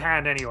awkward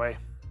hand anyway.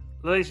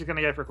 Lily's just going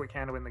to go for a quick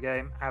hand to win the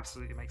game.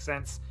 Absolutely makes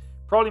sense.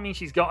 Probably means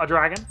she's got a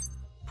dragon.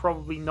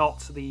 Probably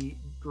not the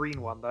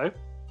green one, though.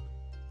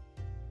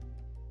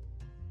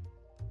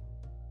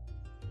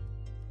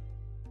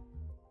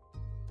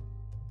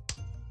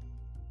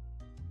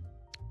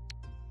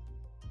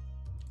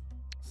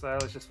 So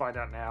let's just find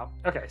out now.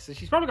 Okay, so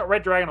she's probably got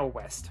red dragon or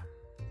west.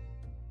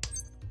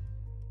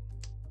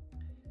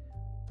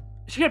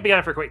 She could be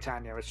going for a quick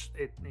Tanya, which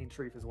it in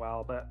truth as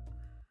well, but...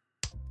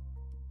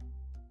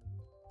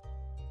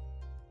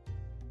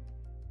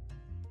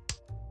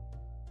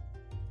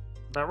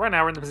 But right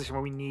now we're in the position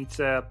where we need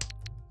to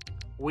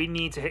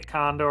hit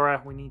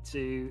Kandora. We need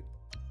to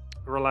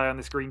rely on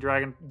this green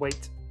dragon.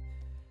 Wait.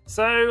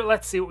 So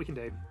let's see what we can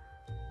do.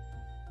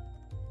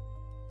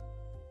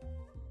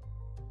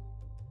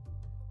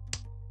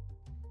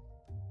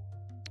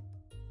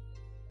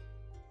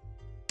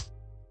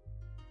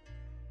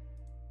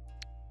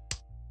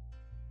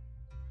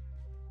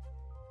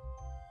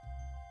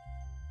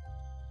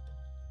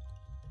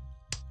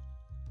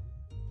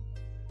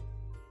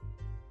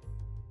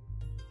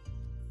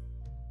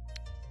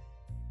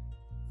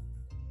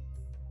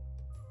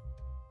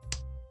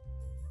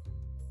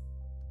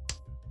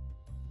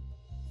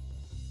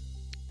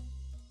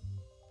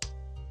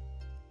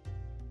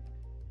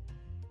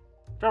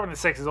 Dropping the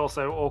 6 is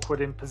also awkward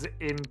in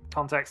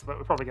context, but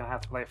we're probably going to have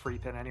to play a free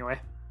pin anyway.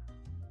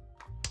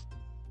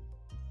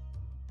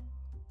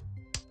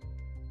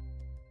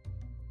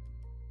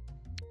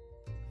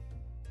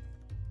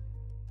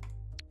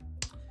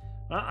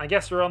 Well, I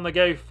guess we're on the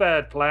go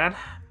third plan.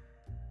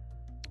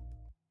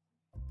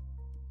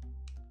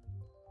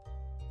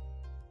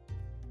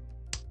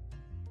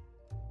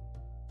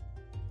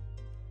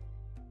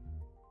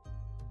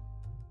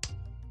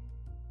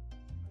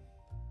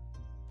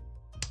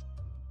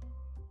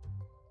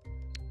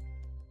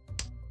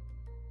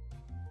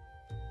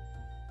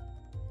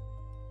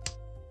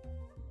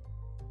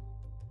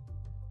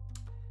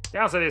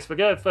 Downside is, for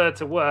go third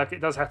to work,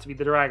 it does have to be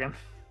the dragon.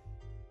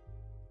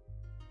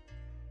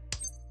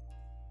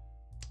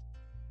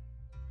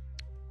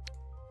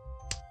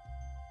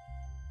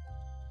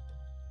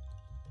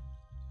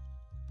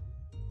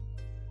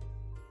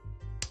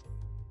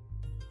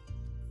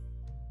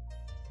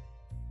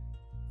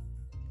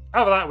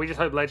 Other than that, we just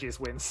hope Legius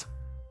wins.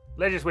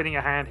 Legius winning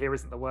a hand here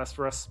isn't the worst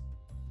for us.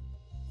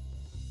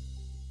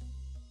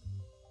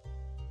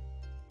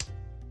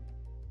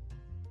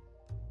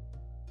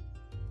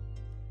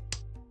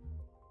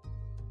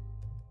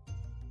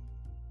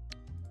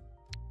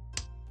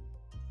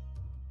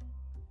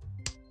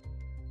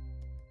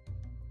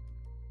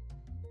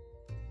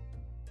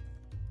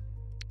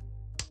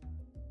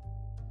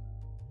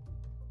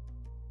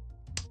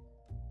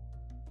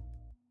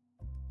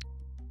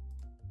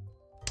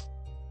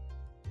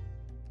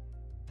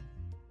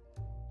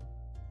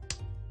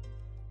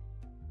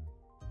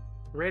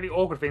 Really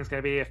awkward thing's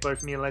going to be if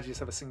both me and Legius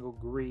have a single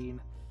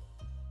green.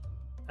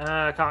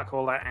 I can't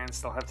call that and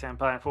still have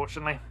Tempai,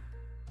 unfortunately.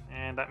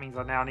 And that means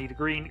I now need a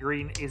green.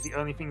 Green is the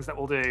only things that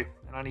will do,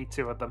 and I need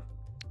 2 of them.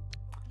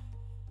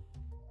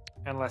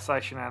 Unless I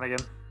shenanigan.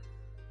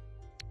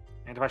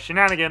 And if I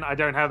shenanigan, I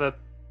don't have a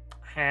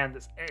hand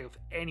that's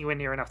anywhere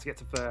near enough to get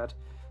to 3rd.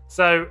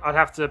 So I'd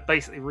have to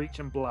basically reach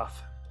and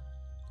bluff.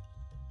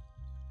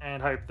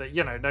 And hope that,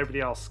 you know, nobody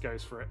else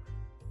goes for it.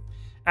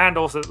 And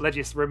also,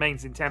 Legius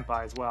remains in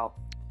Tempai as well.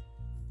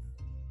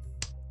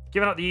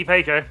 Giving up the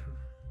Ipeiko,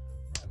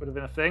 that would have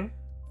been a thing,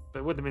 but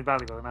it wouldn't have been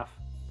valuable enough.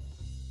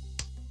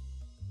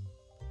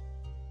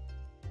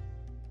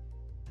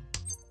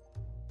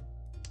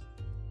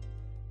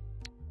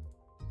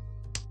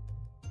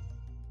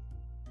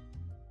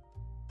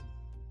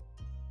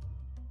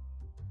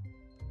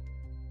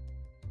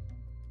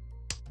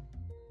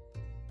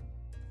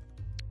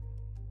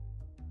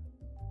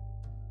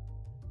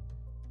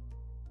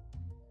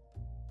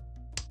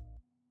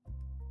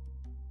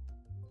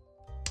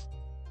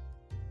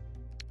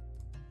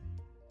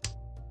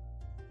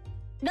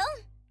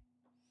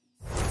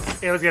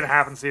 It was going to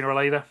happen sooner or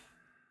later.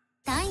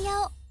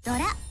 Oh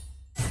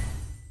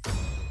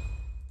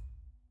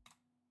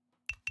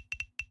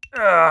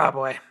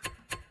boy.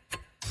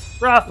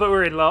 Rough, but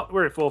we're in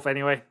 4th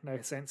anyway.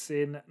 No sense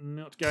in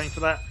not going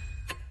for that.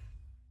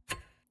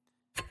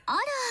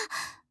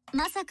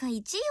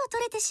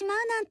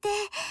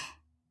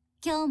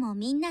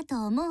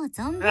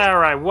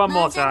 Alright, one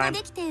more time.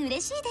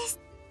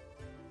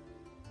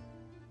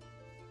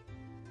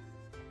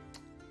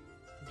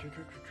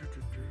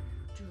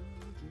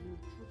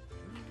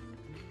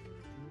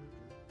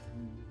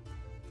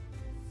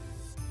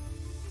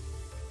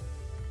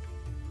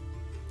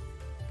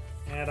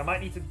 And I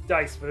might need to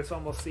dice for this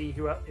one. We'll see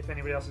if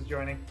anybody else is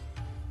joining.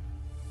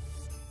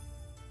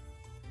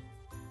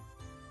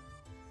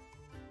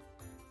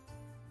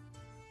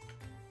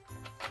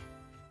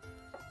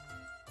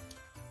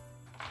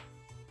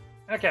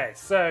 Okay,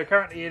 so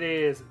currently it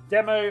is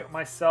Demo,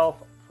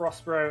 myself,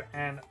 Prospero,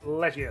 and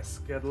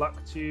Legius. Good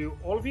luck to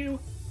all of you.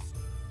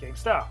 Game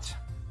start.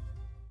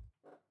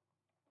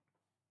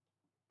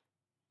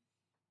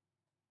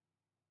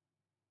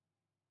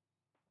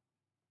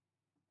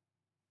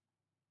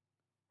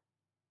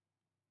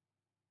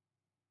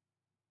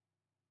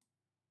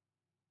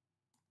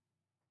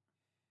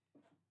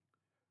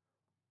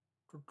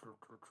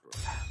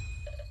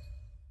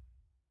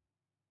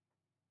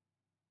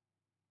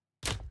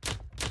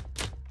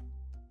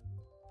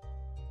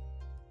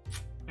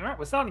 Alright,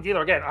 we're starting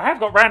dealer again. I have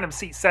got random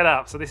seats set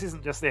up, so this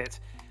isn't just it.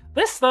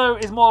 This, though,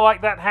 is more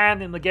like that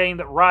hand in the game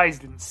that Rise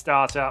didn't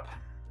start up.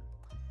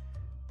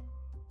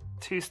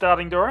 2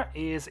 starting Dora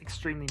is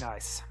extremely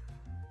nice.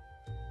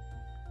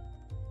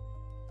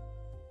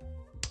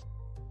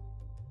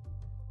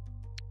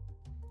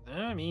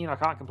 I mean, I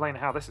can't complain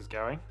how this is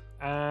going.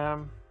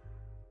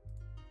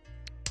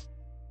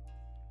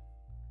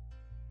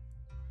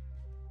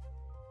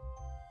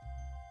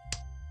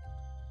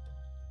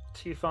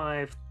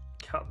 2-5,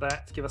 cut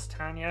that to give us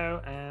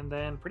Tanyo, and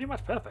then pretty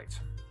much perfect.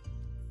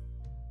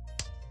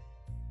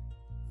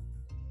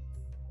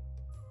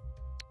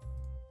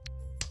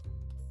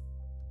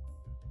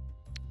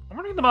 I'm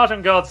wondering if the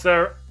Mahjong gods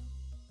are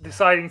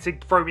deciding to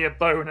throw me a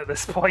bone at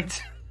this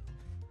point.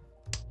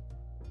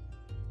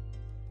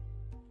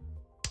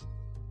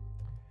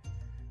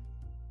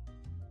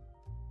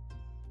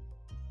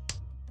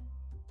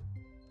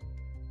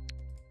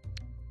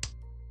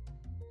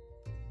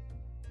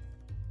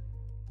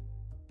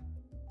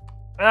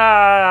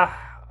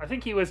 I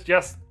think he was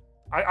just...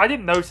 I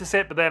didn't notice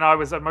it, but then I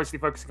was mostly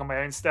focusing on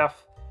my own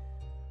stuff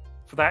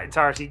for that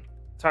entirety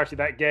of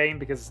that game,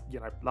 because, you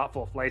know, like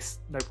 4th place,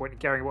 no point in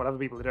caring what other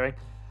people are doing.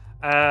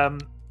 I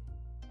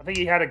think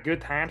he had a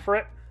good hand for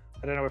it.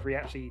 I don't know if we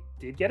actually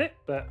did get it,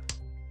 but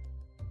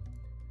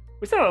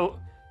we still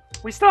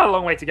have a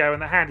long way to go,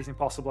 and the hand is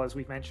impossible, as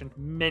we've mentioned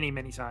many,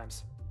 many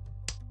times.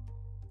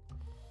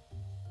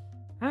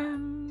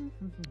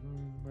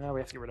 Well, we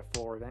have to get rid of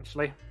 4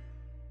 eventually.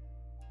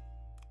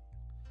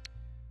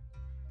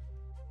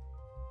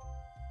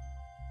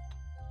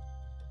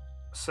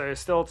 So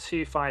still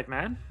 2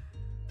 5-man.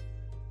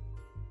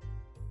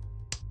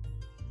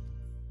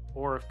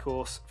 Or, of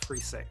course,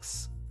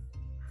 3-6.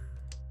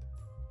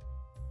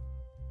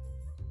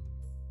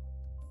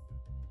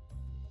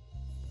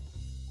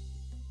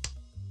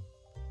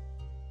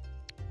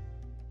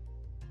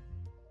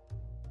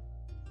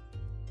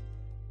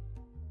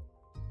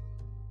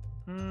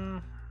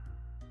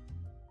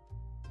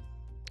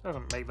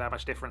 Doesn't make that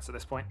much difference at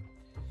this point.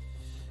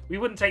 We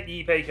wouldn't take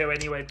the Ibeiko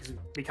anyway because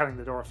we'd be cutting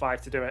the door of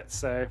 5 to do it,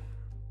 so...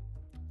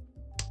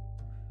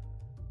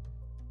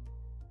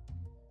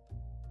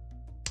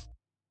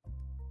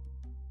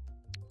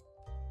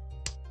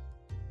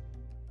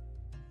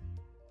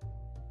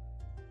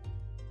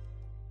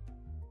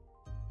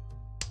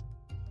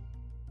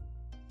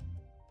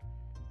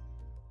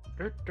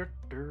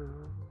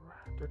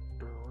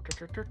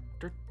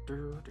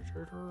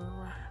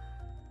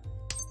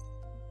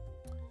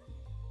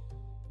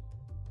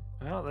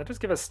 Well, they'll just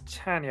give us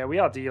Tanya. We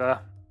are dealer.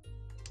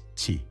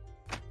 Chi.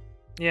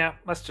 Yeah,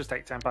 let's just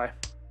take Tenpai.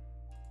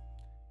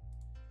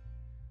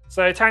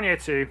 So, Tanya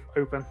 2,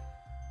 open.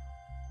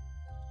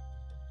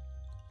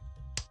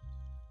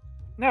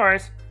 No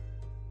worries.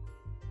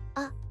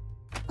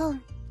 Oh.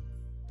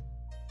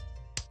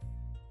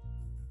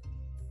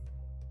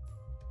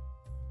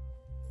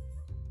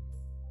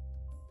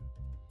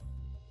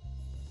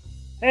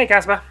 Hey,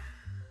 Casper.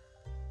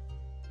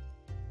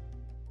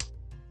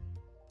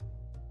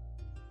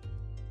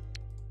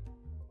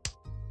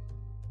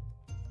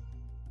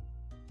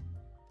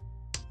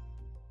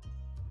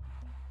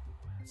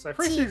 So,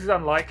 free is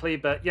unlikely,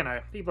 but, you know,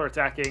 people are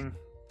attacking.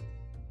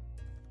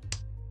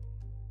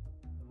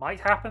 Might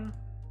happen.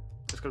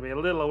 Just got to be a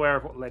little aware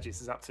of what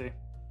Legis is up to.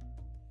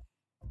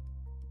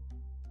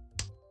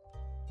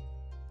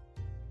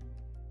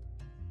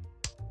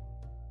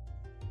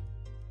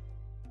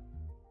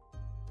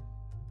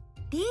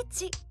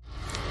 Reach.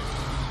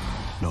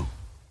 No.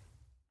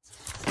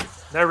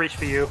 No reach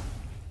for you.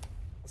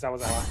 That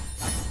was our.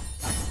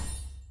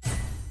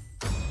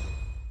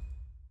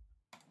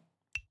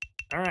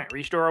 Alright,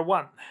 reach Dora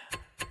 1.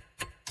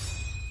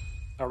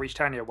 Oh, reach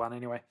Tanya 1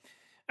 anyway.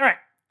 Alright,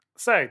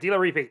 so dealer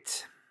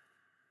repeat.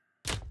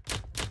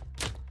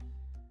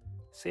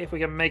 See if we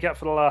can make up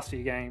for the last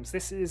few games.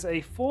 This is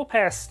a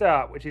 4-pair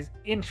start, which is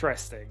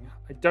interesting.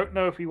 I don't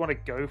know if we want to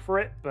go for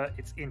it, but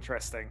it's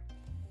interesting.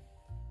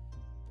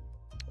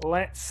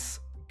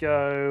 Let's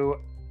go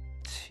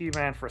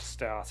 2-man for a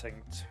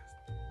starting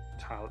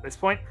tile at this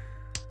point.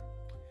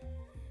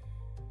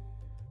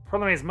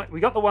 Problem is,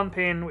 we got the 1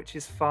 pin, which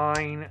is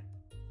fine.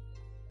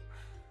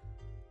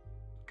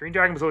 Green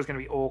Dragon was always going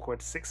to be awkward.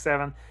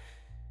 6-7.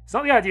 It's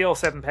not the ideal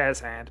 7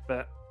 pairs hand,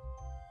 but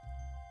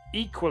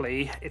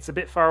equally, it's a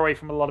bit far away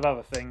from a lot of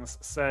other things,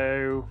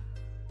 so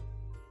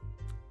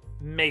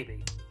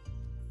maybe.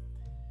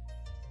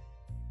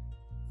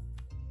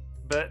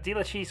 But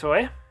dealer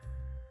Chitoy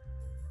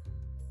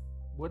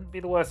wouldn't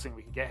be the worst thing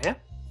we could get here.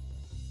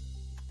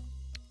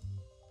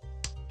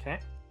 Okay,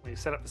 we've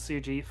set up the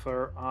Suji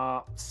for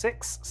our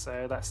 6,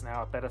 so that's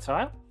now a better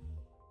tile.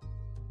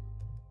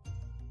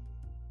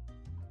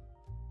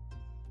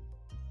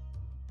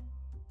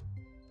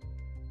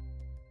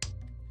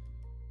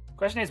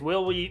 Question is,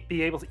 will we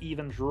be able to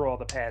even draw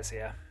the pairs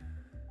here?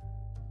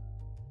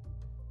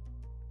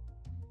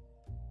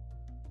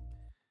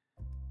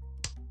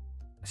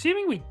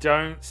 Assuming we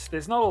don't,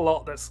 there's not a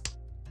lot that's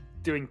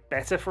doing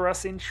better for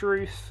us in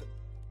truth.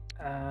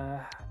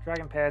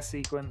 Dragon pair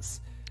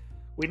sequence.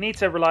 We need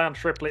to rely on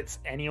triplets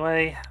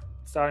anyway,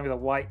 starting with a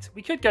white.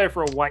 We could go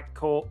for a white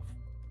call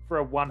for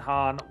a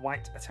 1-Han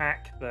white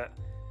attack, but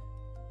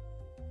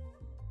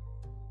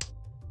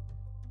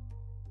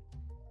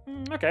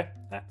okay,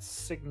 that's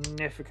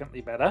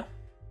significantly better.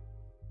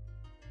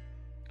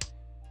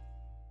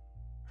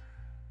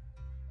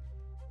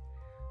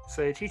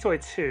 So Chitoy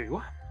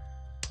 2.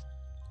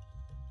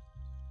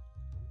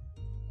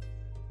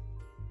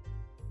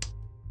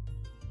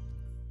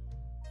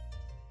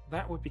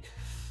 That would be...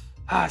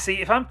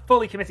 see, if I'm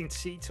fully committing to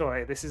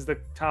Chitoy, this is the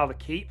tile to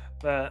keep,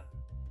 but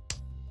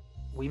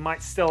we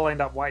might still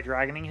end up white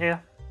dragoning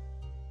here.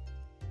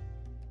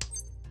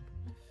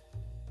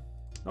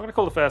 Not going to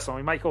call the first one,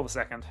 we might call the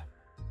second.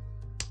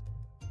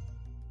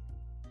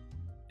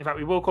 In fact,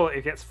 we will call it if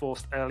it gets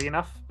forced early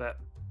enough, but...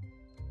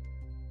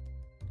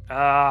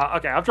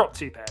 okay, I've dropped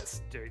 2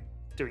 pairs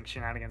doing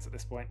shenanigans at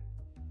this point.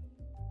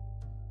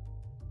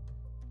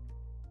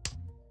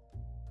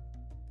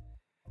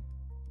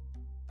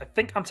 I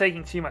think I'm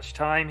taking too much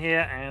time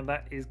here, and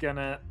that is going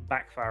to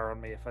backfire on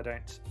me if I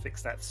don't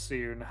fix that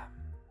soon.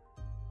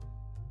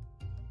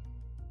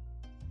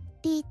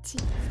 Reach.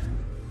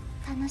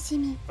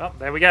 Tanoshimi. Well,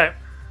 there we go.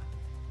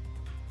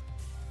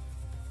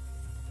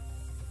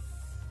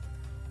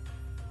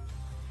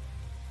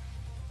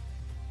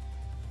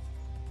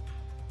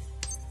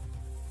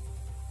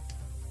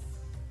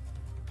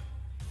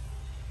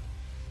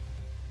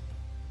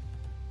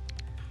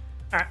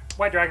 Alright,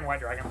 white dragon, white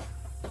dragon.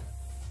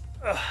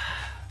 Ugh.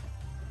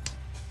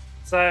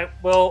 So,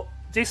 we'll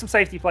do some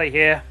safety play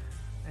here,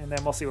 and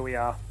then we'll see where we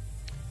are.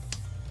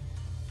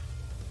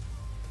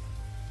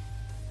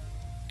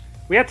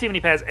 We had too many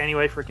pairs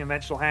anyway for a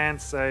conventional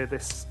hand, so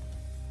this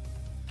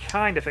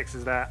kind of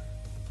fixes that.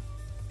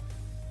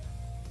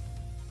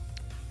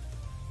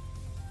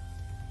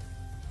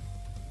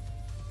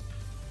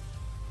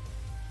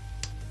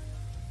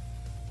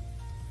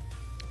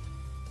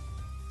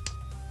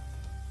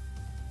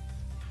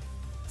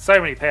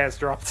 So many pairs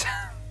dropped.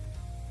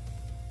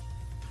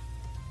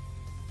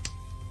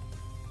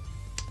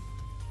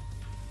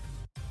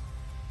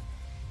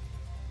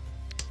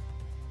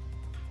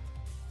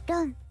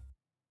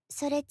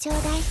 それちょうだ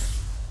い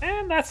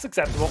And that's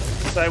acceptable.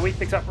 So we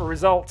picked up a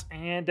result,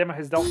 and Demo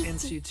has dealt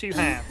into 2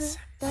 hands.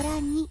 ドラ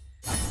2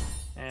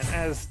 And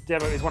as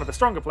Demo is one of the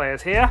stronger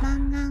players here, マ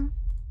ンガン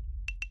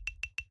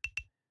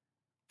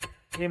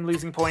him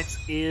losing points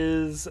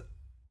is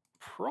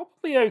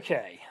probably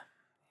okay.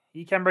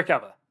 He can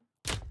recover.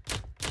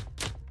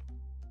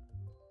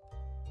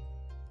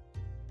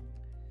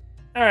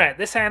 Alright,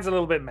 this hand's a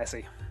little bit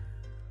messy.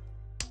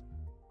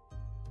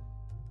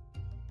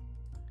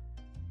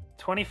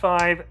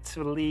 25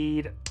 to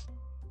lead.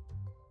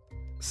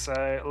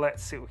 So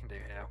let's see what we can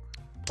do here.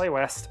 Play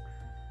West.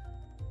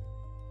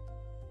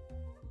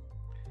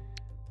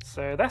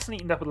 So that's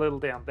neatened up a little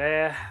down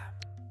there.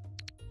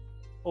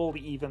 All the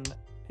even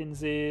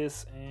pins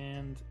is,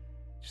 and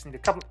just need a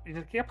couple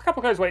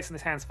of those weights, and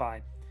this hand's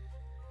fine.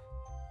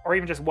 Or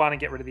even just one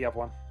and get rid of the other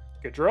one.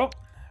 Good draw.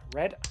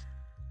 Red.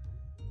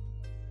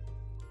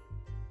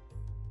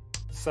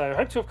 So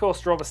hope to, of course,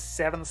 draw the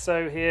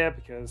 7-so here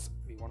because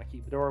we want to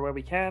keep Bedora where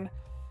we can.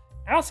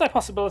 Outside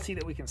possibility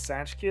that we can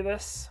Sanchku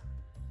this.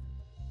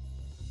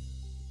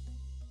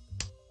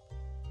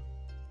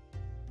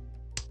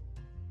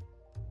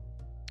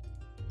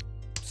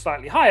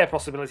 Slightly higher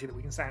possibility that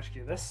we can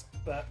Sanchku this,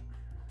 but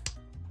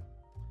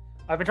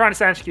I've been trying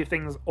to Sanchku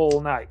things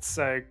all night,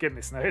 so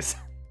goodness knows.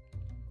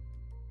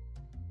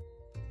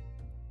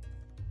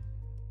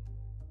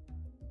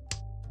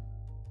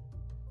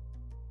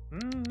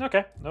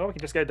 Okay. No, we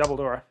can just go double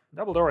Dora.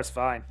 Double Dora is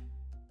fine.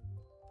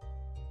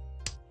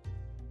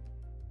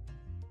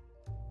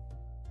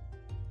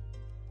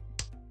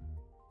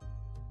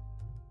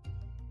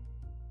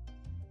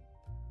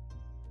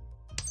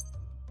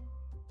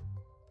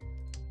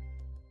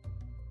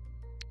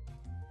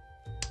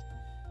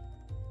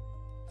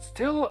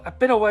 Still a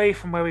bit away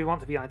from where we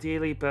want to be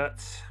ideally, but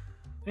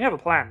we have a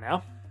plan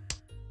now.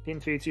 Pin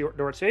 2 to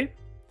Dora 2.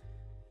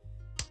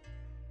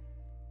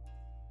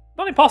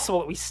 Not impossible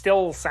that we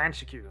still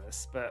Sanchiku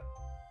this, but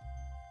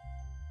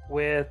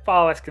we're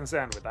far less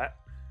concerned with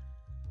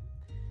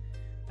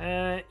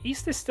that.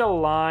 East is still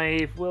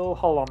alive. We'll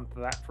hold on to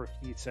that for a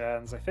few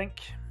turns, I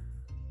think.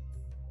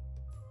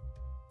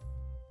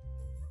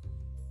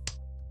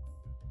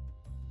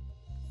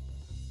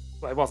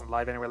 Well, it wasn't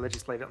live anyway.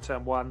 Legis played it on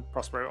turn 1.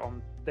 Prospero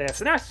on there.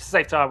 So now it's just a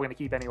safe tile we're going to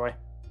keep anyway.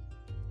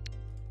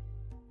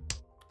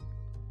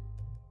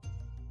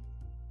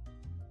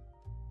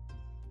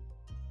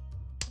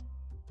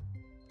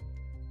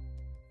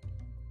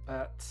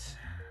 But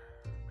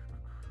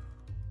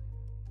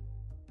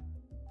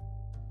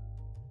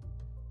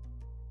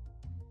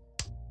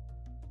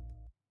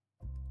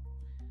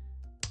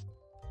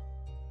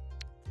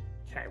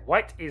okay,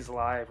 white is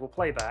live. We'll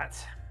play that.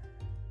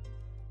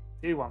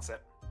 Who wants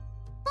it?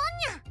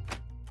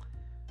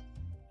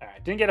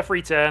 Alright, didn't get a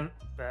free turn,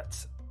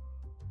 but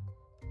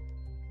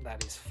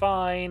that is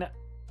fine.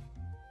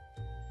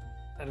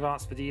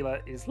 Advanced Padilla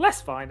is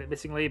less fine,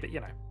 admittingly, but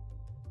you know.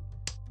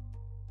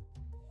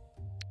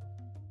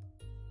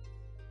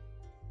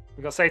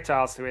 We've got safe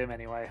tiles to him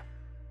anyway.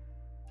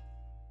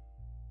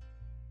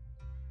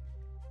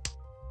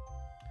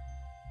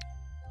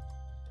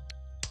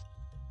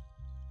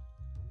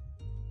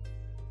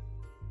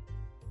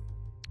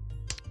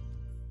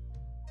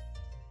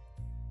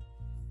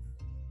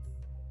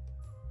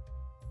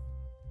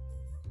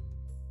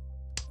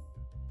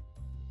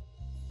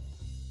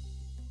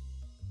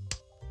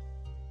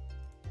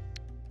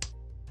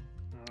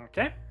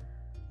 Okay.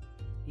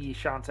 E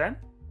Shanten.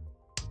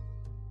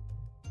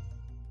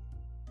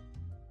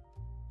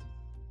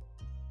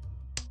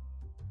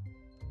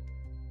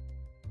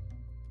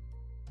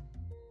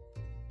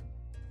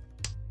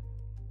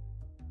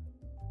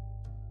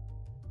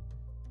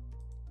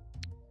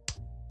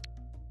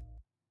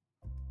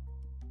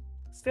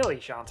 Still E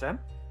Shanten.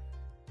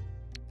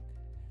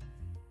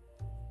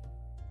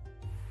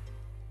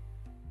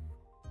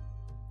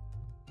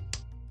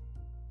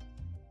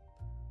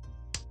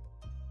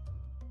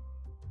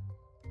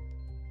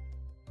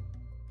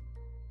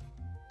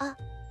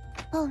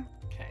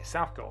 Okay,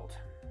 South Gold.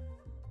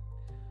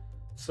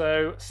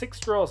 So 6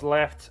 draws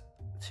left,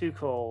 2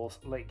 calls,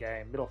 late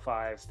game, middle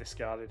 5s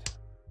discarded.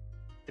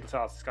 Middle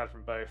tiles discarded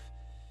from both.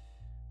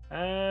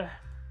 Let's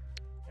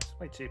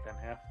play 2-pin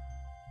here.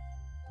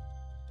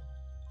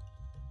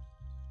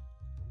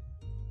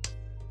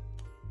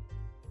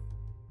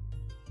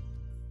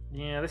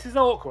 Yeah, this is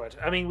awkward.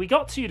 I mean, we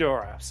got 2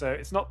 Dora, so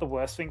it's not the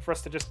worst thing for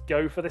us to just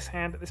go for this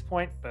hand at this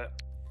point,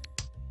 but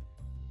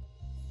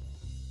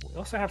we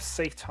also have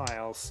safe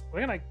tiles.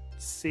 We're going to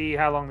see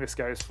how long this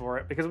goes for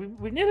it, because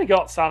we've nearly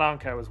got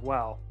Sananko as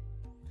well.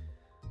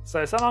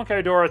 So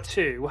Sananko Dora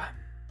 2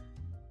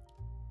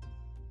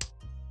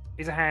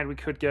 is a hand we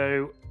could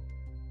go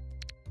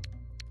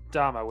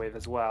Dharma with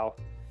as well.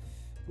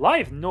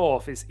 Live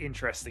North is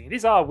interesting. It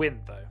is our win,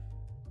 though.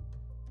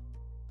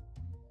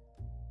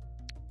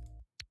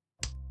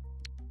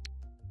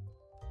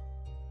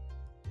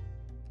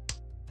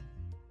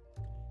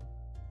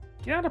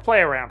 You got to play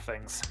around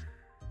things.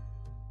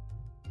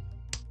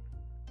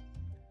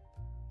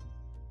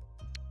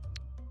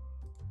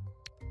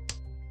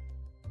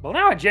 Well,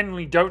 now I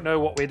genuinely don't know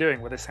what we're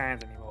doing with this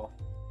hand anymore.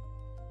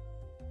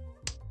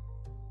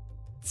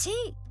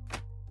 ち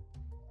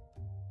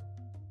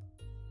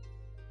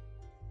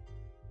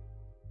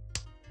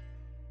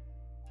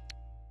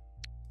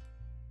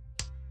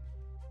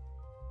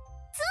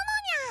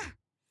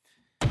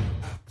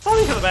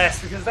Probably for the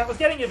best, because that was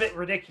getting a bit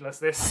ridiculous,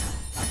 this.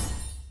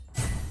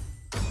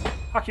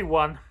 Haki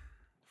 1.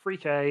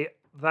 3k.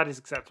 That is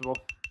acceptable.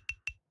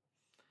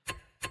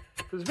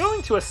 Because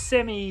going to a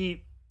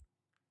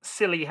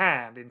semi-silly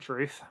hand, in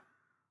truth.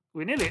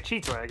 We're nearly at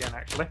Cheetah again,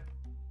 actually.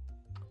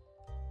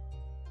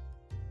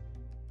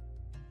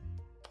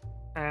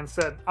 And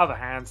certain other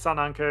hands,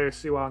 Sunanko,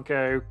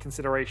 Suanko,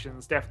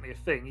 considerations, definitely a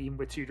thing, even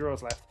with 2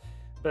 draws left.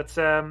 But,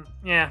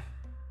 yeah.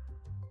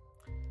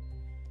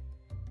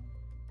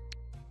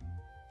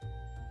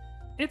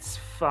 It's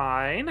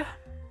fine.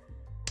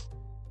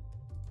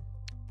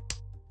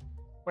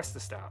 West to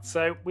start.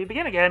 So we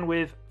begin again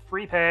with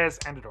 3 pairs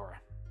and a Dora.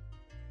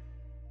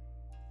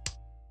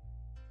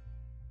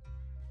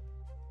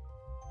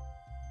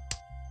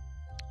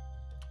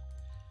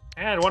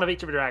 And one of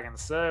each of the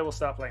dragons, so we'll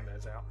start playing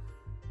those out.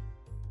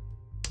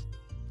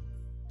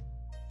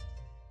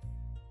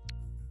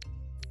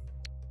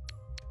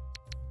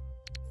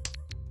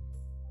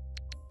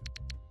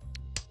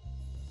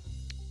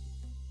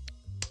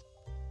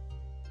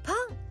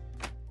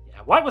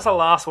 White was the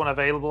last one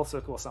available, so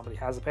of course somebody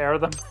has a pair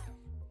of them.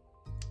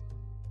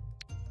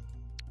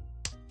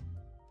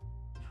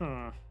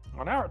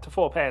 Well, now we're up to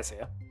 4 pairs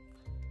here.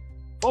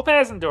 4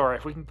 pairs and Dora.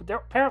 If we can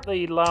pair up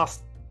the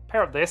last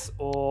pair up this,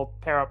 or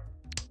pair up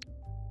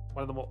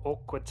one of the more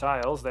awkward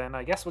tiles, then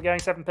I guess we're going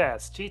 7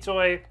 pairs.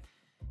 Chitoi,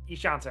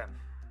 Ishanten.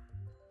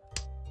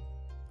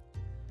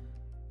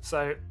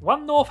 So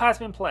 1 North has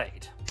been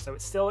played, so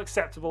it's still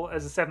acceptable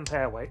as a 7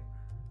 pair weight.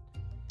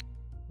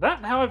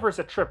 That, however, is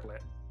a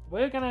triplet.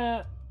 We're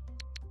gonna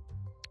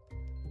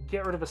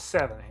get rid of a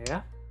 7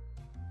 here.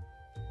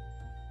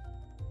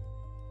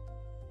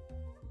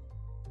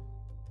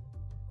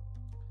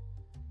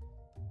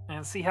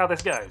 And see how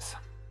this goes.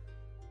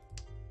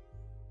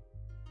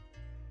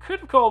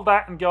 Could have called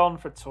that and gone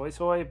for Toy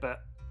Toy,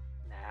 but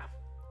nah.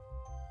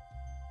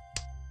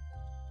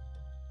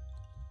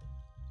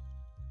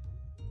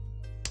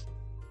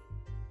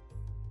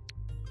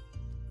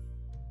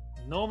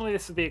 Normally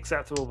this would be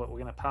acceptable, but we're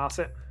gonna pass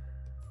it.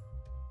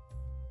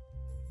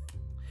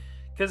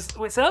 Because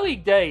it's early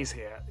days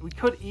here.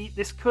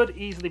 This could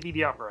easily be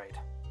the upgrade.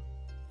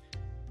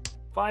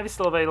 5 is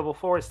still available,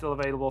 4 is still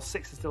available,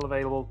 6 is still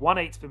available,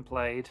 1-8's been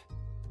played.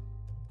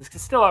 This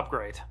could still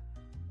upgrade.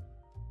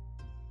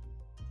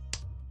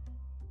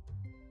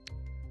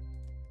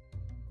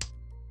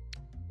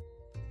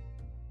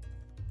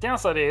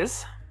 Downside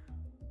is,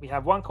 we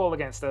have 1 call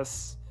against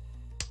us.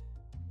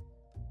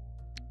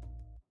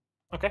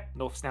 Okay,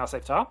 North's now a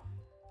safe tile.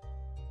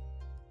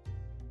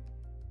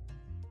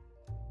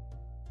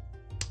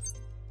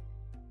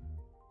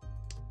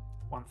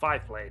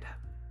 1-5 played.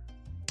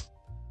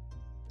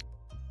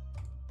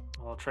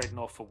 I'll trade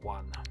North for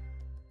 1.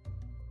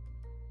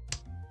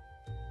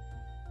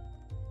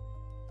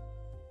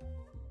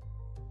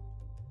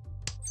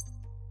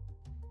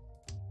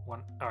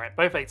 Alright,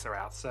 both 8s are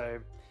out, so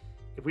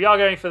if we are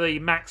going for the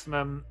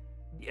maximum,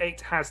 the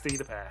 8 has to be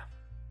the pair.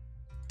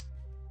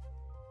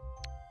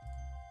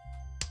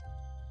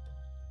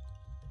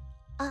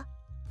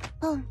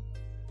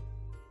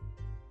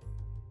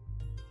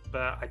 But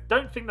I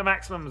don't think the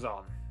maximum's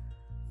on.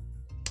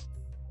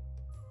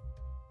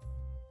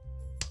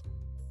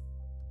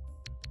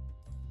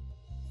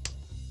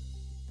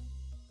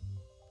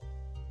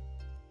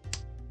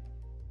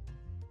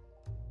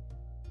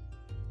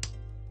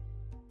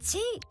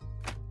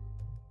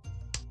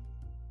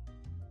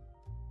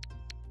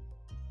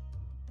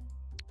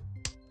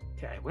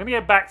 Okay, we're gonna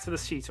get back to the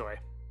Shitoi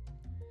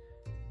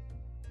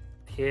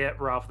here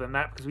rather than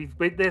that,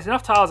 because there's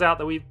enough tiles out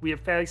that we are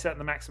fairly certain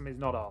the maximum is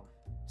not on.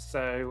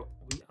 So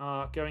we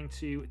are going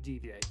to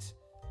deviate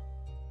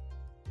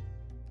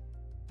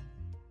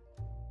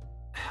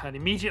and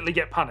immediately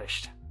get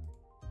punished.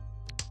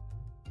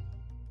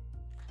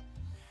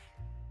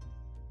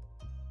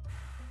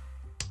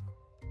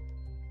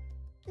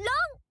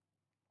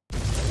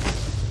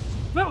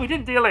 Well, we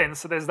didn't deal in,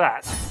 so there's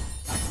that.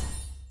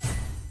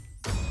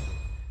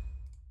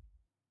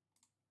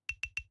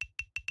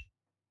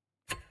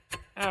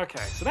 Okay,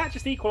 so that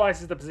just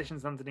equalizes the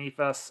positions underneath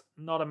us.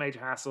 Not a major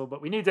hassle,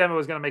 but we knew Demo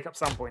was going to make up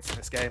some points in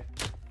this game.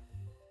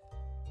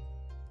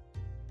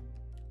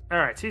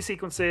 Alright, 2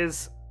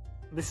 sequences.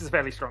 This is a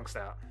fairly strong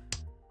start.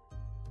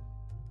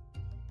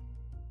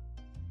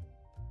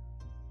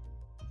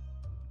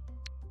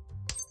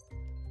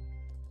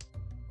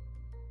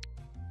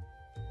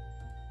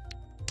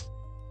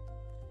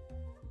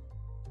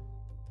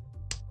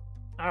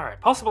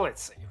 Alright, possible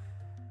let's see.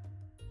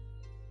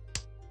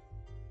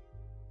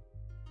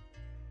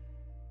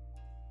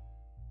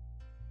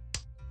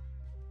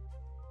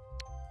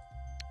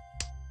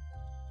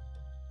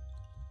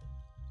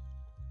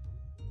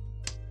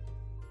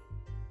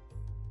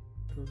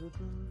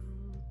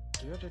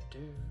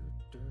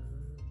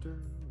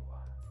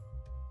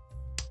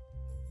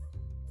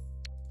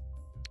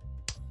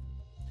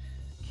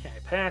 Okay,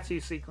 pair 2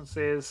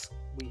 sequences.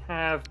 We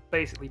have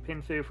basically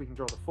Pinfu if we can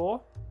draw the 4.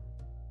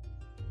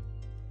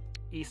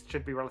 East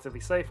should be relatively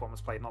safe. One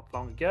was played not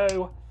long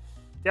ago.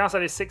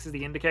 Downside is 6 is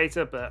the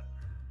indicator, but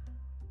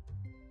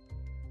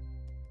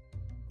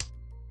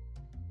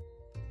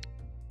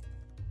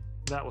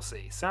that we'll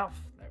see. South?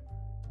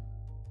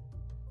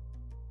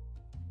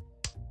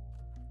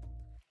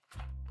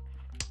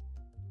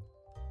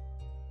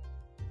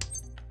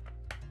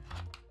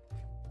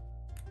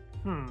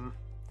 No.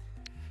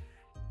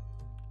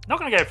 Not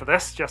going to go for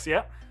this just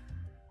yet.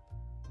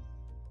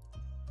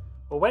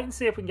 We'll wait and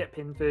see if we can get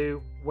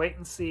Pinfu. Wait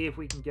and see if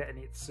we can get an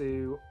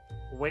Itsu.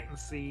 Wait and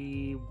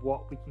see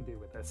what we can do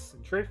with this,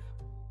 in truth.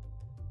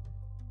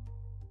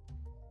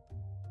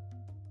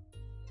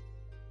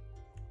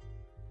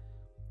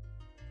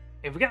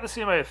 If we get the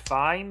Sumo,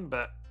 fine,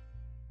 but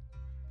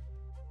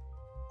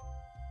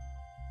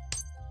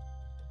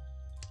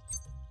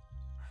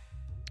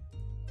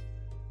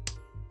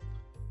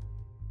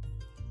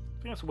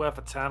I think it's worth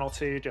a turn or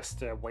two just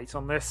to wait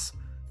on this.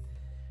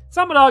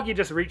 Some would argue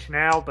just reach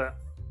now, but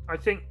I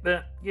think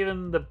that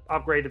given the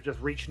upgrade of just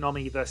reach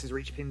Nomi versus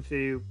reach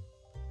Pinfu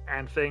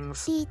and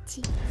things,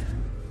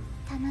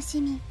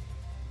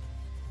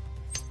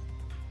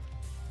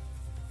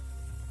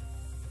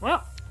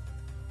 well,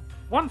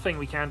 one thing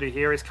we can do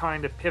here is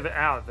kind of pivot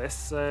out of this,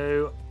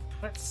 so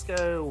let's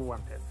go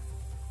 1 pin.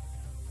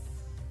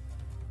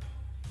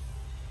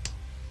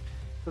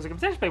 Because we can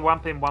potentially play 1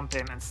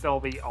 pin, and still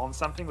be on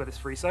something with this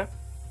Friso.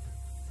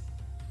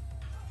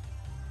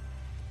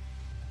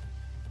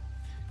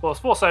 Of course,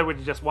 4-so would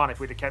have just won if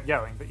we'd have kept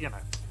going, but you know.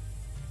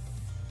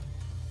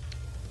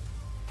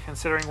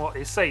 Considering what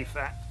is safe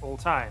at all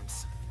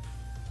times.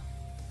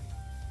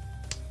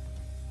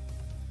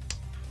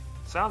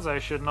 Sanzo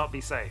should not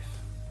be safe.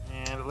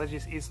 And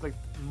Legis is the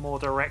more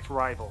direct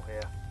rival here.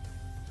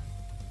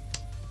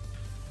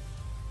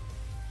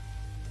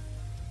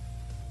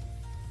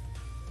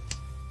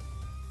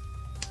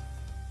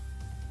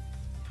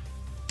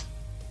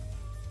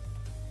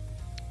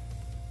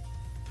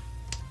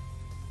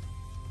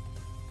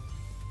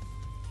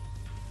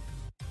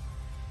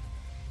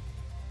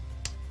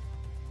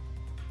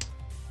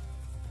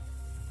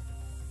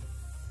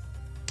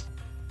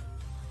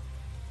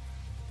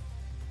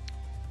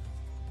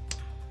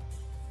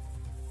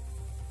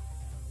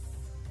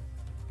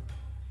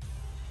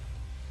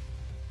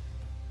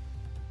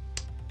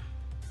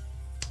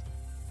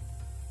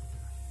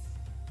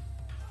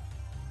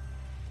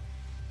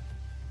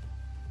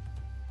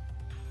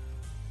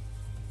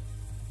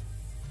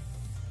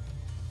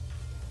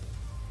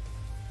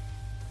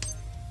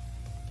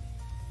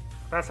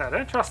 That's it. I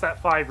don't trust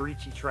that 5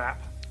 Richi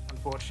trap,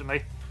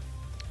 unfortunately.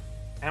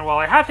 And while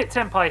I have hit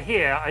Tenpai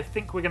here, I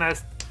think we're going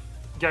to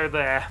go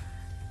there.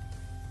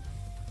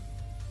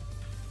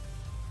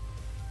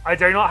 I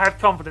do not have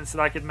confidence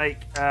that I could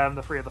make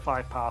the 3 of the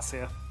 5 pass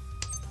here.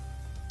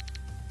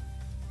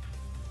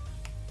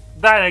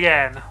 Then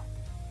again,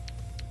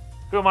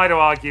 who am I to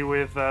argue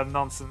with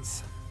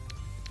nonsense?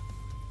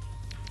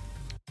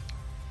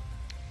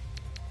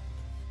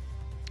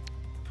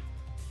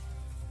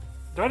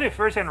 Do I do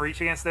first hand reach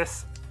against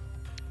this?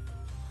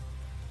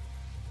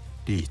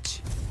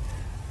 Reach.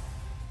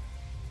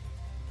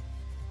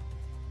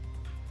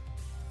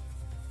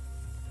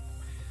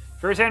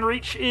 First hand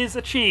reach is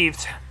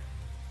achieved.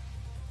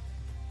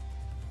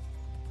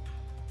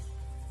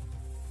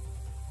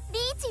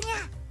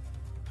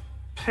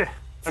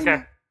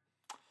 Okay.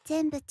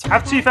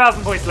 Have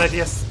 2,000 points,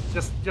 Legius.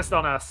 Just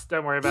on us.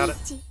 Don't worry about it.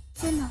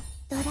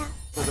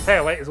 There's a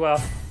pair weight as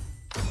well.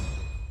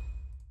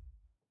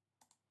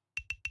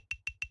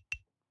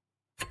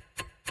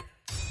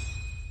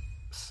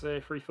 So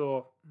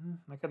 3-4.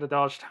 I could have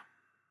dodged.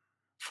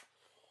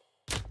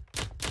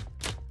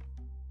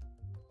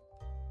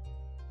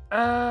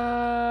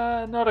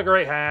 Not a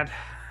great hand.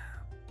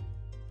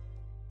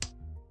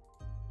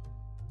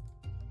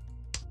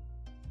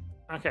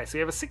 Okay, so we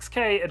have a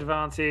 6k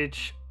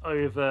advantage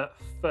over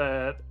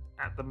third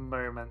at the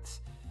moment.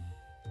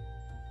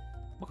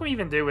 What can we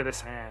even do with this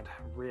hand,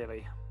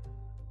 really?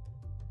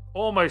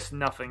 Almost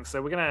nothing,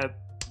 so we're gonna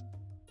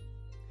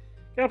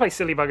play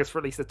Silly Buggers for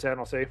at least a turn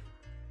or two.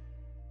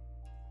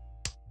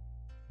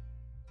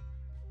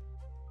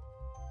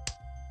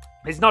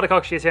 It's not a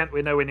Kokushi attempt,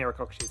 we're nowhere near a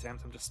Kokushi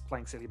attempt, I'm just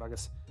playing Silly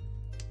Buggers.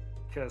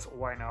 Because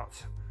why not?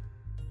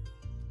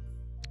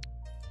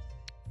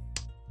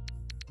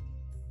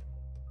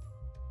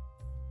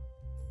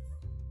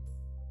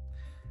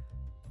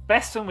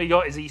 Best one we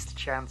got is East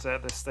Chanter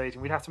at this stage,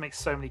 and we'd have to make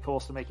so many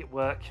calls to make it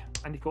work.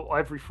 And you call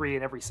every 3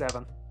 and every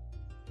 7.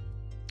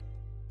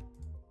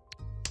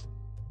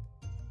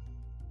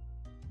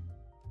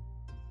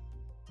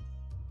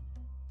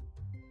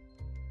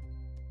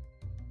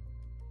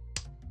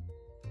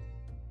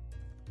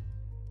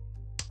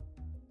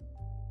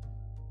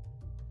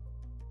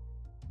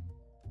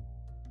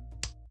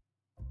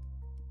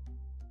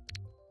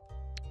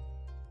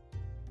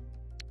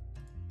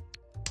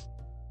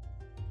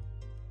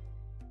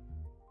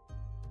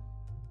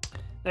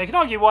 Now, you can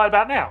argue why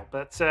about now,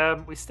 but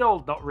we're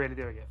still not really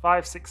doing it.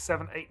 5, 6,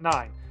 7, 8,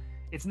 9.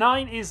 It's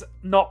 9 is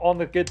not on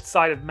the good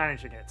side of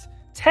managing it.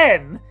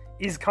 10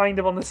 is kind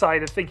of on the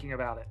side of thinking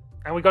about it.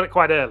 And we got it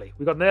quite early.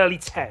 We got an early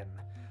 10.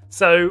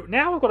 So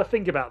now I've got to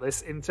think about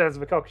this in terms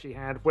of a Kokushi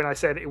hand when I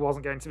said it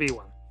wasn't going to be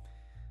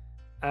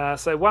one.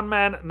 So 1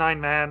 man, 9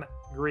 man,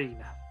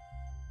 green.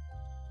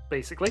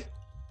 Basically.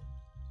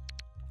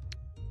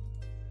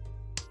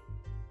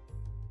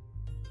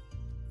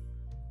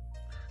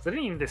 So I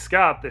didn't even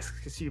discard this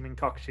consuming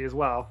Kokushi as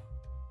well.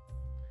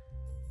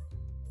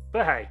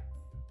 But hey.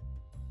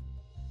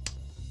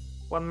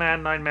 1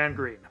 man, 9 man,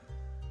 green.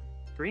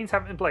 Greens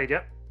haven't been played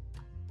yet.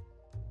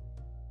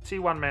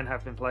 2 1 men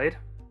have been played.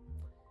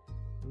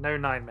 No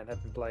 9 men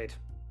have been played.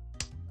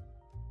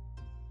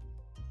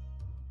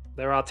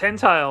 There are 10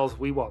 tiles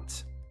we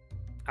want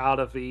out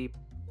of the,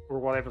 or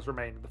whatever's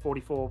remaining. The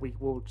 44 we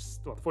will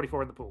just, well, the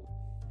 44 in the pool.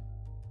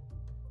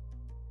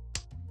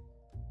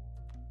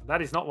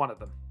 That is not one of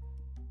them.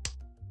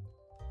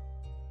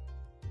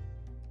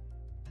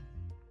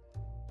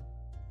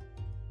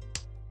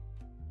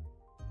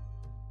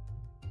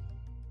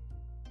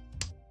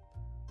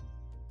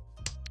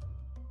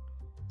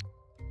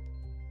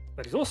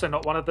 That is also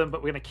not one of them,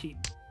 but we're going to keep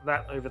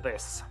that over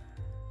this.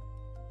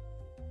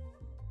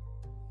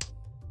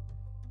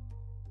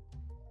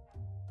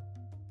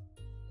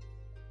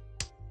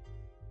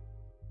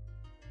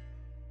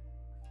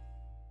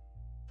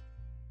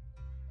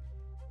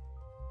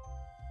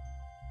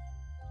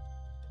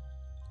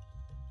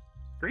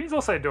 Green's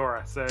also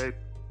Dora, so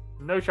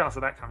no chance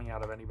of that coming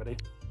out of anybody.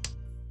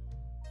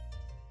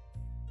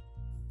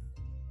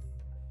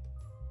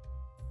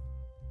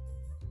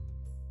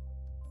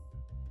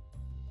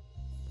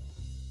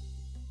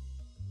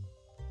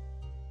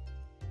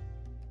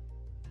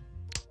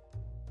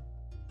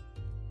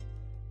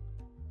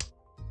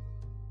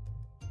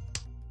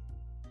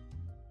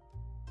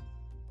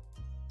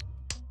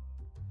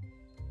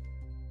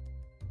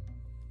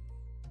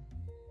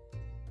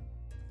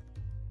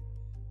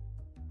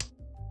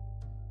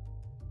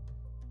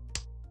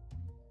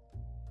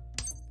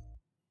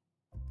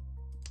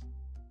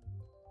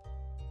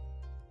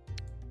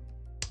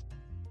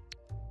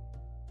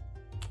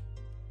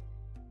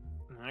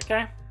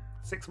 Okay,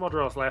 6 more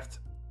draws left,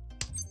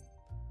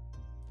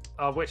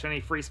 of which only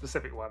 3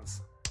 specific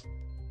ones.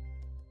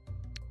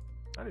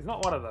 That is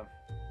not one of them.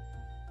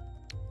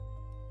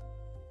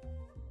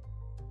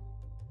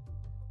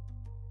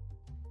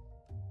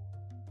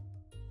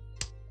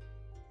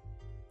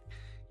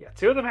 Yeah,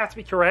 2 of them have to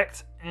be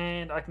correct,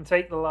 and I can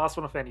take the last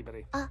one off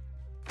anybody.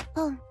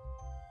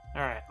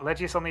 Alright,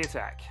 Legius on the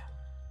attack.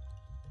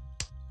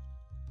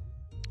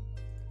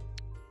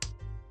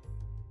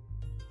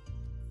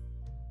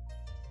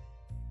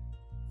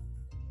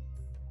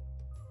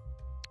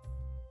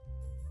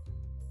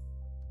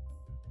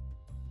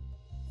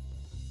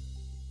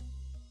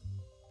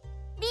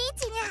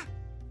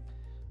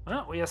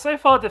 Well, we are so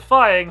far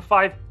defying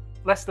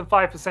less than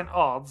 5%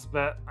 odds,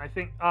 but I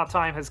think our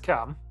time has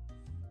come.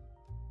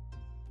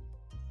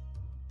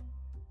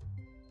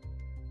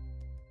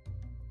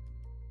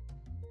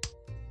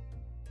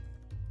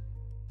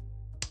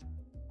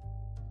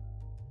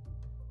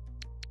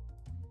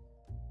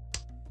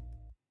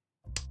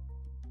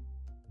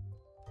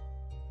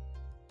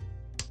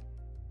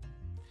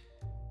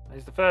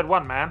 There's the third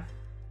 1 man.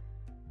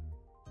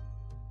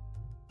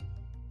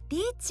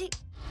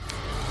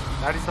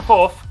 That is the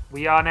 4th.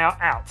 We are now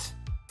out.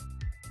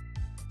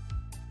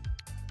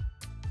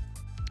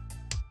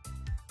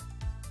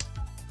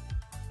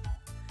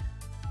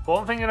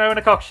 Important thing to know in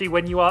a Kokushi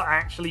when you are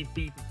actually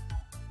beaten.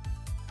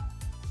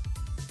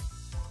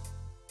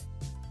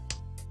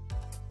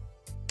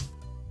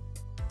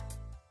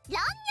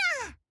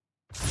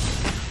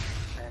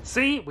 And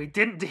see, we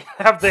didn't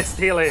have this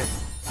deal in.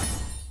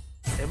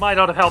 It might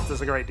not have helped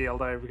us a great deal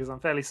though, because I'm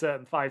fairly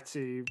certain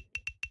 5-2.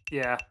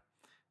 Yeah,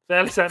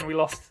 fairly certain we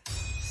lost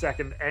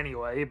second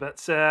anyway,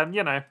 but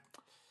you know,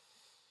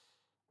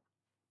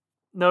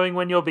 knowing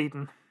when you're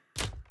beaten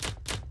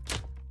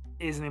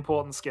is an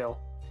important skill.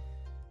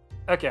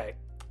 Okay,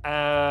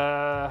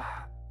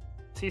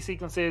 2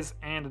 sequences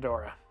and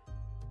Adora.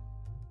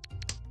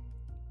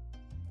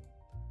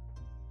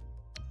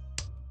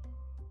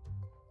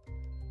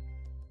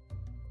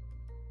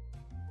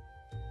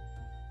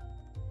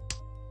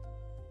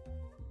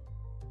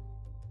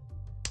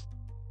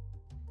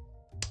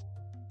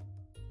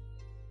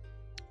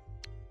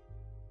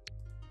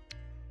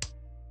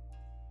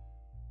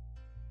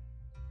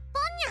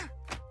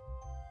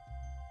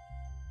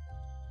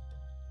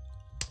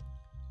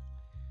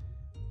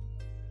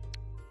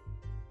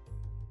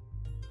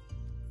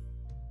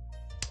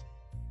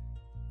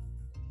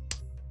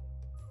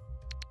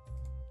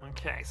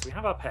 Okay, so we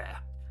have our pair.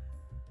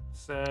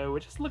 So we're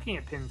just looking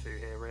at pin 2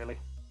 here, really.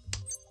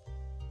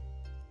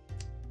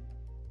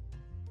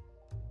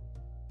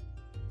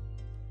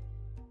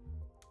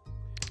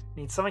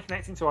 Need something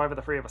connecting to either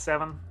the 3 or the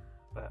 7,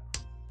 but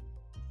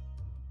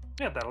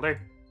yeah, that'll do.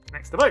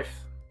 Connects to both.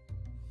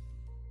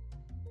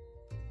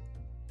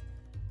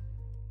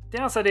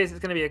 Downside is it's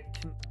going to be a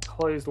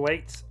closed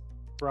weight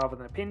rather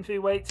than a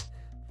pin-fu weight,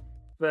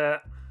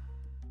 but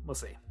we'll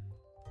see.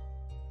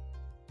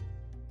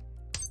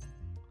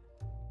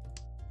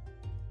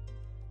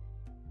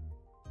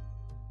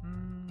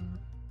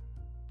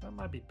 That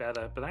might be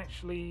better, but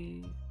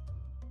actually...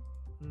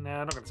 No,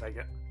 I'm not going to take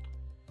it.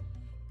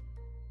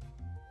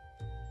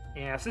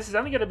 Yeah, so this is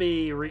only going to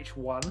be reach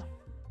 1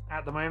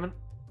 at the moment.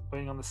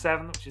 Waiting on the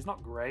 7, which is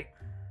not great.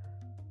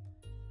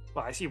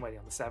 Well, I assume waiting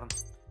on the 7.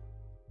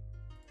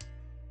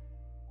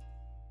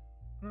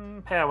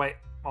 Pair weight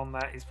on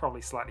that is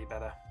probably slightly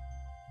better.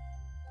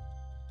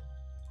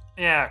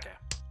 Yeah, okay.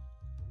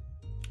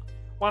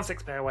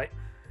 1/6 pair weight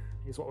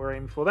is what we're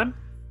aiming for then.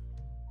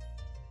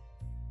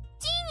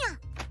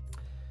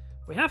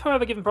 We have,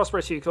 however, given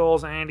Prospero 2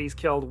 calls, and he's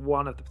killed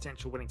one of the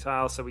potential winning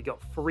tiles, so we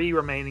got 3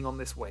 remaining on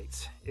this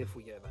weight, if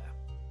we go there.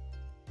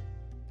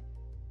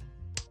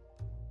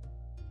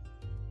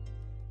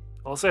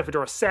 Also, if we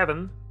draw a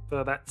 7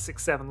 for that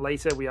 6/7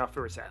 later, we are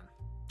for a 10.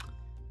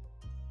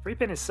 3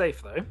 pin is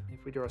safe, though,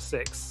 if we draw a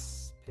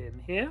 6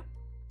 pin here.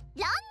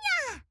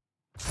 Oh,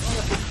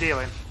 let's put the deal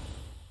in.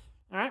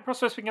 Alright,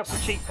 Prospero's picking up some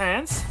cheap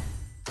hands.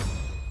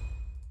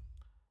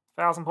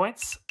 1,000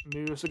 points,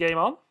 moves the game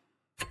on.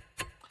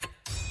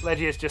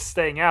 Leggy is just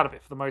staying out of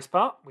it for the most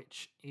part,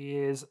 which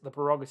is the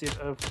prerogative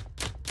of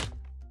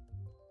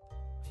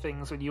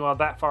things when you are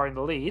that far in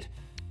the lead.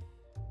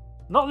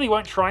 Not that he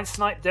won't try and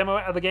snipe Demo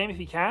out of the game if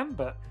he can,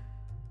 but...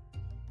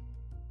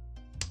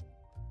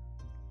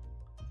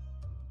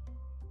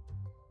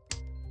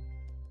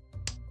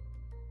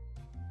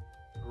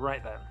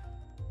 Right then.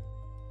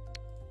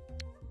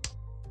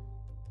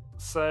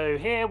 So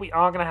here we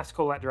are going to have to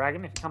call that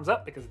dragon if it comes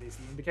up, because it is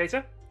the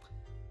indicator.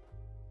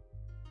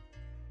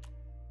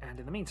 And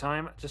in the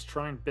meantime, just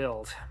try and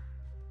build.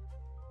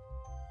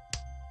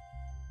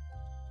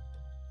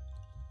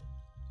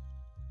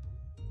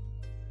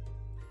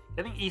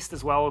 Getting east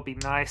as well would be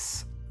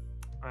nice.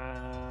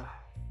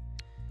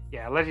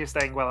 Yeah, Leggy is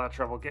staying well out of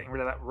trouble, getting rid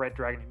of that red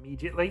dragon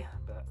immediately.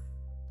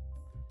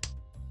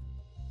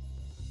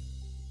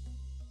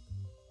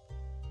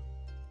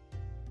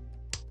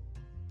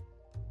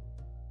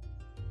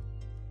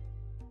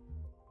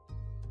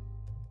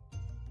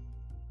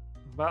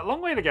 But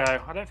long way to go.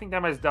 I don't think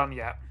Demo's done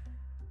yet.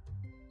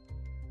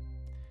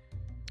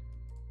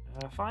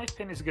 5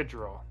 pin is a good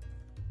draw.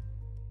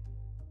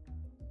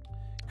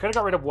 Could have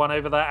got rid of 1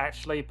 over that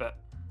actually, but...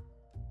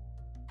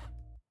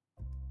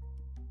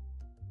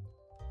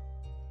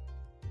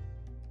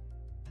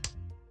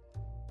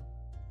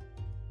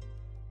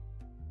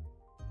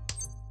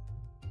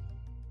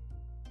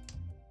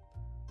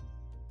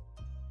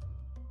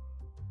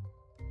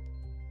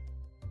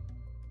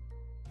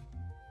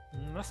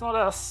 That's not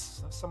us.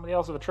 That's somebody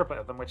else with a triplet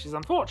of them, which is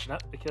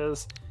unfortunate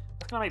because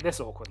it's going to make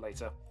this awkward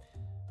later.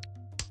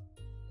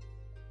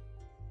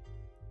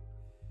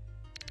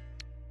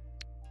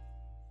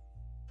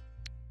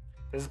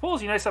 There's a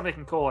pause, you know somebody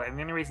can call it, and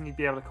the only reason you'd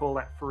be able to call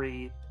that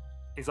free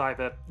is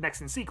either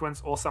next in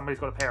sequence or somebody's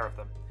got a pair of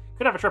them.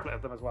 Could have a triplet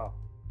of them as well.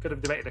 Could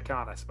have debated a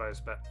card, I suppose,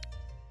 but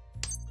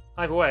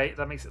either way,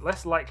 that makes it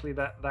less likely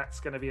that that's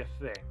going to be a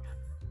thing.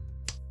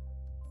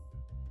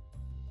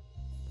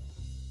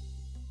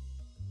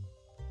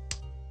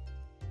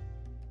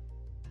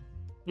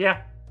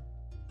 Yeah.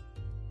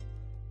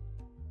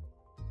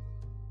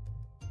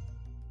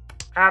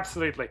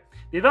 Absolutely.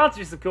 The advantage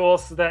is, of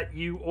course, that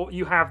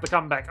you have the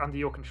comeback under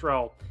your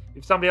control.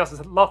 If somebody else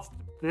has lost,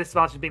 the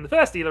disadvantage of being the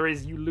first dealer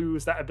is you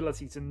lose that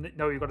ability to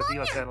know you've got a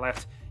dealer turn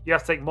left. You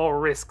have to take more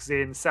risks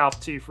in South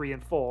 2, 3,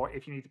 and 4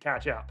 if you need to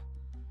catch up.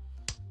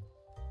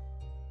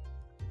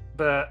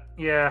 But,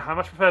 yeah, I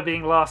much prefer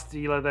being last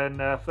dealer than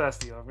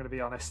first dealer, I'm going to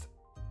be honest.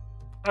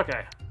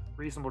 Okay,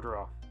 reasonable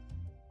draw.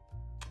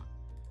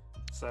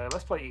 So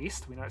let's play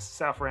East. We know it's the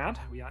South round.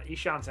 We are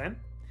East Shanten.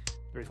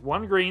 There is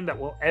 1 green that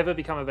will ever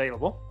become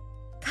available.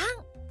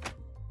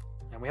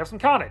 And we have some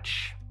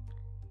Carnage.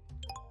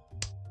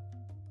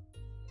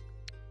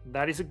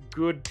 That is a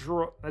good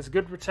draw. That's a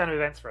good return of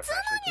events for us,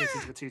 actually. This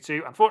is the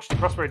 2-2. Unfortunately,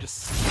 Prospero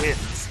just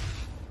wins,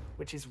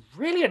 which is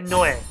really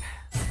annoying.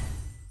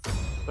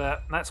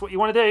 But that's what you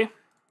want to do.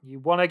 You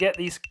want to get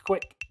these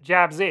quick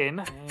jabs in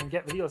and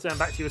get the dealer turn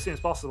back to you as soon as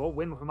possible.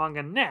 Win with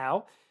Manga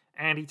now,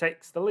 and he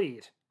takes the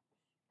lead.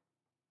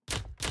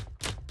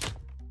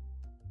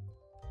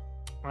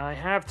 I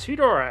have 2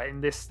 Dora in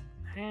this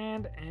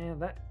hand,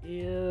 and that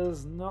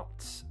is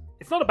not...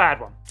 It's not a bad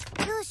one.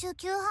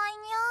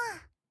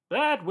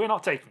 But we're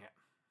not taking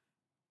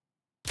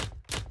it.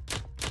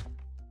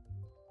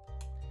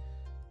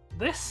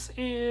 This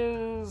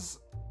is...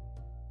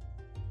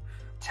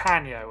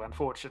 Tanyo,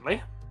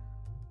 unfortunately.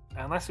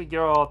 Unless we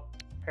go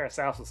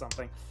Parasaurus or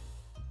something.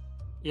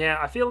 Yeah,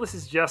 I feel this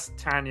is just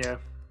Tanyo.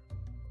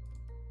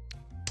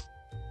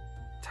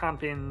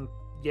 Tanpin,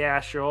 yeah,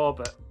 sure,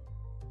 but...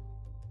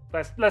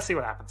 Let's see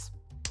what happens.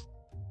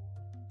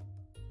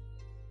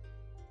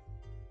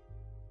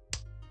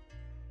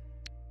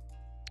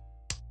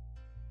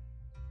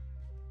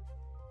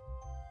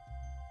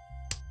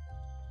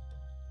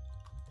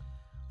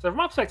 So from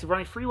our perspective,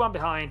 running 3-1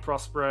 behind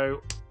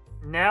Prospero.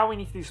 Now we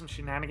need to do some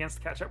shenanigans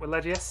to catch up with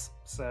Legius.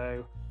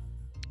 So,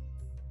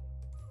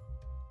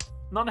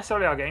 not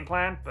necessarily our game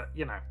plan, but,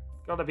 you know,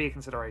 gotta be a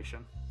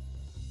consideration.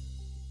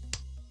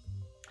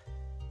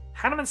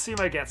 Hanuman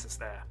Sumo gets us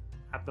there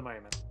at the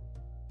moment.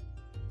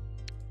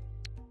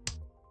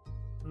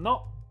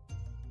 Not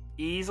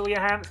easily a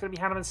hand. It's going to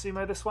be Hanuman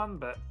Sumo this one,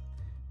 but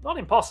not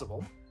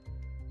impossible.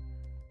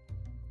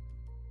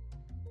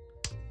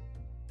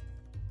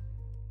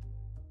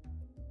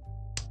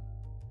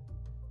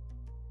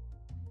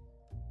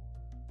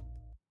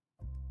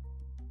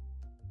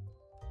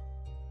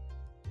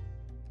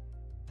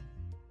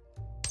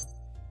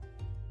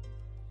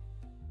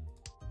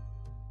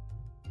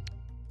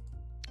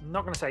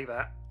 Not going to take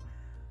that.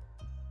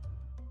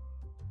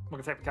 I'm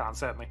going to take the card,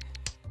 certainly.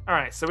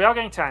 Alright, so we are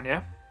going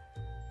Tanya.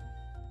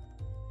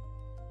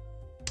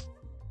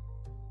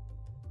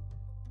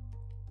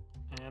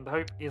 And the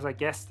hope is, I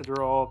guess, to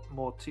draw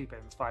more 2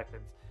 pins, 5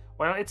 pins.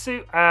 Well,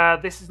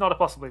 Itsu, this is not a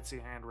possible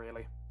Itsu hand,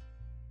 really.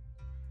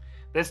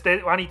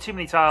 I need too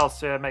many tiles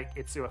to make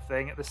Itsu a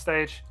thing at this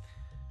stage.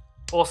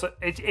 Also,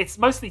 it's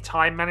mostly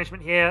time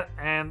management here,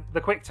 and the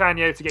quick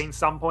Tanyo to gain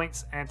some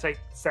points and take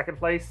second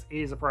place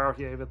is a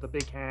priority over the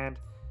big hand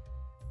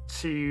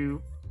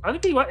to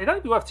it'd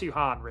only be worth 2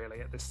 Han, really,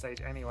 at this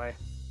stage anyway.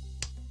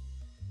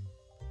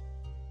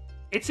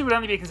 Itsu would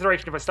only be a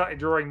consideration if I started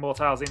drawing more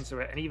tiles into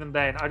it, and even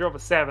then, I draw a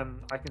 7,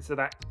 I consider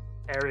that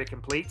area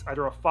complete. I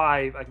draw a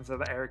 5, I consider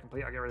that area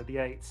complete, I get rid of the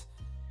 8.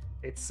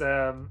 It's,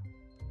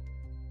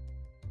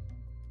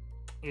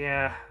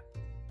 yeah.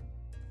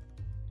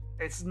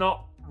 It's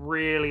not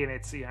really an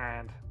Itzy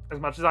hand, as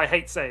much as I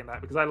hate saying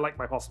that, because I like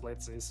my possible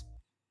Itzys.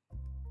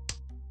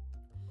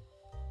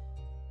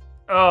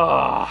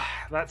 Oh,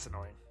 that's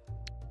annoying.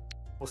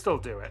 We'll still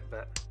do it,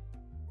 but...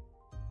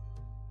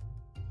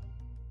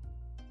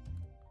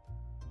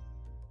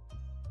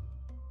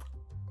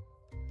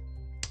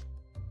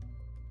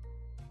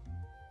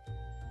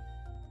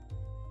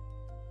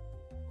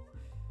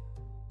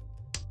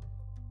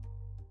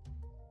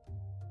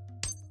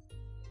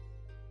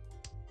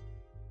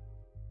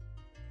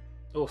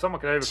 Oh,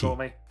 someone can overcall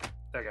me.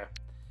 There we go.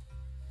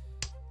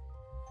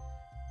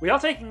 We are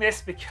taking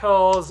this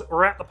because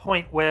we're at the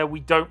point where we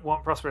don't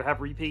want Prospero to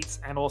have repeats,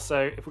 and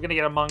also, if we're going to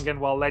get a Mungan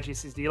while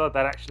Legis is dealer,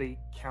 that actually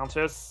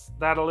counters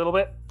that a little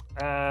bit.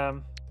 Yeah,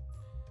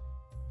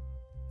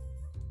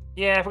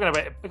 if we're going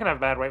to have a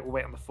bad wait, we'll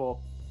wait on the 4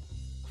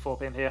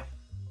 pin here.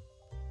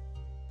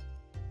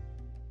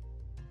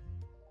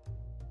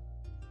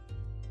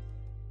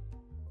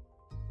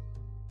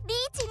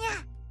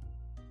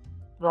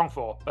 Wrong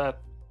 4,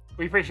 but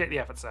we appreciate the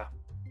effort, sir.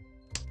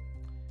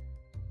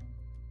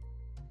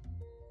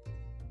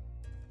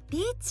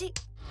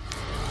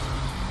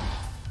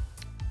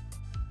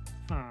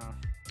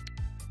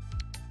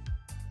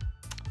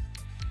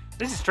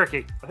 This is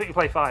tricky. I think you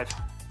play 5.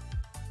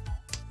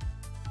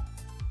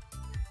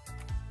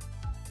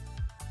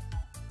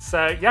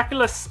 So,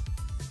 Yakulus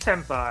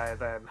Tempai,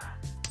 then.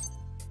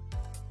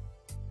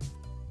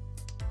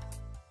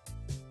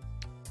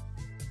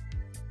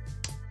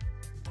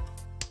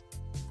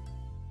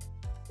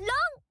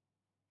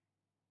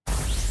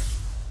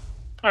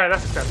 Alright,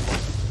 that's acceptable.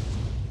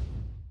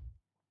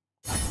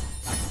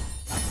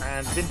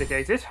 And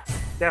vindicated.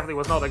 Definitely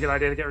was not a good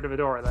idea to get rid of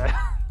Adora there.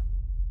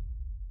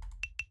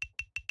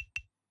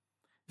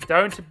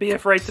 Don't be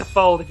afraid to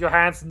fold if your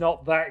hand's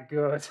not that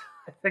good.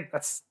 I think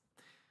that's...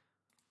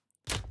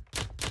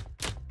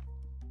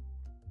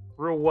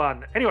 Rule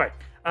 1. Anyway,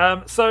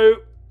 so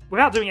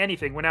without doing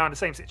anything, we're now in the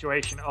same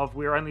situation of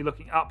we're only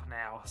looking up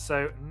now.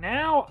 So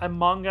now a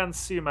Mangan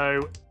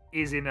Sumo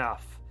is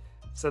enough.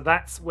 So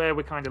that's where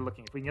we're kind of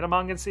looking. If we can get a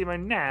Mangan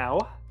Sumo now,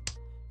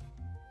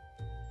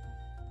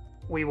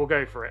 we will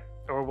go for it.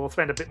 Or we'll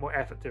spend a bit more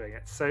effort doing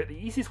it. So the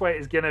easiest way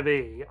is going to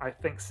be, I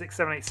think, 6,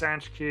 7, 8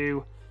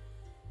 Sanchiku,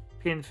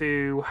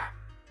 Pinfu,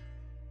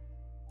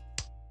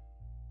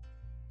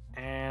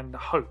 and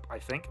Hope, I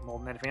think, more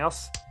than anything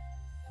else.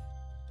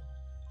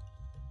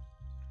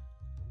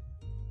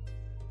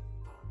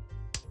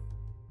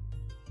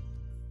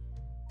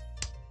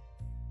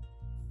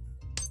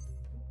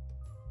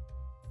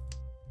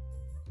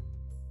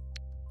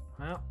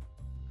 Well,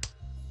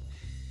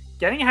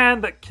 getting a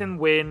hand that can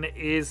win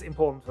is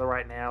important for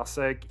right now.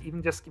 So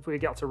even just if we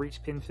get to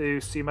reach Pinfu,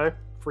 Sumo,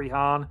 free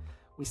Han,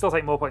 we still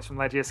take more points from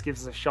Legius,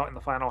 gives us a shot in the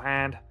final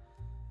hand.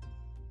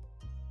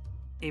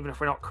 Even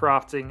if we're not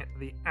crafting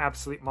the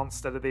absolute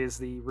monster that is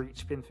the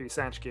reach Pinfu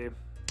Sanchiku.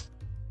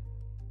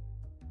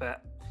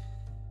 But...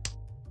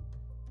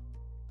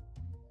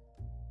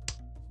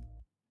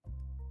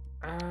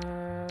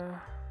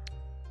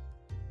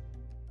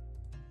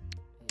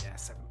 yeah,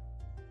 7.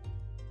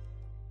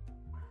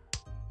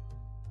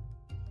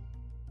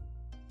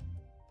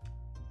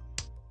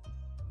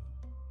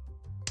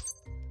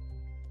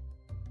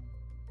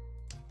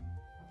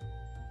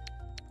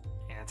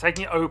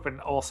 Taking it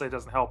open also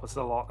doesn't help us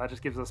a lot. That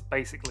just gives us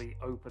basically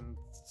open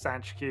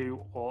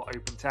Sanchiku or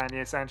open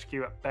Tanya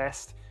Sanchiku at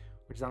best,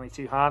 which is only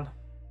 2 Han.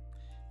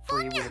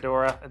 3 with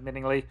Adora,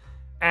 admittingly.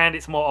 And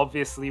it's more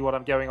obviously what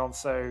I'm going on,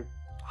 so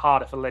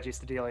harder for Legis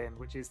to deal in,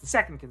 which is the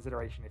second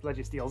consideration. If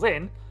Legis deals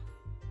in,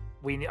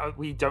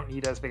 we don't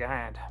need as big a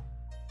hand.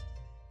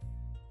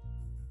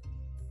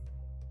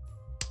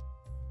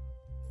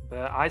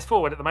 But eyes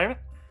forward at the moment.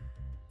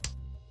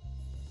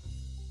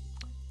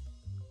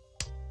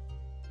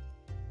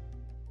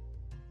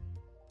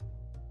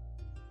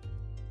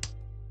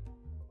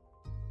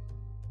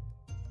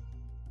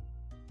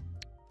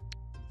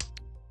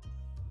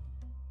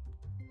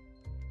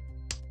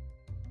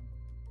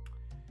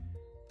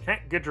 Okay,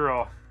 good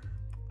draw.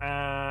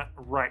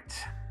 Right.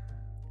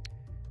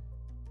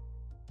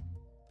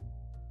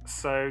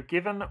 So,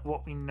 given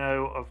what we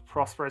know of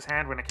Prospero's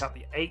hand, we're going to cut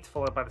the 8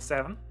 followed by the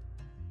 7.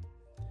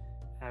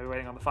 We're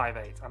waiting on the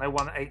 5-8. I know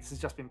 1-8 has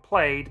just been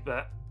played,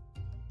 but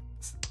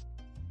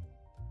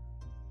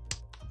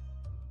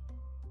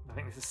I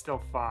think this is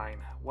still fine.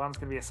 1's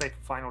going to be a safe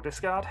final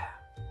discard.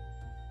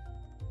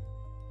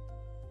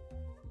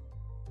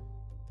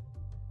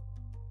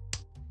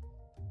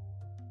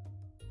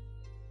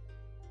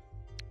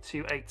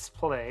 Two 8s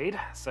played,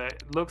 so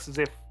it looks as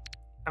if,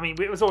 I mean,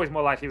 it was always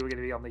more likely we were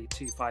going to be on the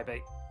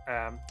 2-5-8,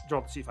 draw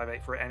the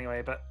 2-5-8 for it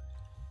anyway, but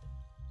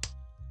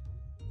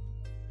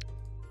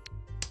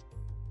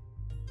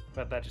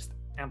that just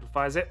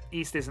amplifies it.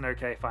 East is an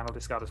okay final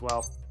discard as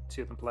well.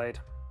 2 of them played.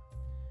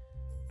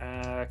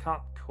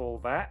 Can't call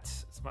that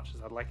as much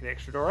as I'd like the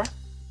extra Dora.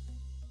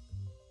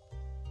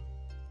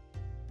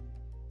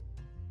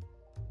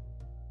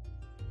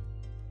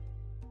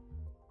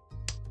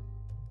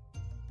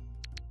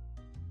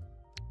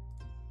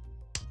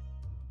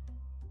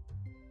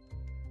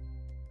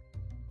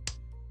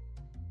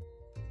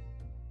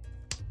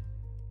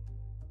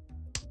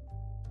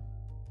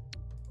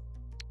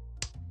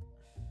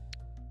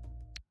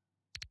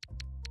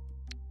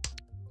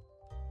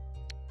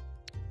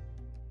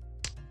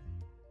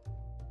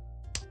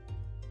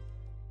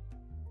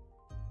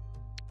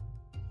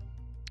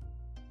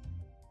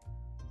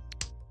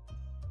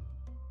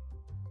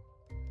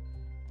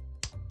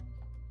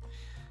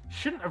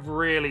 Shouldn't have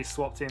really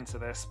swapped into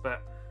this,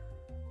 but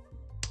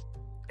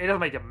it doesn't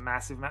make a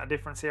massive amount of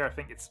difference here. I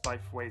think it's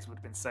both ways would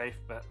have been safe,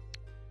 but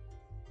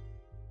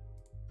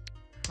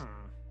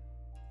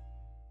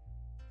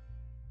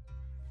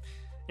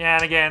yeah,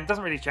 and again, it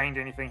doesn't really change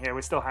anything here.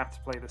 We still have to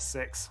play the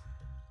 6.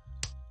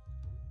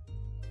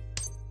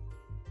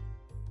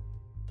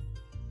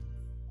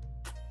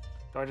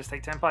 Do I just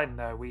take Tempai?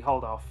 No, we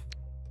hold off.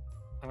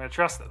 I'm going to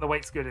trust that the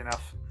weight's good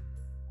enough.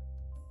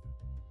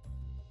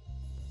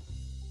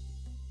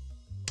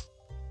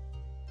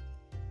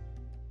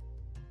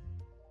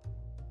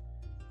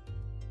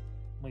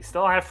 We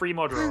still have 3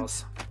 more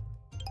draws.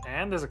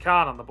 And there's a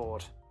card on the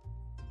board.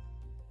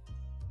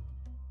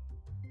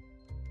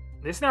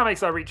 This now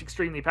makes our reach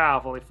extremely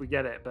powerful if we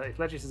get it, but if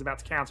Legis is about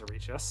to counter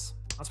reach us,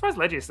 I suppose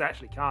Legis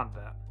actually can't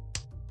that.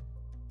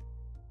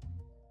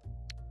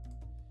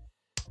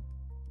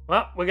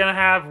 Well, we're going to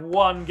have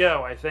 1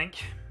 go, I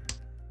think.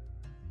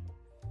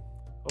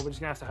 Or we're just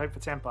going to have to hope for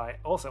Tempai.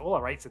 Also, all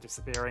our rates are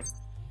disappearing.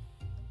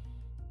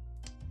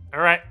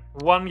 Alright,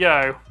 1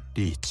 go.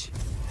 Reach.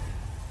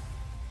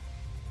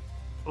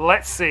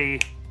 Let's see.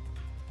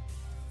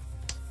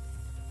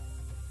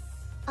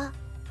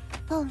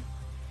 Boom.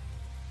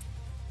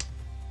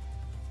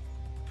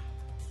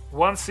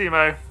 1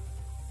 sumo.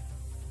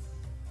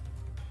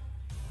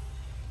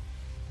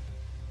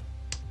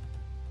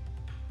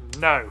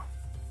 No.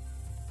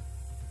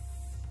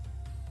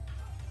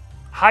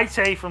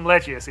 Haite from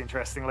Legius,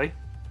 interestingly.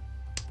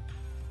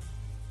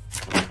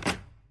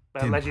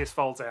 But Legius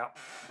folds out.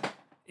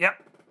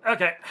 Yep.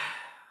 Okay.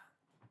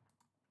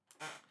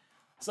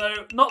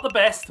 So, not the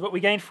best, but we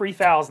gained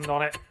 3,000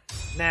 on it.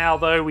 Now,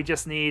 though, we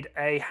just need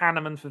a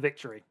Hanneman for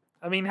victory.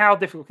 I mean, how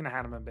difficult can a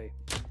Hanneman be?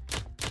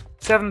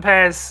 7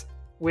 pairs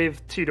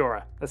with 2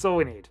 Dora. That's all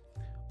we need.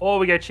 Or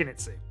we go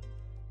Chinitsu.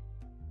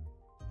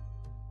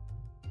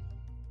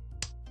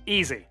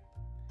 Easy.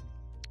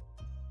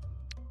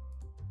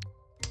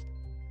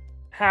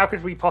 How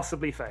could we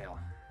possibly fail?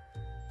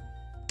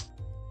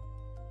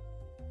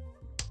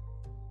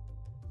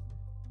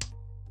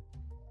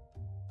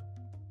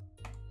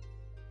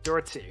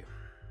 Dora 2.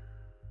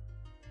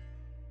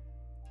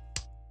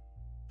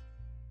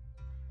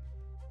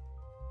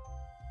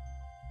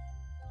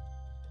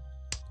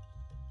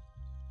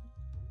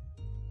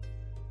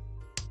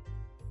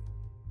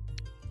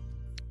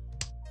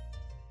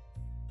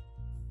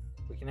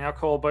 We can now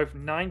call both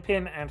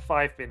 9-pin and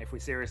 5-pin if we're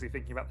seriously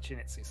thinking about the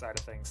Chinitsu side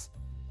of things.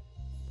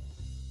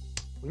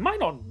 We might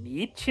not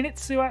need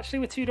Chinitsu actually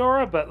with 2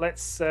 Dora, but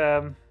let's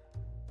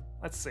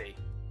see.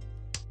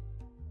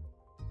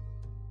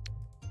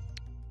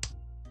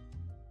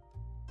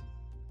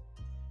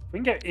 We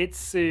can go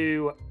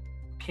Itsu,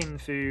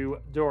 Pinfu,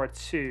 Dora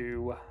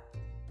 2.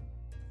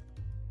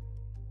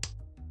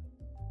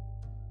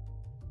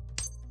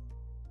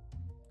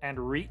 And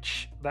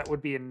reach. That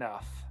would be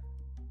enough.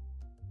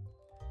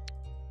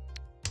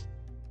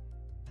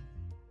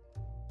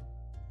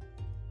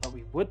 But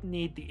we would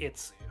need the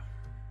Itsu.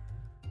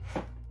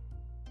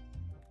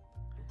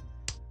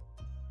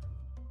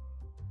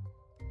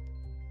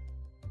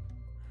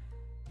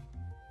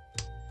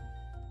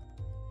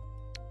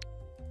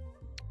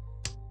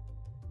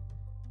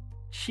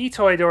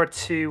 Shitoidora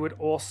 2 would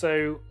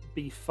also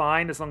be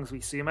fine as long as we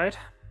sumoed.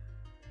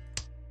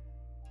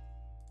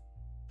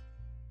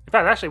 In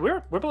fact, actually,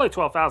 we're below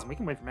 12,000. We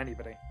can win from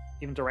anybody.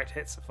 Even direct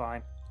hits are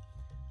fine.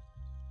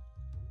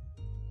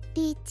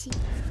 リーチ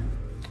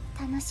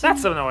楽し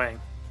That's み annoying.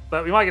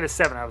 But we might get a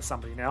 7 out of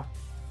somebody now.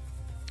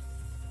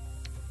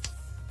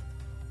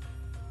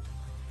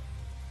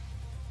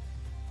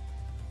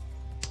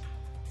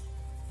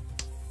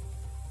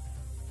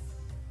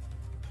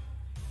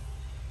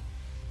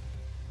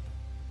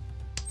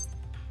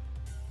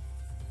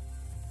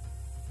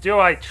 Do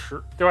I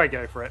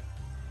go for it?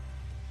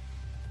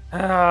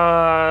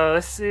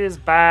 This is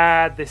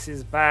bad. This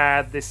is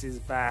bad. This is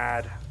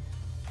bad.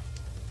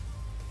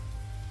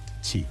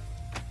 气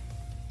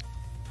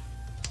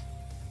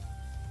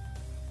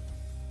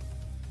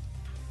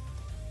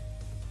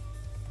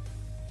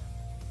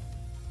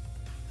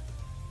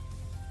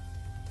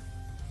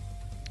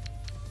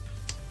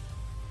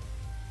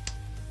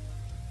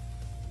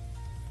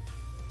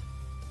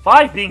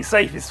 5 being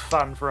safe is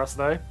fun for us,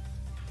 though.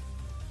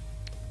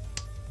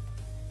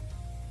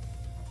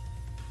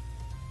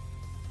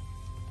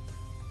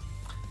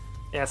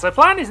 Yeah, so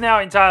plan is now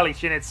entirely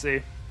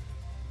Shinitsu.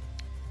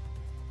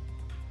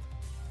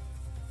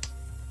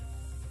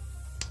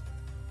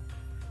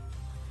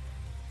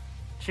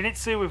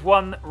 Shinitsu with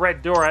 1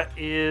 red Dora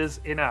is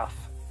enough.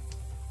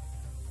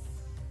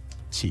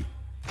 气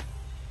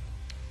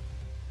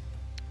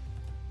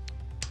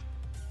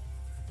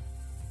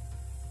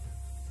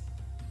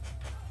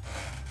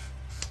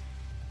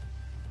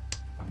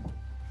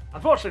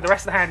Unfortunately, the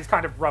rest of the hand is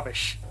kind of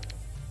rubbish.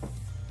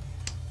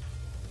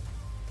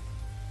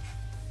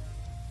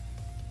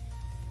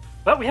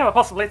 But we have a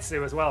possible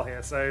Itsu as well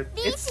here, so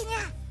リー it's... チにゃ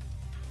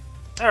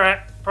Alright,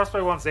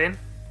 Prospero wants in.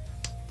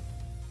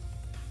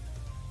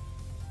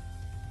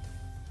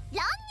 ロ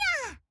ン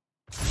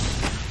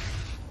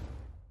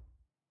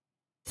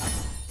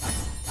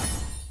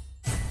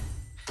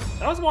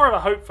That was more of a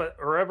hope for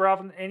Ureb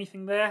rather than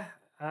anything there.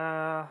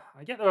 I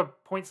get there were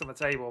points on the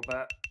table,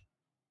 but...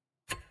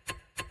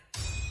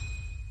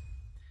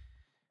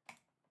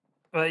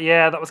 But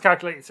yeah, that was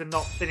calculated to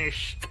not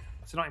finish,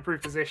 to not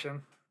improve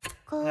position.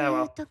 こうい Oh う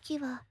well. 時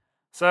は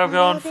So I've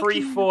gone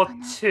Oh,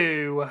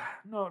 3-4-2.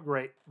 Not a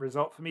great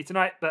result for me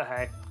tonight, but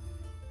hey.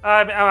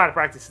 I'm out of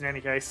practice in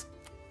any case.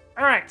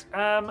 Alright,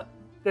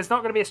 there's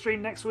not going to be a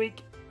stream next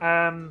week,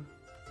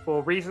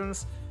 for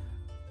reasons.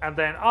 And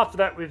then after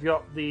that, we've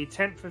got the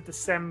 10th of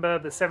December,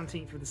 the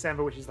 17th of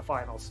December, which is the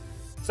finals.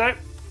 So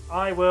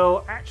I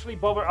will actually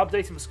bother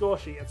updating the score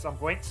sheet at some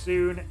point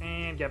soon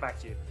and get back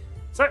to you.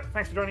 So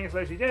thanks for joining us,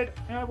 those who did,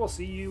 and I will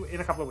see you in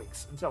a couple of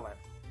weeks. Until then.